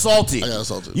 You were assaulted. I got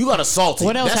assaulted. You got assaulted.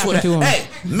 What else That's happened to him? Hey,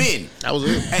 men. That was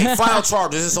it. Hey, file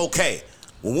charges. It's okay.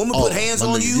 When women put Oh, hands my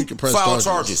on nigga, you, you can press file charges.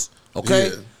 charges. Okay.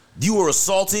 Yeah. You were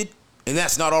assaulted, and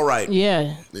that's not all right.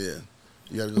 yeah. Yeah.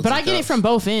 You gotta go But to I the get it cops. from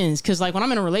both ends because like when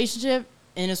I'm in a relationship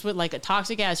and it's with like a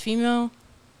toxic ass female,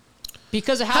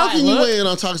 because of how, How can I you look, weigh in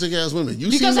on toxic ass women? You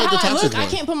because seem of like the how I toxic look, one.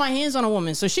 I can't put my hands on a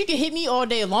woman, so she can hit me all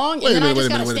day long, Wait a and then I minute, just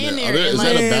wait a gotta minute, stand wait a there. minute. And Is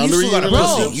that a like, boundary you still in a gotta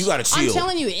relationship? pussy. You gotta I'm chill.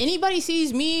 telling you, anybody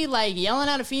sees me like yelling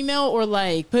at a female or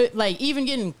like put like even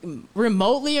getting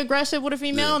remotely aggressive with a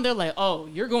female, Yeah. they're like, "Oh,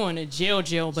 you're going to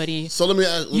jail, buddy. So let me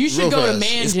ask. You should real go to fast.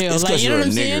 man It's jail." Like because you know you're what a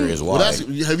I'm saying? nigger is Well, why. that's,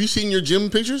 have you seen your gym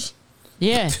pictures?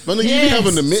 Yeah. My nigga, you be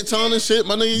having the mitts on and shit.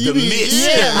 My nigga, you The be mitts.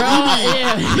 Yeah, bro.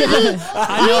 Yeah.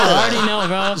 I know. I already know,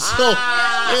 bro. So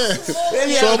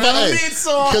yeah. So having the mitts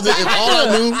on. because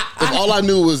if all I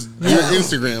knew was your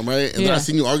Instagram, right, and then I Yeah.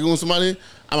 seen you arguing with somebody,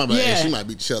 I might be like, Yeah. hey, she might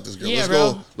be the shit out this girl. Yeah, Let's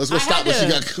bro. go. Let's go I stop had what she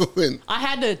to- got going. I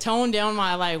had to tone down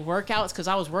my like workouts because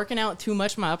I was working out too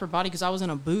much my upper body because I was in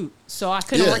a boot, so I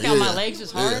couldn't Yeah, work out my yeah, legs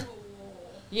as yeah. hard.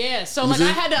 Yeah, so You like see? I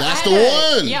had to. That's I the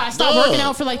had to- one. Yeah, I stopped Duh. working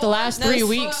out for like the last 3 That's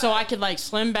weeks so I could like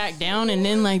slim back down and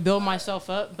then like build myself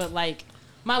up. But like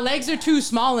my legs are too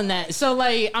small in that, so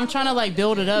like I'm trying to like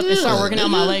build it up and start Yeah, working out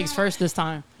my nigga. legs first this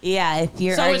time. Yeah, if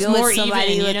you're So it's arguing more with somebody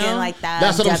even, you looking know? like that,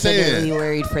 That's what I'm definitely saying.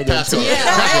 worried for them Pastor, too.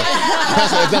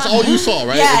 Pastor, if that's all you saw,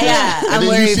 right? Yeah, And yeah. then I'm you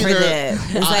worried see for her, them.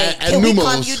 It's like, at can we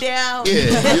calm Numos. you down?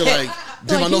 Yeah, you're like,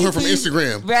 damn, I Like, know her from please-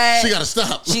 Instagram. Right. She gotta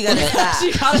stop. She gotta stop.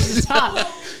 She gotta stop.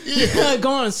 Yeah.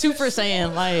 Going Super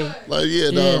Saiyan like. Like, yeah,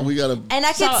 Yeah. dog, we gotta. And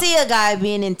I could So- see a guy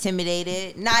being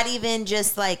intimidated, not even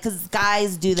just like, because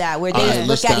guys do that where they All right, look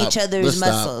let's at stop. each other's Let's stop.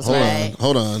 muscles, Hold right? on,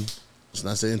 hold on. It's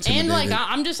not saying intimidating. And like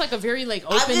I'm just like a very like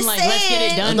I'm open just like let's get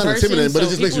saying. it done I'm not person. intimidating, but it so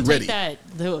just makes you people ready. take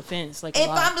that the offense like a If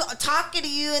lot. I'm talking to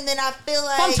you and then I feel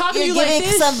I'm like talking to you're you like giving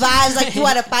this. some vibes like you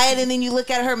want to fight, and then you look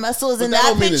at her muscles But in that that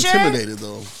don't mean picture. intimidated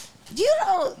though. You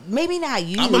don't. Maybe not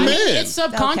you. I'm a man. It's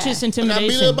subconscious Okay. intimidation. I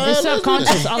got beat up by It's a lesbian.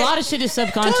 subconscious. A lot of shit is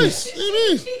subconscious. What do you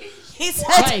mean? He said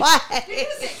Right. twice. You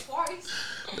didn't say twice.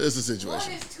 It's a One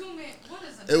situation. is 2 men. One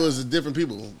is a It was different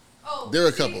people. Oh, They're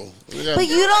a see? couple. We got- But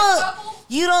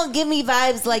you don't give me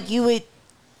vibes like you would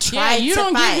try Yeah, you to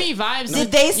don't fight. give me vibes.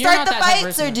 Did they You're start not the that type of fights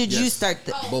person. or did you Yes. start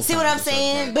the? Both See what I'm times they started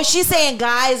saying? fighting. But she's saying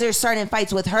guys are starting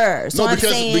fights with her. So No, I'm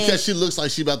because saying she looks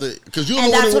like she about to. Because you don't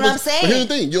And know when that's a what woman's. I'm saying. But here's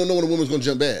the thing: you don't know when a woman's going to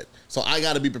jump bad. So I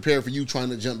got to be prepared for you trying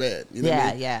to jump bad. You know what I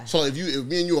Yeah, mean? yeah. So if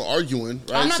me and you are arguing,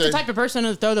 right? I'm not the type of person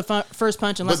to throw the first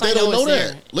punch unless But they I know don't know it's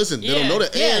that. there. Listen, they Yeah, don't know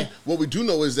that. yeah. And what we do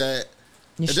know is that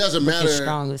You it doesn't looking matter.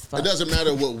 strong as fuck. It doesn't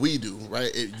matter what we do,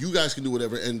 right? You guys can do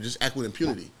whatever and just act with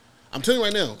impunity. I'm telling you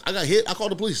right now, I got hit. I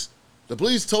called the police. The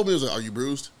police told me, it was like, "Are you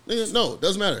bruised?" Nigga, no,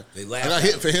 doesn't matter. They I laughed got at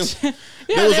hit for him. Yeah,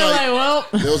 They was they're like, like, well,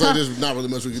 they was like, "There's not really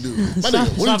much we can do." My nigga, what are you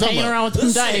stop talking hanging about? around with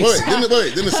them dykes.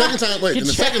 Wait, then the second time, Get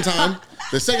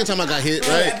the second time I got hit, That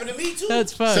right? happened to me too.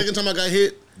 That's fun. Second time I got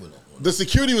hit, the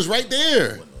security was right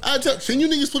there. I tell, can you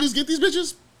niggas please get these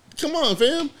bitches? Come on,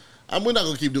 fam. We're not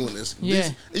gonna keep doing this. Yeah.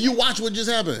 And you watch what just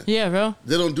happened. Yeah, bro.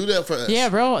 They don't do that for us. Yeah,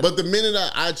 bro. But the minute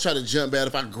I try to jump bad,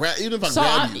 even if I So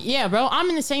grab you, yeah, bro, I'm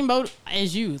in the same boat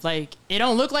as you. Like, it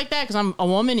don't look like that because I'm a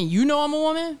woman and you know I'm a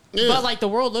woman. Yeah. But like the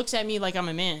world looks at me like I'm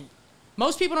a man.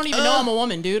 Most people don't even know I'm a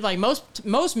woman, dude. Like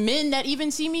most men that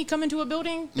even see me come into a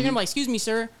building, they're gonna be like, "Excuse me,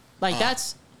 sir." Like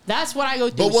that's what I go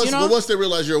through. but once they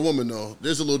realize you're a woman, though,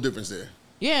 there's a little difference there.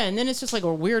 Yeah, and then it's just like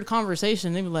a weird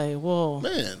conversation. They be like, "Well,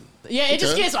 Man. yeah," it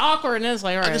just okay. gets awkward, and it's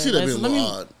like, "All I right, can see that let being a me little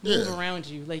odd. move Yeah. around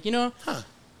you," like you know. Huh.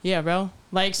 Yeah, bro.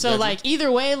 Like so, Gotcha. like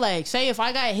either way, like say if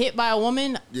I got hit by a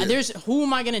woman, Yeah. who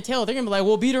am I gonna tell? They're gonna be like,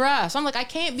 "Well, beat her ass." I'm like, I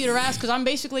can't beat her ass because I'm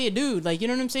basically a dude. Like you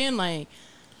know what I'm saying? Like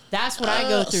that's what I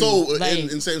go through. So like,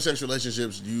 in same-sex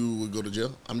relationships, you would go to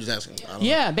jail? I'm just asking. I don't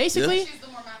yeah, know. basically. Yeah? She's the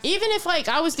more masculine. Even if like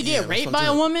I was to Yeah, get raped fuck by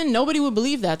a that. woman, nobody would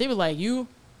believe that. They were like, "You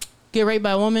get raped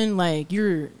by a woman, like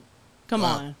you're, come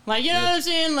Wow. on, like you know what I'm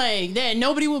saying?" Like that,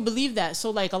 nobody would believe that. So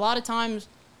like a lot of times,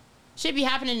 shit be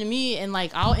happening to me, and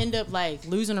like I'll end up like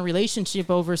losing a relationship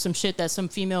over some shit that some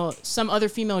other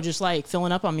female just like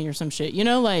filling up on me or some shit. You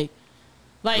know, like.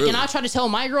 Really? And I try to tell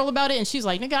my girl about it, and she's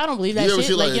like, "Nigga, I don't believe that You ever shit."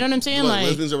 see, Like, you know what I'm saying? Like,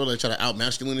 lesbians ever like try to out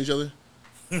masculine each other?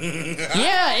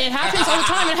 yeah, it happens all the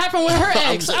time. It happened with her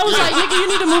ex. I was like, "Nigga, you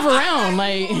need to move around."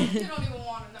 Like, You don't even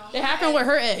want to know. it happened with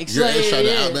her ex. Your like, ex tried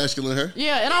to yeah. out masculine her?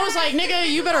 Yeah, and I was like, "Nigga,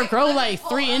 you better grow like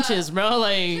 3 inches, bro."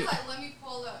 Like, She's like, let me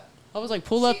pull up. I was like,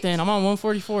 "Pull up, then." I'm on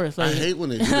 144th. I Like, hate when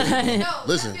they do that. No,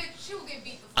 Listen, she will get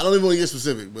beat the I don't even want to get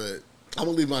specific, but I'm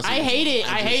gonna leave my. I hate it.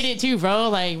 I hate it too, bro.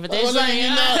 Like, but there's no, like, you're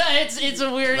not. it's a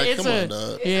weird. Like, it's come a on,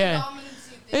 dog. yeah. dominancy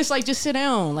thing. It's like just sit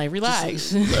down, like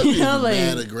relax. Lesbians you know, is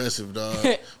mad like aggressive, dog.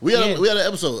 We had Yeah. an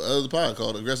episode of the pod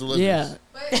called "Aggressive Lesbians." yeah.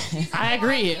 But she's I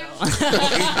agree.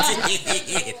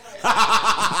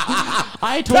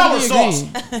 I Power totally sauce.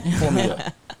 agree, Pour me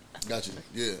up. Got you.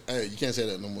 Yeah. Hey, you can't say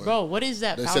that no more. bro. What is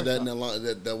that? They power said that in sauce?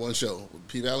 that one show with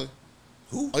P Valley.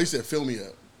 Who? Oh, he said, "Fill me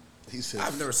up." He said,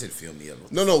 I've never said "fill me up."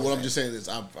 No. What I'm just saying is,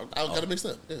 I got it mixed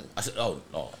up. Yeah. I said, oh.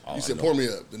 He said, I know. "Pour me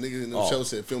up." The nigga in the Oh. show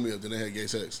said, "Fill me up." Then they had gay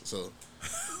sex. So.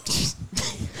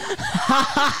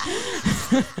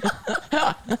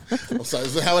 I'm sorry.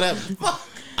 This is how it happened.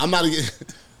 I'm not even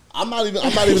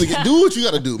gonna get do what you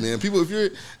gotta do, man. People,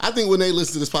 I think when they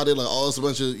listen to this pod, they're like, "Oh, it's a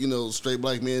bunch of straight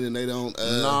black men," and they don't.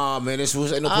 Nah, man, this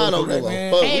was ain't no I don't political give a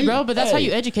man. fuck. Hey, bro, but that's how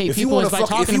you educate If you people want is to by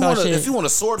talking about shit. if you want a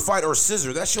sword fight or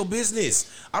scissor, that's your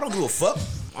business. I don't give a fuck.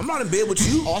 I'm not in bed with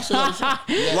you.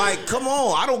 Like, come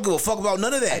on, I don't give a fuck about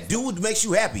none of that. Do what makes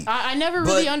you happy. I never But,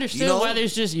 really understood you know, why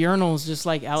there's just urinals just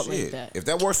like out like Shit, that. if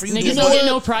that works for you, Niggas then don't do get it.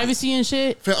 no privacy and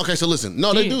shit. Okay, so listen.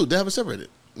 No, they Dude. do. They have it separated.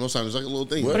 Most times it's like a little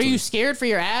thing. But are you scared for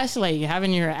your ass? Like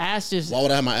having your ass just. Why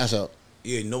would I have my ass out?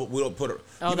 Yeah, no, we don't put her.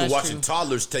 Oh, You've been that's watching true.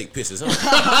 toddlers take pisses, huh?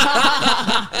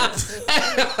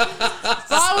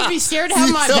 Bro, I would be scared to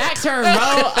have my back turned, bro.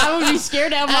 I would be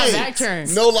scared to have my back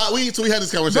turned. No lie. We had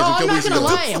this conversation. Bro, a I'm couple not weeks gonna ago.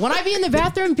 lie. When I be in the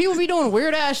bathroom, people be doing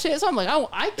weird ass shit. So I'm like,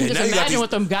 I can And just now you got imagine these-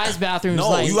 what them guys' bathrooms No,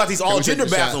 like. you got these all gender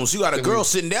take a shot? bathrooms. You got a Can girl we-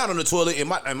 sitting down on the toilet, and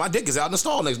my dick is out in the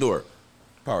stall next door.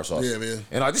 Power sauce. Yeah, man.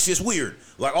 And like this shit's weird.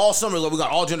 Like all summer, like, we got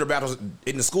all gender bathrooms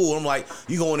in the school. I'm like,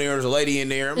 you go in there, there's a lady in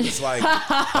there. I'm just like,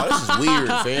 oh, this is weird,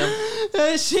 fam.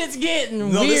 That shit's getting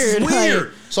No, weird. this is like-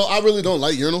 weird. So I really don't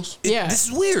like urinals. yeah. This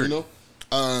is weird. You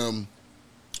know,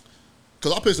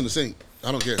 because I piss in the sink.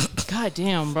 I don't care. God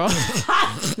damn, bro.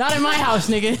 Not in my house,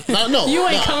 nigga. No, you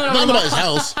ain't coming over not my nobody's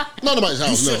house. Not nobody's You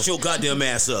house. No. shut your goddamn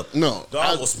ass up. No.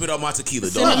 Dog will spit out my tequila,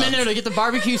 Send him dog. in there to get the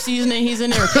barbecue seasoning. He's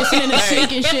in there pissing in the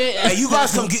sink and shit. Hey, you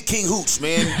guys come get King Hooch,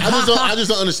 man. I just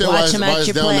don't understand why Watch him at it's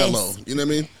your down that place. low. You know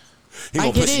what I mean? He I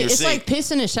gonna get piss in it. your It's sink. like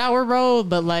piss in the shower, bro.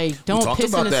 But like, don't talked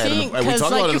piss in about the that in the- sink hey, we because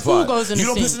talked like about it your in the pod. food goes in You the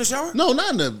don't sink. piss in the shower? No, not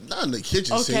in the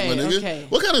kitchen sink, Okay, my nigga. okay.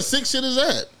 What kind of sick shit is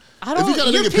that? I don't. If you got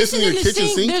a You're nigga pissing in your the kitchen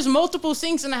sink, There's multiple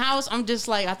sinks in the house. I'm just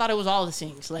like, I thought it was all the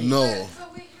sinks. Like, no.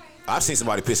 I've seen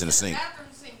somebody piss in the sink.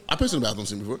 I pissed in the bathroom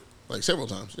sink before, like several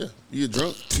times. Yeah, you get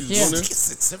drunk, you just Yeah. go in there.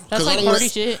 that's 'Cause I like don't party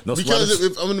let- shit. No Because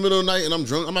splatters? if I'm in the middle of the night and I'm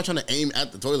drunk, I'm not trying to aim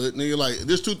at the toilet. Nigga, like,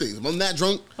 there's two things. If I'm that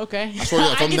drunk, Okay, I swear to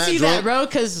God, if I I'm can that see drunk, that, bro.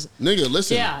 Because nigga,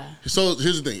 listen. Yeah. So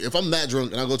here's the thing: if I'm that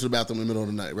drunk and I go to the bathroom in the middle of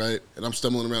the night, right, and I'm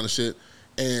stumbling around and shit,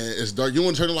 and it's dark, you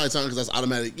want to turn the lights on because that's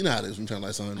automatic. You know how it is when you turn the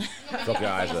lights on. Fuck your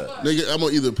eyes up. Nigga, I'm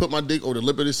gonna either put my dick over the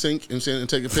lip of the sink and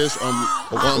take a piss. Or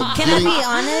I'm Can getting, I be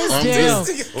honest? I'm Damn.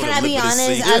 getting- Can I be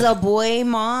honest? As a boy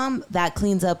mom that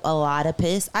cleans up a lot of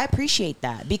piss, I appreciate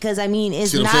that because I mean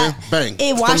it's See what not. I'm saying? Bang. It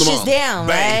From the washes mom. down,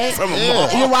 Bang. right? From a Yeah.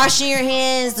 mom. You're washing your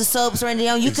hands, the soap's running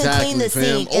down. You can clean the Exactly,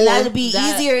 fam. sink, and Or- that'll be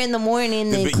That- easier in the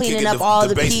morning than big cleaning kick up in the- all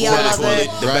the the pee baseboard all over. toilet,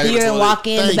 the back You're toilet.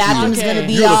 walking, Thank the you. bathroom's Okay. gonna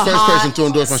be You're the all first hot. person to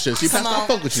endorse my shit. See, Come I on.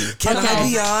 fuck with you. Can I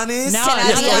be honest? now, Can I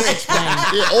now be you honest? explain.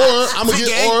 Yeah, or I'm Free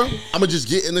game. gonna just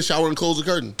get in the shower and close the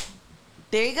curtain.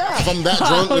 There you go. If I'm that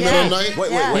drunk in the middle of the night,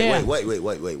 Yeah.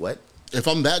 Wait. What? if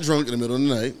I'm that drunk in the middle of the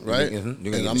night, right, You're gonna and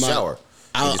get in I'm the not, shower.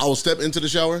 I will step into the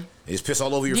shower. It's piss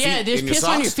all over your Yeah, feet. there's in your piss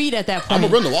socks. on your feet at that point. I'm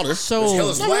gonna run the water. So There's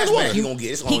hella No, splashback no, you gonna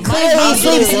get. It's He on clearly I'm sleeps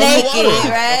gonna run the naked, water.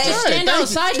 right? just stand Thank you.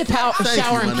 outside the Thank you,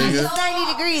 shower my and nigga. It's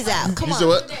 90 degrees out. Come You on. said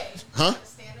what? Huh?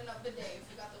 Standing up the day.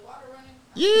 If you got the water running,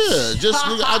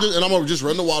 Yeah, and I'm gonna just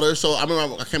run the water. So I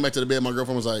remember I came back to the bed. My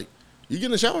girlfriend was like, "You get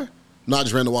in the shower?" No, I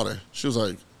just ran the water. She was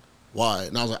like, "Why?"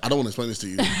 And I was like, "I don't want to explain this to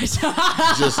you.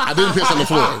 Just I didn't piss on the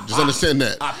floor. Just understand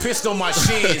that." I pissed on my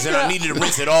shins and I needed to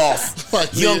rinse it off. Fuck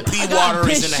Young yeah. pea I got water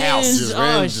is in the house. piss Just Oh,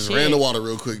 ran, just shit. ran the water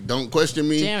real quick. Don't question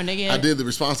me. Damn, nigga. I did the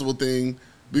responsible thing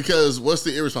because what's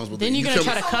the irresponsible Then thing? you're gonna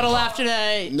try to cuddle after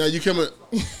that. No, you come.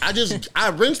 I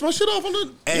rinsed my shit off on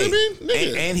the. Hey, you know what I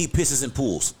mean? Nigga. and he pisses in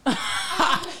pools.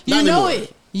 You Not know anymore.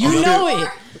 it. You know it.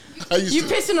 I used You to,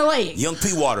 piss in the lake. Young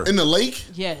pea water. in the lake.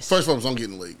 Yes. First of all, don't get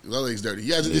in the lake. That lake's dirty.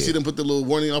 You guys did you see them put the little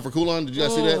warning out for Coolon? Did you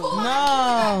guys see that?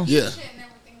 No. Yeah. shit and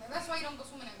everything. That's why you don't go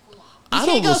swimming in Coolon. I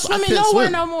Can't go I swimming can't nowhere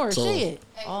swim. no more. So, Shit.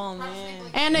 Oh, man.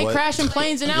 And they What? crashing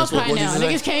planes in Guess what- Alpine what now. did you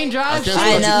Niggas say? can't drive. I can't I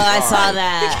swim. know. I saw You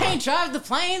that. can't drive the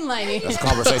plane. Like That's a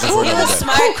conversation for He another was day.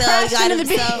 smart, though. He crashed got into the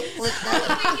himself with that.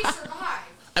 I think he survived.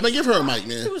 I mean, give her a mic,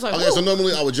 man. He was like, okay, so whoa.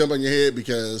 normally I would jump on your head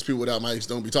because people without mics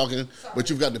don't be talking, but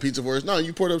you've got the pizza for us. No,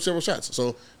 you poured up several shots.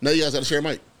 So now you guys got to share a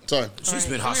mic. Sorry. She's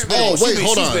been Oh, hospitable. wait,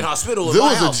 hold on. She's been hospitable. in There my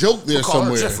was house. a joke there We'll call her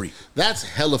somewhere. Jeffrey. That's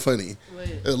hella funny.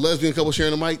 A lesbian couple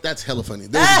sharing a mic, that's hella funny.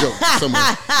 There's a joke somewhere.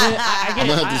 I I'm get,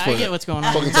 gonna have this I for get you. what's going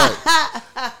on. Fucking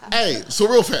tight. Hey, so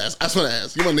real fast, I just want to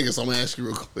ask. You my niggas, so I'm going to ask you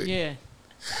real quick. Yeah.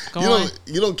 Go You on.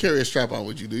 don't carry a strap on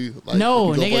with you, do you? Like,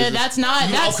 No, if you go nigga, places- that's not.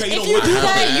 That's okay, you if don't you like do how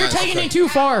that, they you're act. taking Okay. it too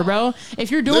far, bro. If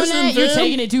you're doing Listen, that, you're fam.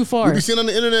 taking it too You far. be seen on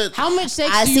the internet. How much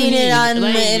sex I do you seen need? it on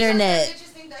Like, the internet. Bitches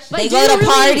think that shit. Like, They do go you to really-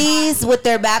 parties with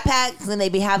their backpacks and they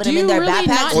be having Do them in you their really backpacks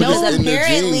not Or know? just because in their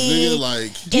apparently jeans, nigga,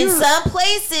 like. in some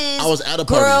places I was at a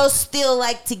party. girls still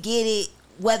like to get it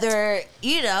whether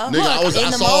you know Nigga, I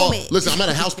in the saw. moment. Listen, I'm at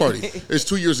a house party. It's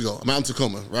 2 years ago. I'm out in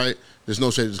Tacoma, right? There's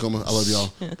no shade to Tacoma. I love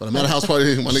y'all, but I'm at a house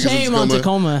party. My niggas Shame in on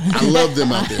Tacoma. Tacoma. I love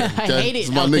them out there. I Okay? hate it It's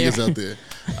my out niggas there.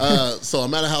 out there. So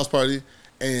I'm at a house party,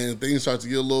 and things start to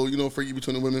get a little, freaky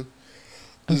between the women.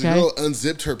 And Okay. The girl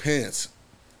unzipped her pants.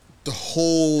 The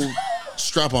whole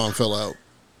strap-on fell out.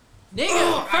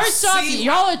 Nigga, first off,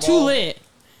 y'all are too lit.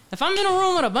 If I'm in a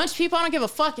room with a bunch of people, I don't give a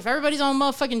fuck. If everybody's on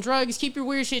motherfucking drugs, keep your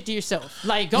weird shit to yourself.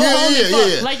 Like, go home and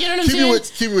fuck. Like, you know what I'm keep saying?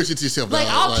 Keep your shit to yourself. Like,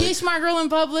 dog. I'll kiss my girl in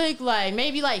public, like,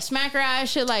 maybe, like, smack her ass,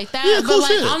 shit like that. Yeah, but, cool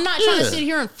like, shit. I'm not trying to Yeah. sit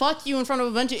here and fuck you in front of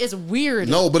a bunch of... It's weird.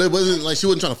 No, but it wasn't like she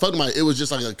wasn't trying to fuck my. It was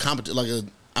just like a competition. Like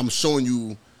I'm showing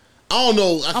you. I don't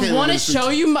know. I can't I want really to speak show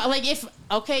you, my, like, if...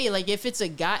 Okay, like, if it's a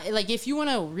guy... Like, if you want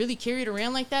to really carry it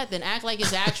around like that, then act like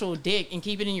it's actual dick and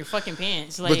keep it in your fucking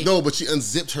pants. Like, But no, but she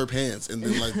unzipped her pants, and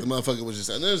then like the motherfucker was just,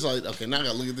 and then it's like, okay, now I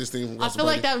gotta look at this thing. From I across the feel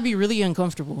like party. that would be really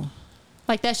uncomfortable.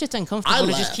 Like, that shit's uncomfortable I to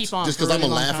laughed, just keep on just for because I'm a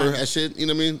really long laugher time. at shit. You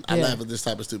know what I mean? I Yeah. laugh at this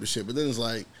type of stupid shit. But then it's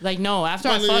like, Like, no, after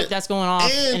I my fuck, nigga, that's going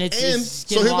off, and it's so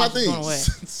getting here's my off, it's thing. going away.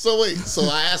 So wait, so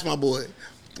I asked my boy,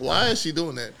 why is she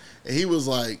doing that? And he was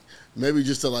like, maybe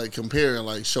just to like compare and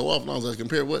like show off. And I was like,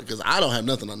 compare what? Because I don't have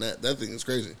nothing on that. That thing is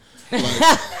crazy.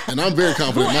 Like, and I'm very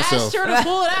confident in myself. Who asked her to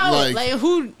pull it out? Like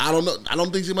who? I don't know. I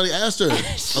don't think somebody asked her. I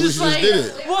think she Just just did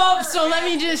it. Well, so let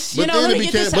me just But let then me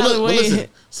get this out of the way. listen.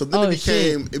 So then Oh,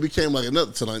 it became like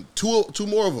another. So like two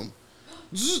more of them.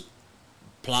 Zzz,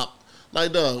 plop.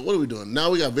 Like, dog, what are we doing? Now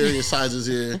we got various sizes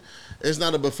here. It's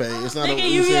not a buffet. It's not Nigga, a.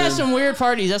 you be at some weird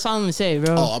parties. That's all I'm gonna say,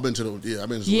 bro. Oh, I've been to the. Yeah, I've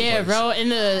been to some Yeah, parties. bro. In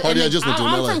the Party I just went to in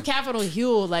I'm LA. from Capitol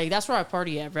Hill. Like that's where I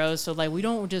party at, bro. So like we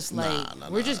don't just like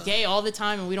we're just gay all the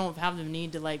time, and we don't have the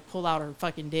need to like pull out our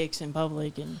fucking dicks in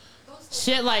public and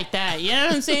shit like that. You know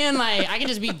what I'm saying? Like I can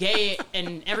just be gay,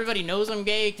 and everybody knows I'm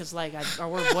gay because like I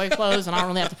wear boy clothes, and I don't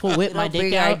really have to whip my dick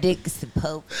bring out. our dicks to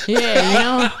poke. Yeah, you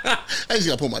know. I just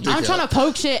gotta pull my dick out. I'm trying to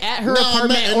poke shit at her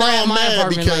apartment or at my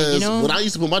apartment, because like, you know. when I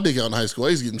used to pull my dick out in high school, I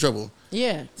used to get in trouble.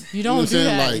 Yeah, you You know don't what I'm do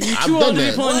saying? that. Like, You're I've too done old to be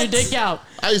that. pulling your What? dick out.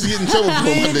 I used to get in trouble for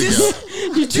pulling my dick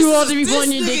out. You're too old to be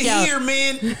pulling your dick out. Here,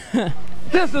 man.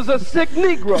 This is a sick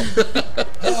Negro.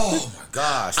 Oh my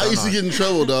gosh. I used to get in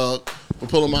trouble, dog, for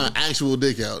pulling my actual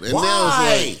dick out. And now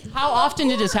Why? it's like, How often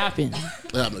did this happen?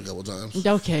 it happened a couple times.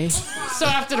 Okay. So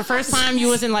after the first time, you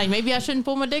wasn't like, maybe I shouldn't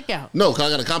pull my dick out. No,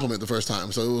 because I got a compliment the first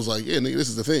time. So it was like, yeah, nigga, this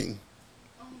is the thing.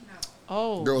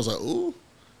 Oh. Girl was like, ooh.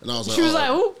 And I was like, She was oh. like,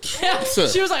 ooh. Tuh,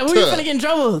 She was like, ooh, you tuh, finna get in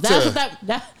trouble. That's tuh.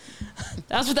 what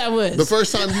that's what that was. The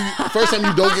first time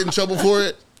you don't get in trouble for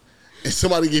it, and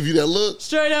somebody give you that look,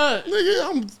 Straight up.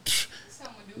 nigga,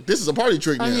 this is a party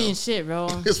trick now. I mean, shit, bro.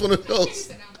 It's one of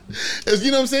those. It's,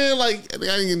 you know what I'm saying? Like,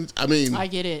 I mean, I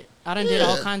get it. I done did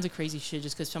all Yeah. kinds of crazy shit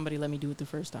just because somebody let me do it the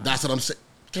first time. that's what I'm saying.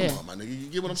 Come Yeah. on, my nigga. You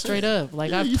get what I'm Straight saying? up.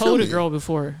 Like, Yeah, I've you told feel a me? girl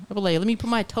before. I was like, let me put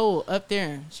my toe up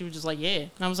there. She was just like, yeah. And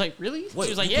I was like, really? She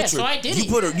was like, you yeah. put your- So I did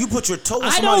you it. You put your toe in I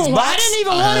somebody's don't. box? I didn't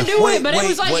even want to do it, but it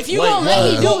was like, if you gonna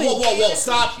let me do it. Whoa,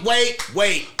 stop. Wait.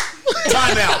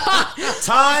 Time out.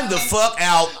 Time the fuck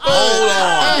out. Hold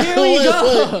on. Here we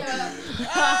go.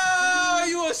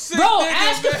 You a sick Bro,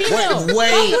 ask a female. Go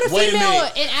Wait put a a female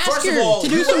minute. and ask First of her all, to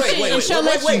do some shit, and she'll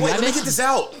let you. Let me get this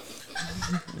out.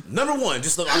 Number one,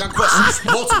 I got questions.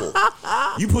 Multiple.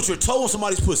 You put your toe on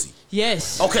somebody's pussy.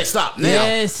 Yes. Okay, stop. Now.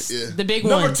 Yes. The big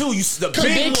one. Number two, the The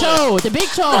big big one. toe. The big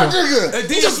toe. My nigga. And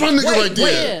then- Just my nigga right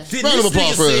there. Then Round of this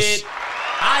applause nigga for us. said,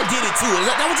 I did it too. Is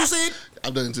that what you said?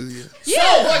 I've done it too, yeah.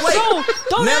 Yeah. wait. So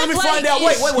don't Now act let me like find out.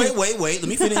 it's- Wait. Let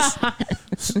me finish.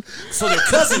 So they're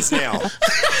cousins now.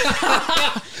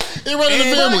 It run in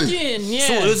the family. Fucking, yeah.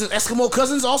 So is it Eskimo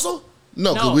cousins also?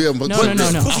 No, because we haven't. No. Pussy I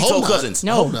toe hope not. cousins.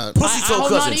 No. hope not. Pussy I toe hope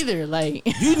cousins. not either. Like,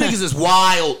 You niggas is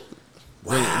wild.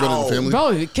 Run in the family.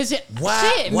 bro, because Wow.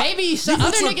 shit, What? maybe You some put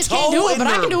other your niggas toe can't do it, in but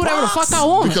I their can do whatever the box? fuck I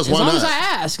want. Because as why long not? as I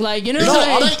ask. Like, you know, No,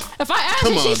 like, like- if I ask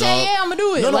Come and she on, say, dog. yeah, I'm gonna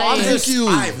do it. No, like, I'm just. you.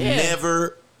 I've Yeah.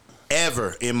 never,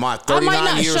 ever in my I 39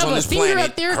 might not years shove on a this finger planet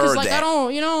up there because, heard like, that. I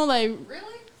don't, you know, like.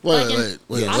 Wait.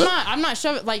 I'm not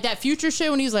shoving like that Future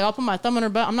shit when he's like, I'll put my thumb in her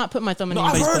butt. I'm not putting my thumb in No,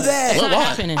 I've anybody's heard butt. that. It's not Why?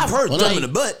 happening. I've heard Why thumb not? in the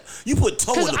butt. You put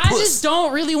toe in Because the I puss. just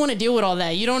don't really want to deal with all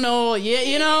that. You don't know. Yeah,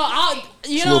 you know.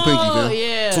 It's a little pinky, fam.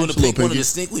 yeah. Two in the It's a little pink, one in pinky. the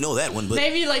stink. We know that one, but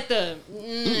Maybe like the. You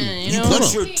you know.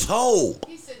 put your toe.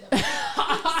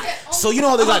 So you know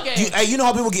how they got. Okay. You know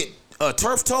how people get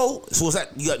turf toe. So is that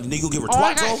you got? You give her Oh,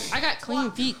 I twat toe. got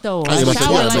clean feet though. I I was about to say,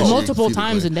 shower yeah, like no, multiple feet are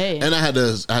times a clean. day. And I had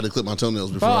to clip my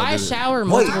toenails before Bro, I I did it. shower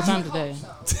multiple times a day.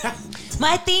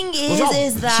 My thing y'all-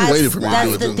 is She waited for me to that's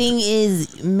do it, the too. thing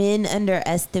is men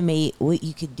underestimate what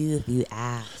you could do if you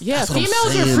ask. Yeah, That's what I'm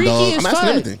females saying, are freaky dog. as I'm fuck. asking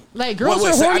everything. Like girls Wait,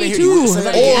 are say- I horny didn't hear you. too. Say that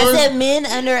Like, again. I said men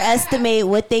underestimate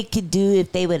what they could do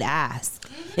if they would ask.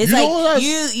 It's You know like what?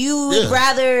 you would Yeah.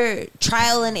 rather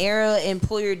trial and error and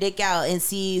pull your dick out and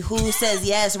see who says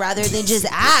yes rather than just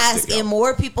ask. And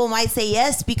more people might say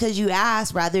yes because you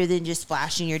asked rather than just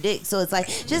flashing your dick. So it's like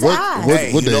just ask. What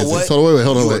Hey, day you know is it? what? So wait,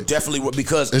 hold on, You wait. would definitely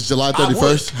because It's July I would.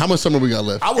 31st. How much summer we got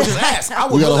left? I would just ask. I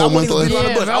would. We got a whole I wouldn't month even left? beat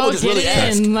around the bush. I bro, would just get really it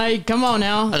ask. in. Like, come on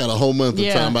now. I got a whole month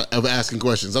Yeah. of asking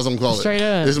questions. That's what I'm calling it. Straight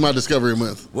up. This is my discovery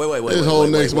month. Wait. This whole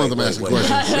next month I'm asking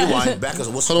questions. Rewind back.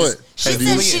 What's Hold on, wait. She Hey, do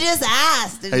said you, she just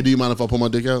asked. hey, do you mind if I pull my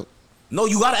dick out? No,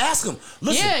 you gotta ask him.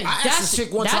 Listen, Yeah, I asked that's this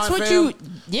chick one that's time, what fam, you.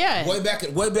 Yeah. way back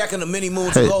in the many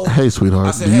moons ago. sweetheart.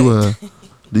 I said, hey.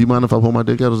 Do you mind if I pull my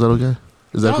dick out? Is that okay?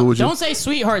 Is that Don't say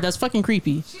sweetheart. That's fucking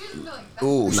creepy.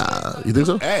 Ooh, Nah, you think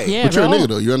so? Hey, Yeah, But you're a bro. nigga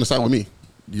though. You're on the side with me.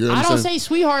 You I understand? don't say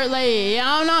sweetheart. Like,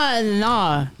 I'm not.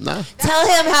 Nah. Nah. Tell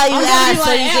him how you I'm gonna be asked so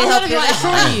like, you hey, can I'm help gonna be your like,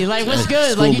 shorty, like, what's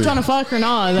good? School Like, you me. trying to fuck or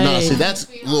not? Like, Nah, see, that's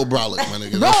a little brolic, my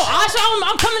nigga. bro, That's-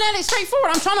 I'm coming at it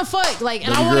straightforward. I'm trying to fuck, like,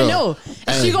 and I Baby want to girl. know.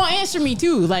 And Hey. she gonna answer me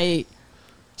too, like,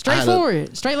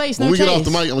 straightforward, straight lace, no when we chase. get off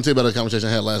the mic, I'm gonna tell you about a conversation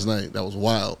I had last night. That was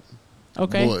wild.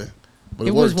 Okay. Boy. But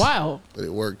It was worked. wild. But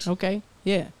it worked. Okay.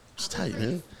 Yeah. It's tight,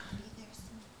 man.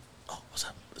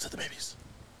 Was that the babies?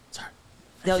 Sorry.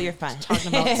 No, you're fine. Talking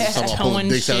about Talking about pulling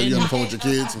dicks out. You on the phone with your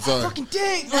kids. I'm sorry. fucking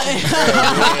dick.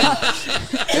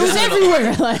 It was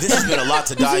everywhere. Like, This has been a lot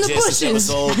to it was in the digest this bushes.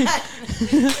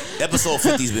 episode. Episode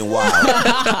 50's been wild.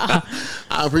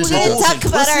 I appreciate We that. didn't talk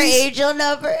about our pussies? angel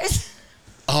numbers.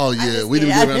 Oh yeah, we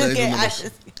didn't get around the angel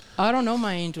numbers. I don't know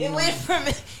my angel. It number. went from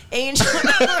angel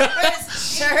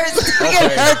numbers to her sticking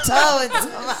her toe into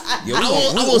mine. Yeah,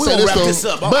 I will we say gonna this, wrap though, this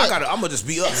up. but- I'm gonna just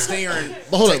be up staring,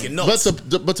 But hold taking on. notes.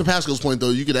 But to Pascal's point though,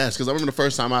 you could ask because I remember the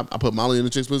first time I put Molly in the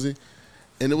chick's pussy,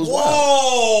 and it was wild.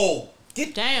 Whoa!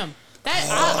 Damn.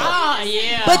 That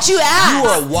yeah. But you asked. You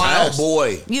are a wild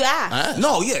boy. You asked.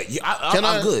 No, yeah, Can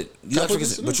I'm I- good. can I put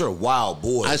this in But you're a wild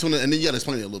boy. I just want to, and then you got to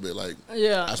explain it a little bit. Like,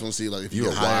 Yeah. I just want to see like if you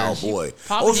You're a get higher. wild boy.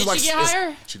 Papa, Oh, did it's like- she get it's-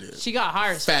 higher? She did. She got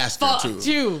higher. as Faster fuck, too.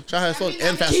 too. She high as fuck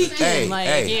and faster. Geeking, Hey, like,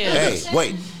 hey, yeah. hey,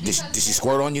 wait. Did she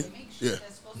squirt on you? Yeah.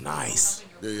 Nice.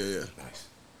 Yeah. Nice.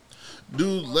 Do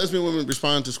lesbian women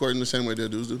respond to squirting the same way that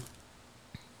dudes do?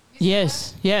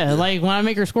 Yes. Yeah. Like when I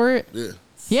make her squirt. Yeah.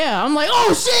 Yeah. I'm like,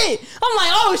 oh shit. I'm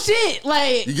like, oh shit.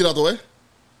 Like, You get out the way?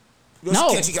 You're No,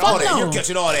 catching fuck all that. no. You're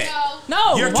catching all that.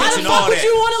 no. You're Why the catching fuck all would that.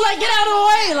 you want to like get out of the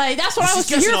way? Like that's what I was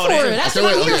She's catching here all for. that. That's Okay,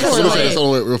 what I'm here so for. let me say like- this.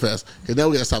 Hold on, real fast. Okay, now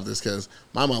we gotta stop this because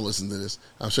my mom listens to this.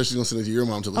 I'm sure she's gonna send it to your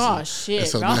mom to listen. Oh And shit,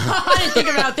 so bro. now- I didn't think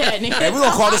about that, nigga. Hey, we're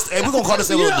gonna call this. Hey, we're gonna call this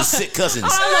episode Yeah. the sick cousins.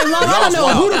 I'm like, Mom, I Y'all's don't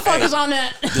know who wild. the fuck Hey, is on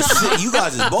that. The sick, you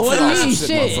guys is both What of y'all do you some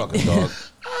mean, sick shit? motherfuckers, dog.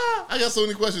 I got so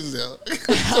many questions now.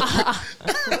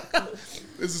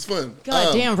 This is fun.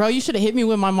 God damn, bro, you should have hit me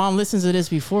when my mom listens to this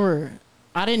before.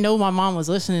 I didn't know my mom was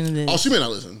listening to this. Oh, she may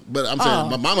not listen, but I'm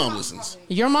saying Oh. my mom listens.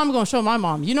 Your mom gonna show my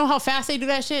mom. You know how fast they do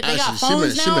that shit? They got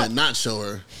phones she now. may not show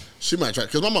her. She might try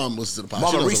because my mom listens to the podcast.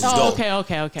 Mama She knows Reese I'm is dope.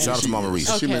 dope. Okay. Shout out to Mama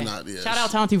Reese. She Okay. may not. Yeah. Shout out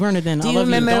to Auntie Verna then. Do I you love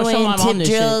remember Don't show my when mom Tip this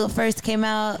Drill shit. first came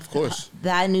out? Of course.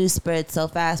 That news spread so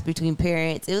fast between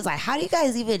parents. It was like, how do you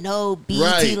guys even know BET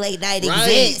Right. Late Night Right.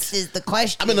 exists? Is the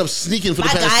question. I've been up sneaking for the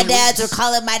My past 3 goddads were weeks.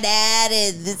 calling my dad,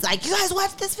 and it's like, you guys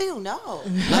watch this film? No.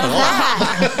 Not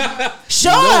at all.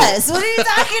 Show us. What are you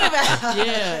talking about?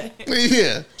 Yeah.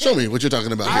 Yeah. Show me what you're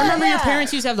talking about. I remember your Yeah.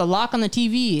 parents used to have the lock on the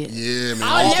TV. Yeah, man.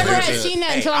 I All never parents had had- seen that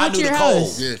Hey, until I went knew to your the code.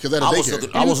 house. Yeah, because at a I was daycare. looking.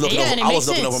 I was looking Yeah, over. and it I was makes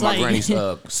looking sense, over my like- granny's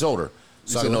shoulder,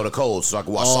 so I could know the code, so I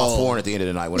could watch soft porn at the end of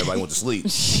the night when everybody went to sleep.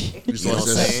 You know what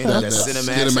I'm saying? That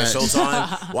Cinemax, that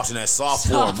Showtime, watching that soft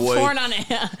porn, Soft boy. porn on it.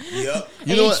 Yep.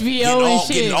 You know what? HBO and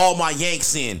shit. Getting all my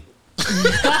Yanks in.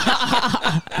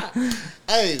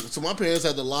 Hey, so my parents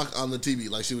had the lock on the TV,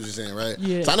 like she was just saying, right?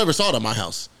 Yeah. So I never saw it at my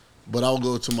house, but I'll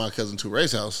go to my cousin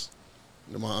Touré's house,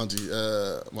 and my auntie,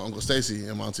 my uncle Stacy,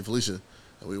 and my auntie Felicia,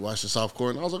 and we watched the soft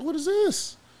core, and I was like, "What is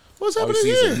this? What's All you happening see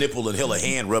is a here?" nipple and hella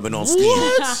hand rubbing on skin.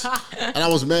 What? And I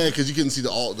was mad because you couldn't see the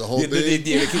whole Yeah, thing, they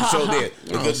keep showing that.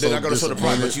 I was They're so not gonna show the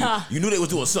part, but you knew they was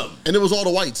doing something. and it was all the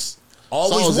whites.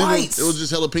 Always So I was even- whites. it was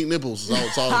just hella pink nipples. So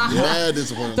I was mad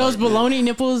disappointed. Those like, bologna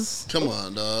nipples. Come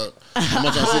on, dog. How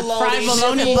much I said? Fried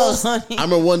bologna. I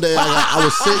remember one day I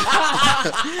was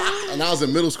sick, and I was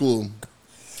in middle school.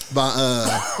 But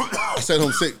I stayed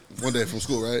home sick one day from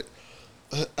school. Right,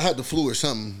 I had the flu or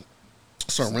something.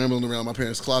 Started rambling around my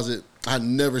parents' closet. I had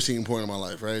never seen porn in my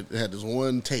life. Right, it had this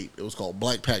one tape. It was called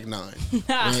Black Pack 9.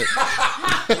 Right?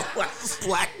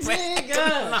 Black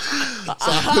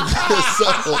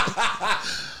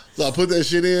So I put that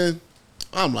shit in.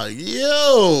 I'm like,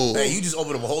 yo, Hey, you just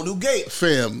opened up a whole new gate.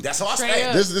 fam. That's how I Straight say.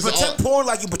 up. This Protect porn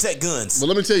like you protect guns. But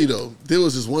let me tell you though, there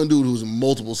was this one dude who was in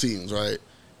multiple scenes, right?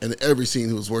 And every scene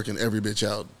he was working every bitch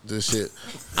out. This shit.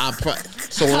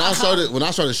 So when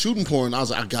I started shooting porn, I was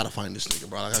like, I gotta find this nigga,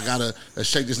 bro. Like, I gotta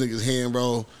shake this nigga's hand,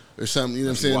 bro, or something. You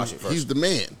know what I'm Watch saying? it first. He's the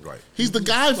man. Right. He's the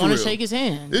guy for Want real. to shake his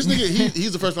hand? This nigga,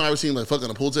 he's the first one I ever seen like fuck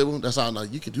on a pool table. That's how I'm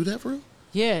like, you can do that for real?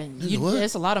 Yeah, what?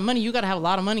 it's a lot of money. You gotta have a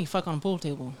lot of money. To fuck on a pool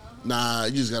table. Nah,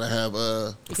 you just gotta have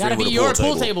It gotta be with a your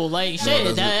pool pool table. table. Like No, it shit.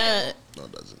 doesn't. That, No,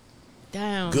 it doesn't.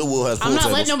 damn. Goodwill has pool I'm not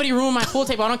tables. letting nobody ruin my pool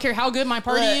table. I don't care how good my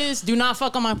party is. Do not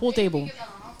fuck on my pool table.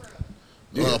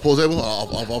 Pool table? I'll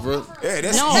offer it. Yeah,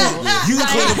 that's No. you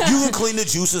can clean the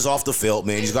juices off the felt,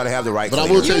 man. You just gotta have the right. But I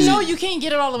cleaner. will tell You you- know you can't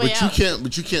get it all the way But you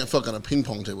out. can't fuck on a ping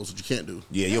pong table. That's what you can't do.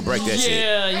 Yeah, you'll break that shit.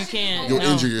 Yeah, you can't. You'll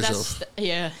No, injure that's- yourself.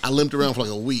 Yeah. I limped around for like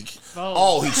a week.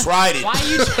 Oh, he tried it. Why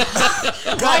you?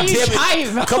 God why you damn try,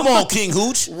 it! bro? Come on, King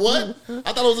Hooch. What?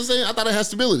 I thought it was the same. I thought it had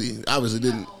stability. Obviously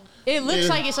didn't. It looks Yeah.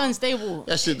 like it's unstable.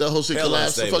 That shit, that whole shit Hell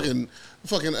collapsed. The unstable.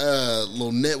 fucking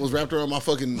little net was wrapped around my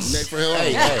fucking neck for hell.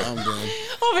 Hey, I'm hey. done.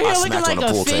 Over here looking smacked on like the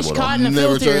a pool fish table, caught in a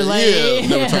Never filter. trying. Like,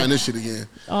 Never trying this shit again.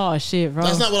 Oh shit, bro.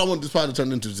 That's not what I want this pod to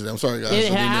turn into today. I'm sorry, guys. It I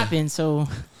didn't know. happened. So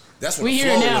That's where We the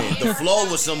here flow now. went. The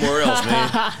flow was somewhere else,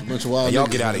 man. Bunch of wild Hey, y'all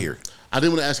niggas, get out man. of here. I did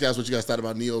want to ask you guys what you guys thought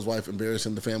about Neo's wife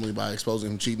embarrassing the family by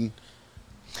exposing him cheating.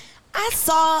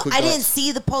 I Quick didn't thoughts.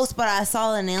 see the post, but I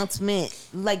saw an announcement.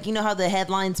 Like, you know how the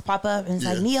headlines pop up and it's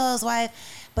like Neo's wife.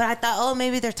 But I thought, oh,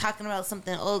 maybe they're talking about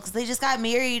something old because they just got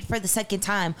married for the second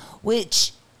time,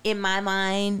 which in my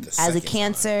mind, as a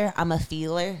Cancer, I'm a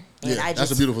feeler. And I that's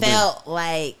just a beautiful felt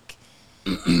like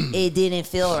it didn't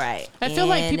feel right. I feel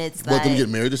like And people- it's What, them like, get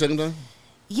married the second time?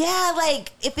 yeah,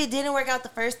 like if it didn't work out the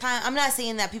first time, I'm not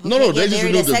saying that people No, can't they get just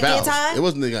married a renewed their second vows. time. It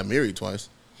wasn't they got married twice.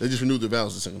 They just renewed their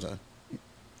vows the second time.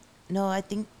 No, I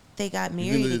think they got You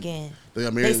married think again. They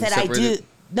got married They said and I do. separated?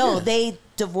 No, Yeah. they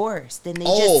divorced and they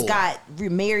Oh. just got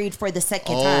remarried for the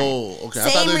second time. Oh, okay. I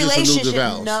Same thought they just renewed relationship. their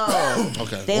vows. No.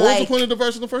 Okay. They What was like the point of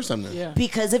divorce the first time then? Yeah.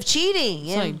 because of cheating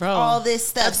and like, bro, all this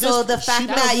stuff. that's So just- the fact she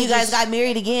that doesn't you guys just- got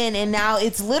married again and now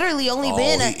it's literally only Oh,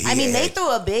 been. he I mean, they had- threw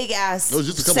a big ass It was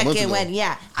just a couple months second ago. when.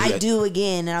 Yeah, He I had- do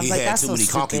again, and I was He like, had that's too so many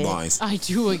stupid. concubines. I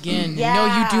do again. Yeah. No,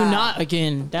 you do not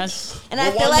again. That's And I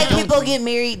Well, feel why like not? people get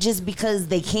married just because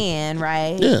they can,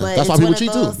 right? Yeah, but that's why it's people one of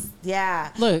cheat too. those- Yeah.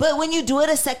 Look. But when you do it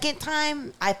a second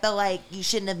time, I felt like you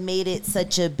shouldn't have made it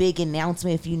such a big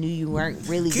announcement if you knew you weren't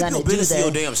really Keep gonna your do business that. to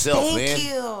your damn self, Thank man. you.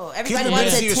 Keep Everybody your wants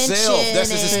business to attention. yourself. That's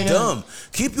just and- dumb.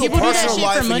 Keep your People do that personal shit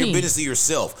life for and money. your business to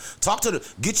yourself.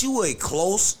 Get you a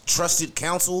close, trusted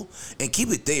counsel and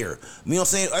keep it there. You know what I'm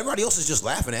saying? Everybody else is just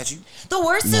laughing at you. The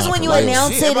worst is Nah, when for you real.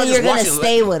 announce Shit, it and everybody you're just gonna watching,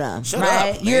 stay like, with them, shut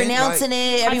right? up, You're man. announcing it.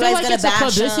 I feel Everybody's like gonna it's a bash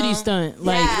publicity them. stunt.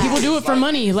 Like Yeah. people do it for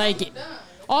money. Like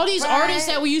all these Right. artists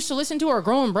that we used to listen to are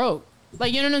growing broke.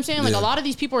 Like, you know what I'm saying? Like Yeah. a lot of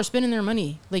these people are spending their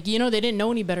money. Like, you know, they didn't know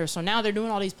any better, so now they're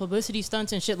doing all these publicity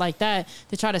stunts and shit like that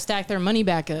to try to stack their money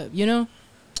back up. You know?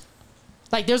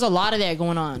 Like, there's a lot of that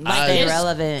going on. Like, It's it's-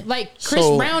 irrelevant. Like Chris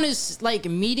So- Brown is like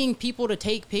meeting people to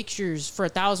take pictures for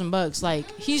 $1,000.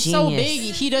 Like, he's so Genius. big,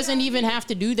 he doesn't even have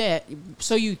to do that.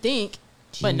 So you think,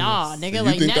 but nah, nigga. You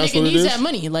Like, think that that's nigga what it needs is? that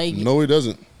money. Like, No, he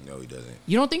doesn't. No, he doesn't.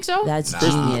 you don't think so? That's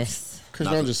genius. Chris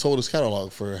Brown just sold his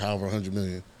catalog for however $100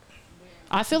 million.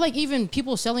 I feel like even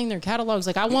people selling their catalogs,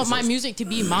 like I want my music to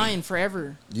be mine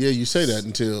forever. Yeah, you say that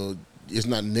until it's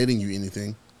not netting you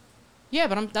anything. Yeah,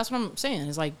 but that's what I'm saying.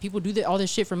 It's like people do all this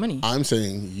shit for money. I'm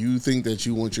saying you think that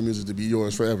you want your music to be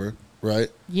yours forever, right?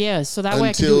 Yeah, so that way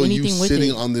I can Until do you anything with sitting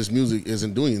it. on this music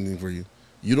isn't doing anything for you.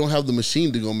 You don't have the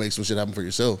machine to go make some shit happen for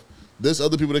yourself. There's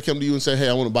other people that come to you and say, "Hey,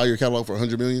 I want to buy your catalog for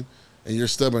 $100 million," and you're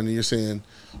stubborn and you're saying,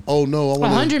 "Oh no, I want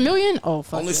 100 million? Oh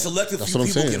fuck. Only it. selective That's few what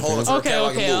I'm people saying, can hold on to fam. their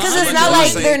catalog Okay, and move. Because I'm it's with not you. like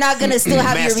saying they're not gonna still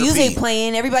have your Master music P.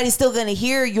 playing. Everybody's still gonna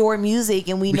hear your music,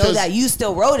 and we know Because- that you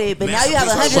still wrote it. But now Master you have P.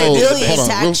 100 So, billion hold on,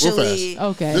 to real actually. fast.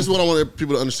 Okay. This is what I want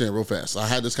people to understand real fast. I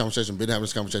had this conversation, been having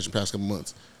this conversation past couple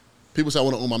months. People say I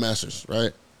want to own my masters,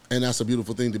 right? And that's a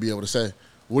beautiful thing to be able to say.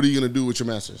 What are you going to do with your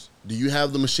masters? Do you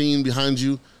have the machine behind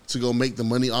you to go make the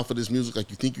money off of this music like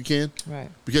you think you can? Right.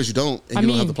 Because you don't, and I you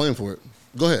don't have mean- the plan for it.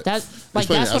 Go ahead. That's Explain that's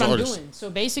it what as I'm an artist. doing. So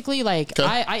basically, like Okay.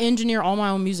 I engineer all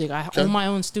my own music. I Okay. own my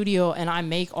own studio, and I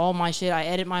make all my shit. I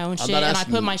edit my own I'm shit, not and I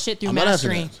asking put you- my shit through I'm not asking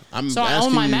mastering. that. I'm So I own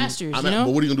asking my you- masters. But You know, what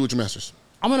are you going to do with your masters?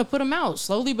 I'm gonna put them out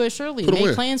slowly but surely. Put 'em Make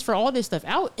where? plans for all this stuff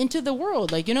out into the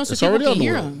world, like, you know, so It's people already out can in the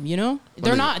hear world. them. You know,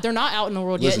 nigga. they're not out in the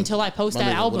world yet Listen, until I post my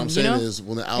that nigga, album. What I'm You saying know, is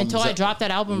when the album until I drop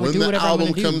that album or do whatever I'm album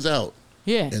gonna do. comes out,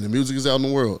 Yeah, and the music is out in the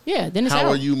world, yeah. Then it's how out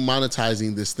are you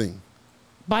monetizing this thing?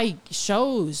 by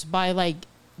shows, by like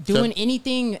doing Okay.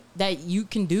 anything that you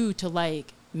can do to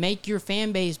like make your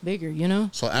fan base bigger. You know.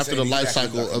 So after saying the you life actually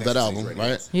cycle got of that connections album, right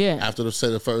right? now. Yeah. After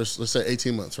let's say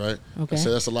 18 months, right? Okay. Let's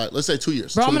say that's a lot. Let's say 2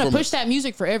 years. Bro, I'm gonna 24 push months. that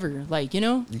music forever. Like, you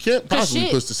know, You can't 'Cause possibly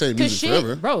push the same 'cause music shit,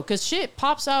 forever. bro. Because shit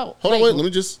pops out. Hold on, like, wait. Let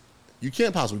me just. You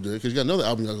can't possibly do it because you got another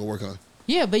album you got to go work on.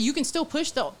 Yeah, but you can still push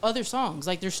the other songs.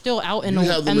 Like, they're still out in You the.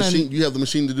 have the and machine. You have the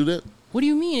machine to do that. What do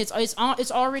you mean?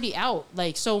 It's already out.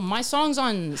 Like, so my songs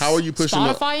on How are you pushing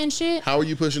the- Spotify and shit How are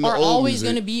you pushing the are old always music?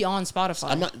 going to be on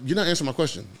Spotify. I'm not. You're not answering my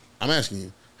question. I'm asking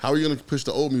you. How are you going to push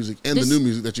the old music and This- the new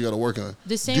music that you got to work on?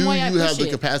 the same do way I you push have the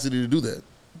it. capacity to do that?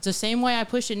 It's the same way I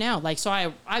push it now. Like, so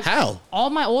I How? all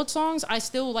my old songs, I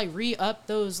still like re-up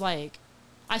those, like,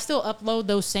 I still upload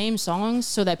those same songs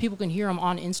so that people can hear them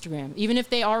on Instagram. Even if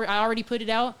I already put it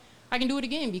out, I can do it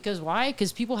again. Because why?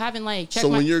 Because people haven't like checked So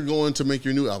my. when you're going to make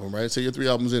your new album, right? Say you're 3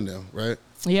 albums in now, right?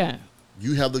 Yeah.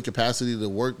 You have the capacity to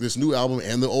work this new album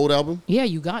and the old album. Yeah,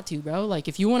 you got to, bro. Like,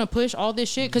 if you want to push all this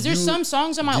shit, because there's You- some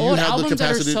songs on my Do you old have the albums that are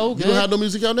capacity- so good. You don't have no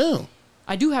music out now.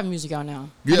 I do have music out now.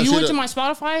 Yeah, have you see went that- to my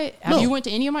Spotify? Have No. you went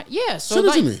to any of my? Yeah. So Send it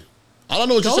like, to me. I don't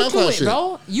know what your go to SoundCloud it, shit.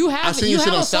 bro. You I have seen you your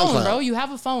shit have on a phone, SoundCloud. bro. You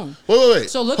have a phone. Wait.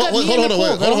 So look hold, up me hold and on, Nicole,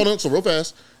 wait. bro. Hold on. So real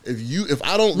fast. If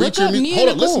I don't Look reach your up me music, and hold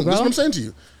on. Nicole, Listen. This is bro. what I'm saying to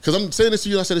you. Because I'm saying this to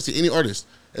you. And I said this to any artist.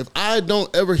 If I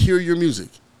don't ever hear your music,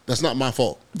 that's not my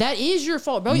fault. That is your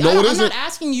fault, bro. No, it I'm isn't. not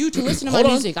asking you to listen to my Hold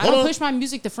on, music. I hold don't on. push my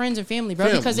music to friends and family, bro,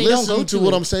 Fam, because they don't listen go to to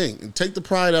what it. I'm saying. Take the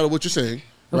pride out of what you're saying.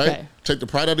 right? Okay. Take the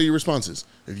pride out of your responses.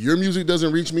 If your music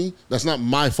doesn't reach me, that's not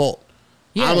my fault.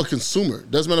 Yeah. I'm a consumer.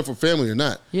 Doesn't matter if we're family or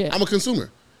not. Yeah. I'm a consumer.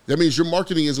 That means your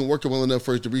marketing isn't working well enough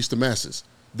for it to reach the masses.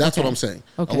 That's Okay. what I'm saying.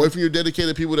 Okay. Away from your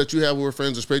dedicated people that you have who are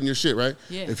friends or spreading your shit, right?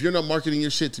 Yeah. If you're not marketing your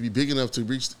shit to be big enough to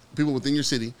reach people within your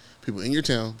city, people in your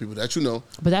town, people that you know,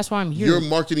 But that's why I'm here. your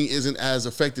marketing isn't as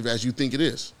effective as you think it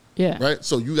is. Yeah. Right?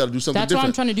 So you got to do something That's different. why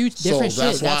I'm trying to do different shit.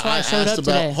 That's why I showed asked up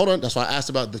about, today. Hold on. That's why I asked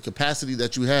about the capacity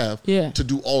that you have Yeah. to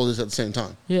do all of this at the same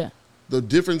time. Yeah. The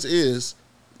difference is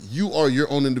you are your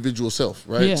own individual self,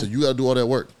 right? Yeah. So you got to do all that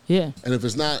work. Yeah. And if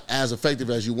it's not as effective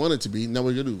as you want it to be, now what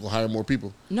you going to do? Go hire more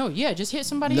people. No, yeah, just hit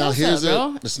somebody Now else here's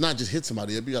up, bro. it's not just hit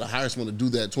somebody up. You got to hire someone to do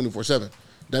that 24/7.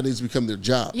 That needs to become their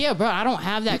job. Yeah, bro, I don't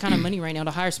have that kind of money right now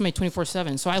to hire somebody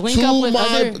 24/7. So I link up with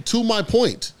other. To my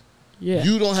point, Yeah.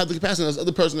 you don't have the capacity. There's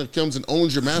other person that comes and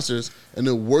owns your masters and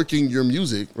they're working your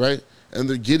music, right? And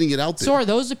they're getting it out there. So are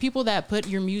those the people that put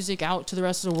your music out to the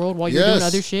rest of the world while you're Yes. doing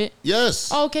other shit? Yes.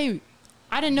 Oh, okay.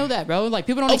 I didn't know that, bro. Like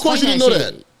people don't Of explain course you that didn't know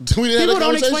shit. that. We didn't have People that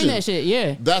don't explain conversation. that shit.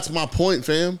 Yeah. That's my point,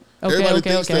 fam. Okay, Everybody okay,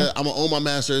 thinks okay. that I'm going to own my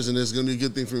masters and it's going to be a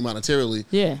good thing for me monetarily.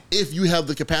 Yeah. If you have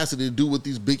the capacity to do what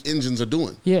these big engines are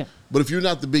doing. Yeah. But if you're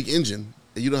not the big engine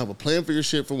and you don't have a plan for your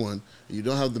shit, for one, and you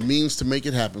don't have the means to make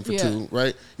it happen, for Yeah. two,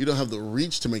 right? You don't have the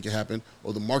reach to make it happen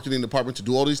or the marketing department to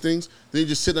do all these things, then you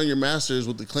just sit on your masters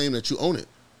with the claim that you own it.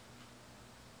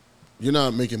 You're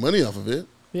not making money off of it.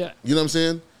 Yeah. You know what I'm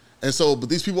saying? And so, but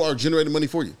these people are generating money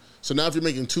for you. So now if you're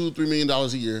making $2-3 million a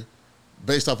year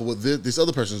based off of what this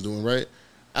other person's doing, right?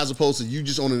 As opposed to you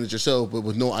just owning it yourself, but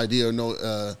with no idea or no,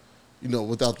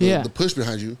 without the push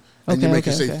behind you, and Okay, you're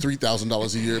making, okay, say, okay.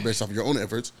 $3,000 a year based off of your own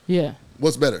efforts. Yeah.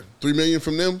 What's better? $3 million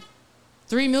from them?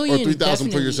 3 million Or 3,000 for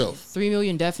definitely. yourself? 3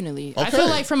 million definitely. I feel Okay.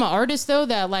 like from an artist though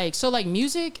that like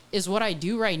music is what I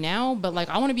do right now, but like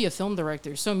I want to be a film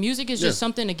director. So music is just Yeah.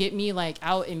 something to get me like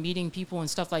out and meeting people and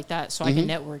stuff like that so I can Mhm.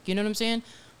 network. You know what I'm saying?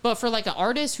 But for like an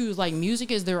artist who's like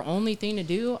music is their only thing to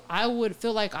do, I would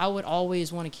feel like I would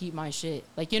always want to keep my shit.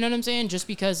 Like you know what I'm saying? Just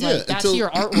because like that's your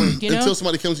artwork, you know? Until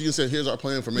somebody comes to you and says, here's our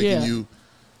plan for making Yeah. you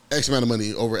X amount of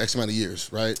money over X amount of years,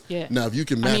 right? Yeah. Now, if you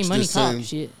can I match mean, money this talk, same...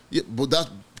 shit. Yeah, but that's...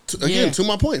 Again, Yeah. to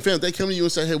my point, fam, if they come to you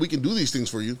and say, hey, we can do these things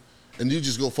for you, and you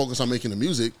just go focus on making the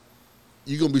music,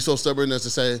 you're going to be so stubborn as to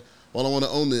say, well, I want to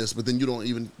own this, but then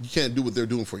you can't do what they're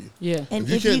doing for you. Yeah. And if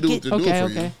you can't do what they're doing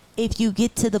for you... If you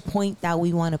get to the point that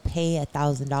we want to pay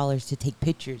 $1,000 to take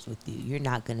pictures with you, you're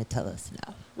not going to tell us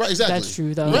no. Right, exactly. That's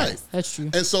true, though. Right. That's true.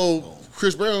 And so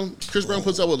Chris Brown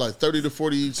puts out with like 30 to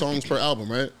 40 songs per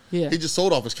album, right? Yeah. He just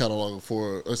sold off his catalog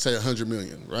for, let's say, 100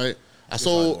 million, right? I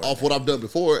sold off what I've done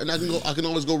before, and I can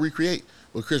always go recreate.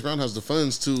 But Chris Brown has the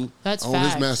funds to That's own his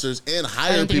facts. masters and I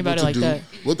hire didn't think people about it to like do that.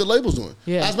 what the label's doing.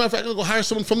 Yeah. As a matter of fact, I'm gonna go hire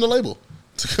someone from the label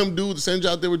to come do the same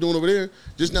job they were doing over there.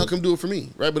 Just now come do it for me,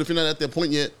 right? But if you're not at that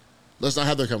point yet, let's not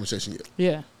have that conversation yet.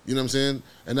 Yeah. You know what I'm saying?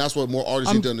 And that's what more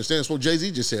artists need to understand. That's what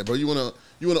Jay-Z just said, bro. You wanna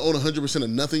own 100% of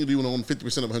nothing, or do you wanna own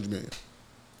 50% of 100 million?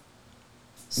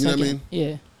 You know what I mean?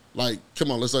 Yeah. Like,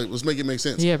 come on, let's make it make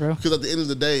sense. Yeah, bro. Because at the end of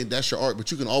the day, that's your art,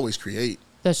 but you can always create.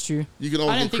 That's true. You can I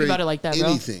always didn't think create about it like that, bro.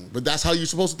 anything. But that's how you're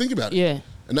supposed to think about it. Yeah.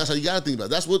 And that's how you gotta think about it.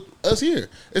 That's what us here.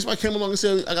 If I came along and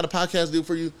said, I got a podcast deal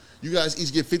for you, you guys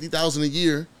each get $50,000 a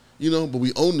year, but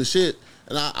we own the shit.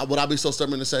 And would I be so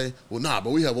stubborn to say, well, nah,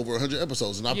 but we have over 100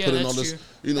 episodes, and I Yeah, put in that's all this,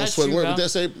 true. That's sweat and true, work. But bro. they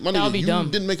say, my That would nigga, be you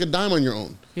dumb. didn't make a dime on your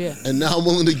own. Yeah. And now I'm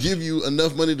willing to give you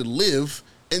enough money to live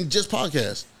and just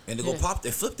podcast. And to go pop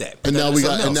that, flip that. And now That's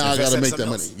I something else. gotta Invest make in that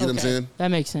money. something You know what I'm Okay. saying? That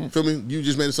makes sense. Feel me? You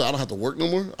just made it so I don't have to work no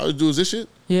more. All I do is this shit.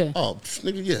 Yeah. Oh,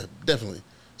 nigga, yeah, definitely.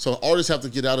 So artists have to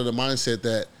get out of the mindset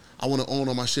that I want to own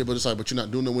all my shit, but it's like, but you're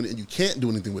not doing nothing with it, and you can't do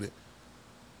anything with it.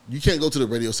 You can't go to the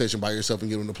radio station by yourself and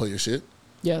get them to play your shit.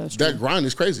 Yeah, that's true. That grind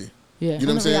is crazy. Yeah. You know what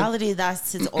I'm In saying? reality,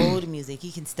 that's his old music.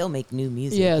 He can still make new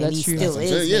music. Yeah, and that's he true. still That's what I'm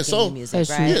is saying. Yeah, making so- new music, That's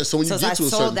right? true. Yeah, so when you get I to a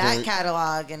sold certain that point-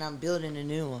 catalog and I'm building a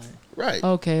new one. Right.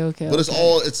 Okay. But it's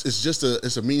all it's just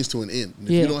a means to an end.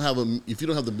 If Yeah. you don't have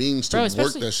the means to Bro, work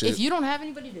especially that shit. if you don't have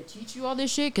anybody to teach you all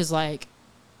this shit, because like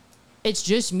it's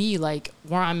just me, like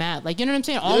where I'm at. Like you know what I'm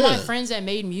saying? All my Yeah. friends that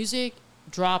made music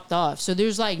dropped off. So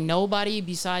there's like nobody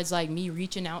besides like me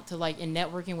reaching out to like and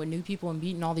networking with new people and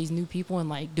meeting all these new people and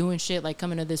like doing shit like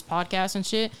coming to this podcast and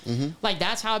shit. Mhm. Like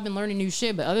that's how I've been learning new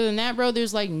shit. But other than that, bro,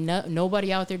 there's like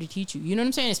nobody out there to teach you. You know what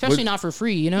I'm saying? Especially But- not for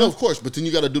free. You know? No, of course, but then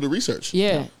you got to do the research. Yeah.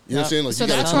 You know what I'm saying? Like, So you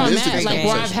gotta that's tune where I'm into at. these Like where I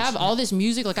conversations. have all this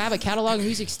music, like I have a catalog of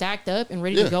music stacked up and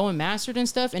ready to Yeah. go and mastered and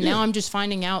stuff. And Yeah. now I'm just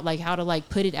finding out like how to like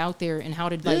put it out there and how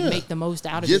to like Yeah. make the most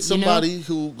out of Get it. somebody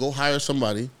who go hire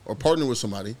somebody or partner with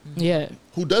somebody. Yeah.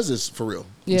 Who does this for real?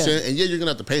 You know Yeah. what I'm saying? And yeah, you're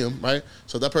gonna have to pay them, right?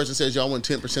 So if that person says y'all want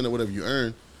 10% of whatever you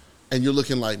earn, and you're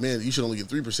looking like, man, you should only get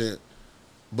 3%.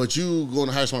 But you going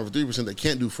to hire someone for 3% that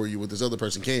can't do for you what this other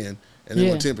person can, and then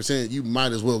with 10%, you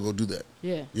might as well go do that.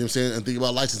 Yeah. You know what I'm saying? And think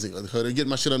about licensing. Like, they're getting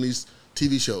my shit on these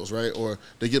TV shows, right? Or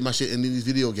they get my shit in these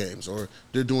video games, or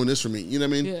they're doing this for me. You know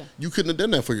what I mean? Yeah. You couldn't have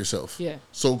done that for yourself. Yeah.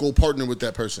 So go partner with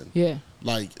that person. Yeah.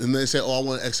 Like, and they say, oh, I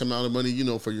want X amount of money, you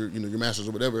know, for your, you know, your masters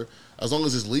or whatever. As long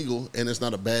as it's legal and it's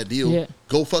not a bad deal,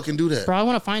 go fucking do that. Bro, I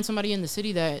want to find somebody in the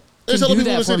city that There's can other do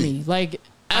people in that the for city. me. Like,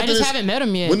 I After just this- haven't met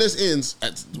him yet. When this ends,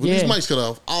 when these mics cut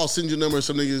off, I'll send you a number of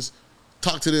some niggas,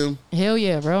 talk to them. Hell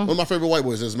yeah, bro. One of my favorite white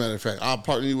boys, as a matter of fact. I'll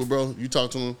partner you with, bro. You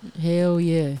talk to them. Hell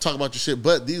yeah. Talk about your shit.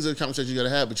 But these are the conversations you got to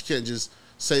have, but you can't just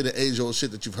say the age-old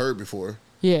shit that you've heard before.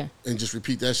 Yeah. And just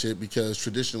repeat that shit because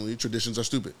traditions are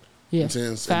stupid. Yeah. You know what I'm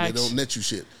saying? Facts. And they don't net you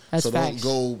shit. That's so facts. don't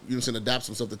go, you know what I'm saying, adapt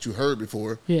some stuff that you heard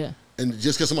before. Yeah. And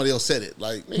just because somebody else said it.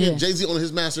 Like, man, Yeah. Jay-Z owning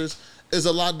his masters is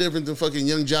a lot different than fucking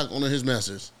Young Jock owning his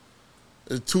masters.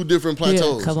 It's two different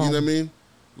plateaus. come You know on. what I mean?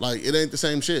 Like, it ain't the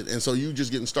same shit. And so you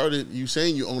just getting started, you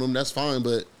saying you own them, that's fine,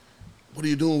 but what are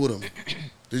you doing with them?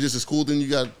 They're just a school thing you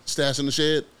got stashed in the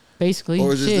shed? Basically,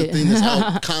 Or is this shit. the thing that's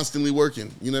out constantly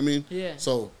working? You know what I mean? Yeah.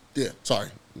 So, yeah, sorry.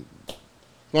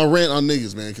 I rant on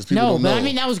niggas, man, because people No, don't but know. I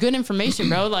mean, that was good information,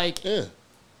 bro. Like, yeah.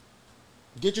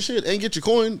 Get your shit and get your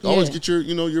coin. Always Yeah. get your,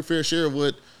 you know, your fair share of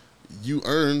what you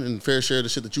earn and fair share of the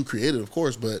shit that you created, of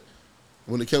course. But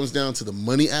when it comes down to the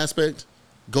money aspect,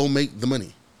 go make the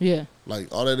money. yeah, Like,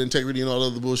 all that integrity and all that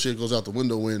other bullshit goes out the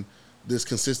window when this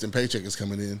consistent paycheck is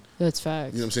coming in. that's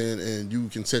facts. You know what I'm saying? And you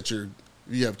can set you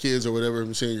have kids or whatever,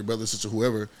 I'm saying your brother, sister,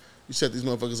 whoever, you set these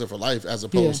motherfuckers up for life as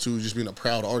opposed to just being a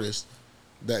proud artist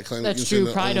that claims That's you know true. what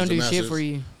I'm Probably saying, don't owns do the shit for masters.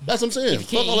 you. That's what I'm saying.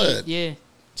 If you Fuck all can't that. eat, yeah.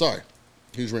 Sorry.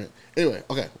 Huge rant. Anyway,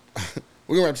 okay.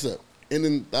 We're going to wrap this up. And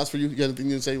then that's for you. You got anything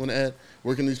you say you want to add?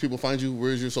 Where can these people find you?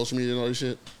 Where's your social media and all this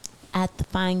shit? At the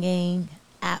Fine Gang,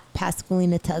 at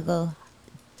Pasqualina Tuggle,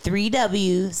 3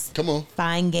 W's. Come on.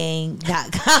 FineGang.com.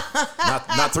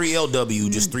 Not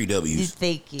 3LW, just 3 W's.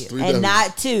 Thank you. 3 And W's.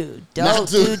 not 2. Don't Not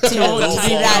do 2. 2. You do Don't fall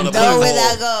in not the know where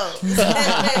pothole.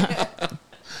 that goes.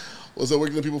 What's up? Where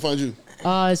can the people find you?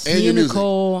 It's And me your and music.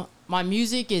 Nicole. My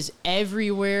music is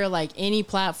everywhere, like any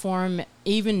platform,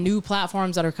 even new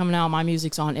platforms that are coming out. My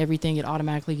music's on everything. It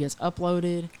automatically gets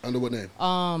uploaded. Under what name?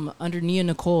 Under Nia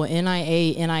Nicole,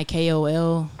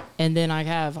 NIANIKOL, and then I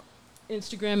have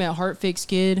Instagram at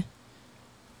HeartFixKid.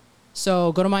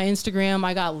 So go to my Instagram.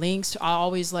 I got links. I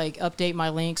always like update my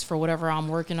links for whatever I'm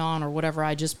working on or whatever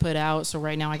I just put out. So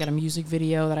right now I got a music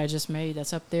video that I just made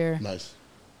that's up there. Nice.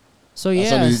 So That's yeah,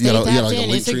 something you stay got a- you got tapped like a in.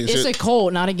 link It's a, tree and it's a shit?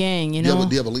 cult, not a gang. You know.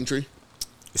 Do you have a link tree?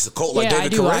 It's a cult like Yeah, I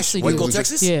David do. I Koresh, actually Waco, do.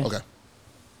 Texas? Yeah. Okay.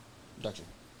 Gotcha.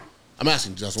 I'm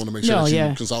asking. Just want to make sure No, that you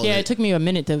yeah, consolidate. yeah. It took me a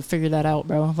minute to figure that out,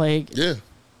 bro. Like, Yeah. You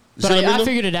but see what I mean, I though?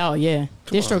 figured it out. Yeah,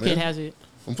 Come on, DistroKid man. has it.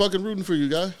 I'm fucking rooting for you,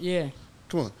 guy. Yeah.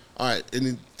 Come on. All right. And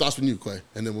then thoughts from you, Quay.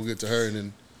 And then we'll get to her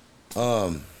and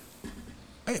then.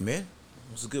 Hey, man.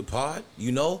 It was a good pod.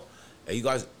 You know, hey, you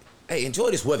guys, hey,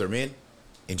 enjoy this weather, man.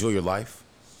 Enjoy your life.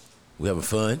 We having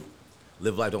fun.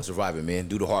 Live life, don't survive it, man.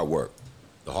 Do the hard work.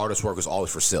 The hardest work is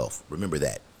always for self. Remember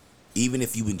that. Even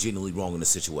if you've been genuinely wrong in a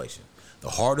situation. The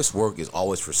hardest work is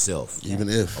always for self. Even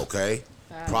if. Okay?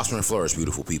 Prosper and flourish,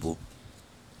 beautiful people.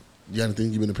 You got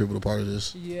anything? You've been a pivotal part of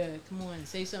this. Yeah, come on,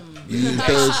 say something. You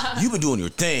encourage, You've been doing your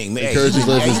thing, man. encourage these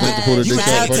ladies to pull their You dicks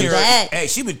been out. taking buddy. care of, hey,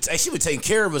 she been taking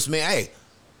care of us, man. Hey,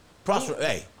 Prosper,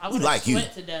 hey, I we would like you.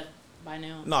 sweat to death by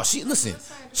now. No, she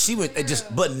went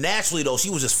but naturally though, she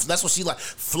was just that's what she like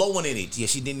flowing in it. Yeah,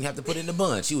 she didn't have to put it in the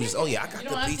bun. She was just, oh yeah, I got You the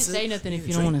don't have pizza. to say nothing if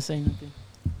you don't want to say nothing.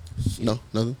 No,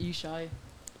 nothing. You shy?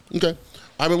 Okay.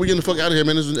 All right, man, we getting the fuck out of here,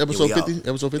 man. This is episode Yeah, we out. 50.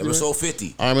 Episode 50. Episode right?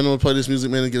 50. All right, man, I'm going to play this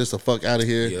music, man, and get us the fuck out of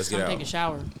here. Yeah, let's get I'm out. take a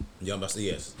shower. Yeah, I'm about to say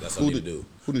yes. That's Who what I need did- to do.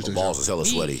 who needs My to take a balls is hella Me,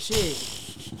 sweaty. shit.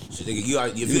 So, nigga, if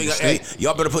you ain't got, hey,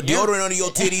 y'all better put deodorant under your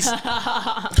titties.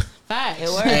 Facts. It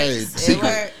works. Hey, It secret.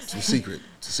 works. It's a secret.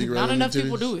 It's a secret. Not right enough under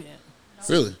people titties. do it.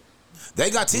 Really?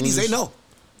 They got titties, they know.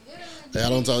 Hey, I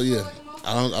don't tell you.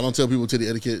 I don't tell people titty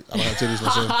etiquette. I don't have titties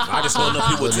myself. I just know enough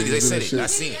people with Let titties. niggas They do said that it. shit. I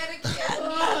seen it.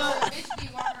 Bitch be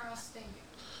walking around stinking.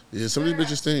 Yeah, some of these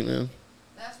bitches stink, man.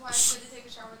 That's why I said to take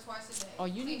a shower twice a day. Oh,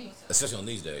 you need Especially on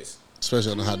these days.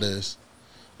 Especially on the hot days.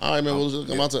 All right, man.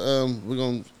 I'm about to we're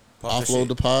gonna Pop that offload shit.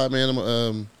 the pod, man. I'm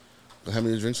gonna have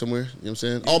me a drink somewhere. You know what I'm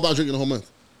saying? All about drinking the whole month.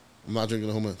 I'm not drinking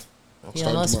the whole month. You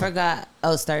Starting almost tomorrow. forgot.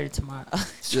 Oh, started tomorrow.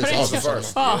 Yes, awesome.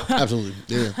 First. Absolutely.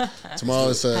 Yeah. Tomorrow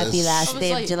is Happy last I was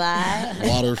day of like- July.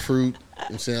 water, fruit. You know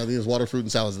what I'm saying? I think it's water, fruit,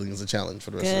 and salads. I think it's a challenge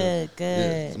for the rest of Good, it.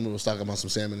 Yeah. good. I'm gonna stock up on some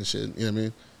salmon and shit. You know what I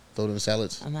mean? Throw it in the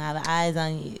salads. I'm gonna have eyes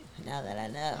on you now that I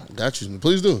know. Got you.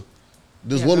 Please do.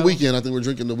 This one weekend, I think we're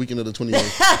drinking the weekend of the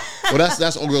 28th. Well,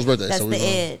 that's old girl's birthday. That's so the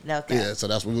Ed. Okay. Yeah, so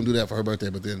we're gonna do that for her birthday.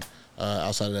 But then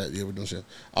outside of that, yeah, we're doing shit.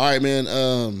 All right, man.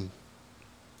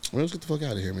 Let's get the fuck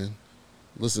out of here, man.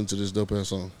 Listen to this dope ass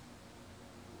song.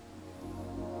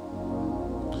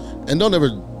 And don't ever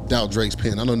doubt Drake's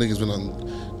pen. I know niggas been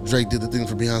on Drake did the thing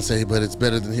for Beyonce, but it's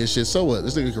better than his shit. So what?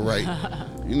 This nigga can write.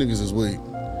 You niggas is weak.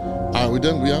 All right, we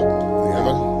done? We out? Yeah.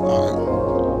 All right.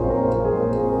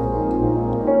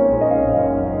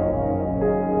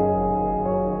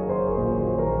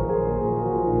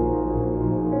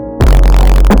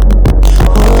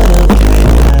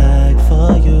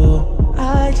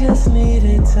 Just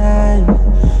needed time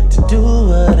to do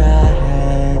what I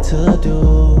had to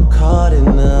do. Caught in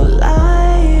the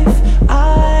life,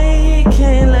 I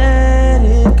can't let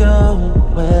it go.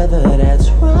 Whether that's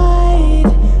right,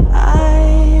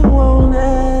 I won't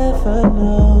ever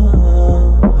know.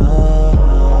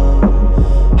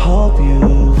 Hope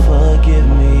you forgive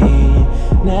me,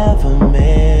 never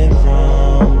meant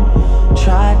wrong.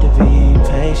 Tried to be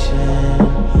patient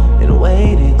and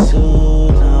waited too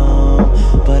long.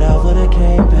 But I would've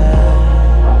came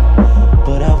back.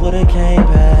 But I would've came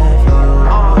back for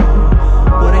you.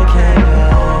 Would've came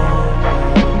back.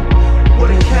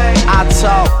 Would've came back. I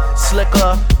talk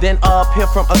slicker than up here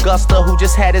from Augusta, who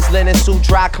just had his linen suit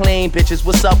dry clean. Bitches,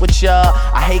 what's up with ya?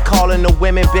 I hate calling the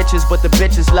women bitches, but the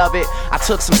bitches love it. I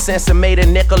took some sense and made a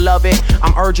nickel of it.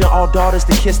 I'm urging all daughters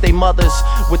to kiss their mothers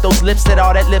with those lips that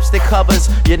all that lipstick covers.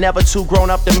 You're never too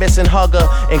grown up to miss and hugger,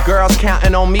 and girls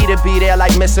counting on me to be there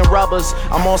like missing rubbers.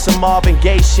 I'm on some Marvin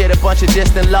Gaye shit, a bunch of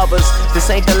distant lovers. This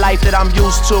ain't the life that I'm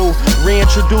used to.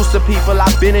 Reintroduce the people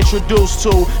I've been introduced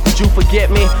to. Did you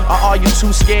forget me, or are you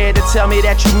too scared to tell me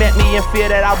that you met me in fear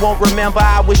that I won't remember?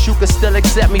 I wish you could still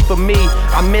accept me for me.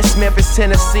 I miss Memphis,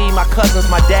 Tennessee, my cousins,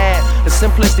 my dad. The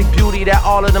simplistic beauty that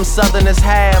all of them Southerners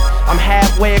have. I'm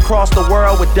halfway across the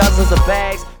world with dozens of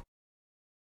bags.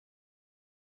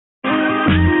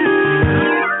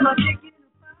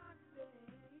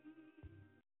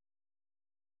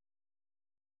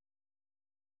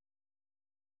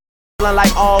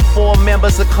 Like all four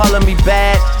members are calling me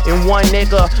bad. And one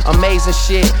nigga, amazing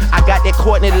shit. I got that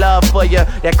Courtney love for you,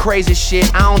 that crazy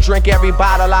shit. I don't drink every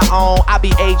bottle I own, I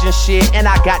be aging shit. And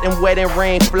I got them wedding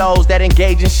ring flows, that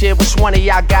engaging shit. Which one of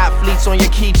y'all got fleets on your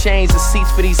keychains and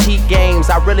seats for these heat games?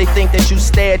 I really think that you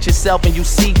stare at yourself and you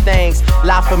see things.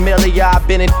 La Familia, I've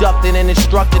been inducted and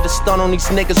instructed to stun on these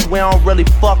niggas we don't really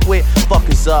fuck with.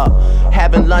 Fuckers up.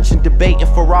 Having lunch and debating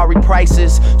Ferrari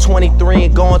prices. 23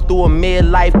 and going through a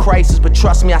midlife crisis. But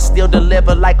trust me, I still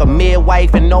deliver like a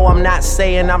midwife. And no, I'm not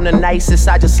saying I'm the nicest,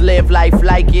 I just live life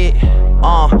like it.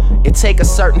 It take a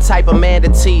certain type of man to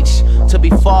teach, to be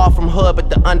far from hood but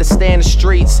to understand the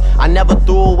streets. I never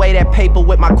threw away that paper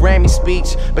with my Grammy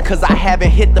speech, because I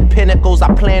haven't hit the pinnacles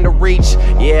I plan to reach.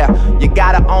 Yeah, you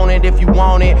gotta own it if you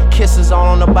want it. Kisses all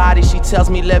on the body, she tells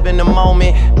me live in the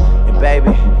moment. And baby,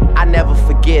 I never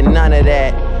forget none of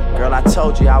that. Girl, I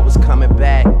told you I was coming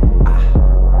back.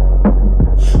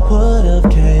 Would've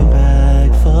came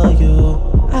back for you.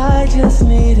 I just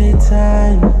needed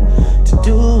time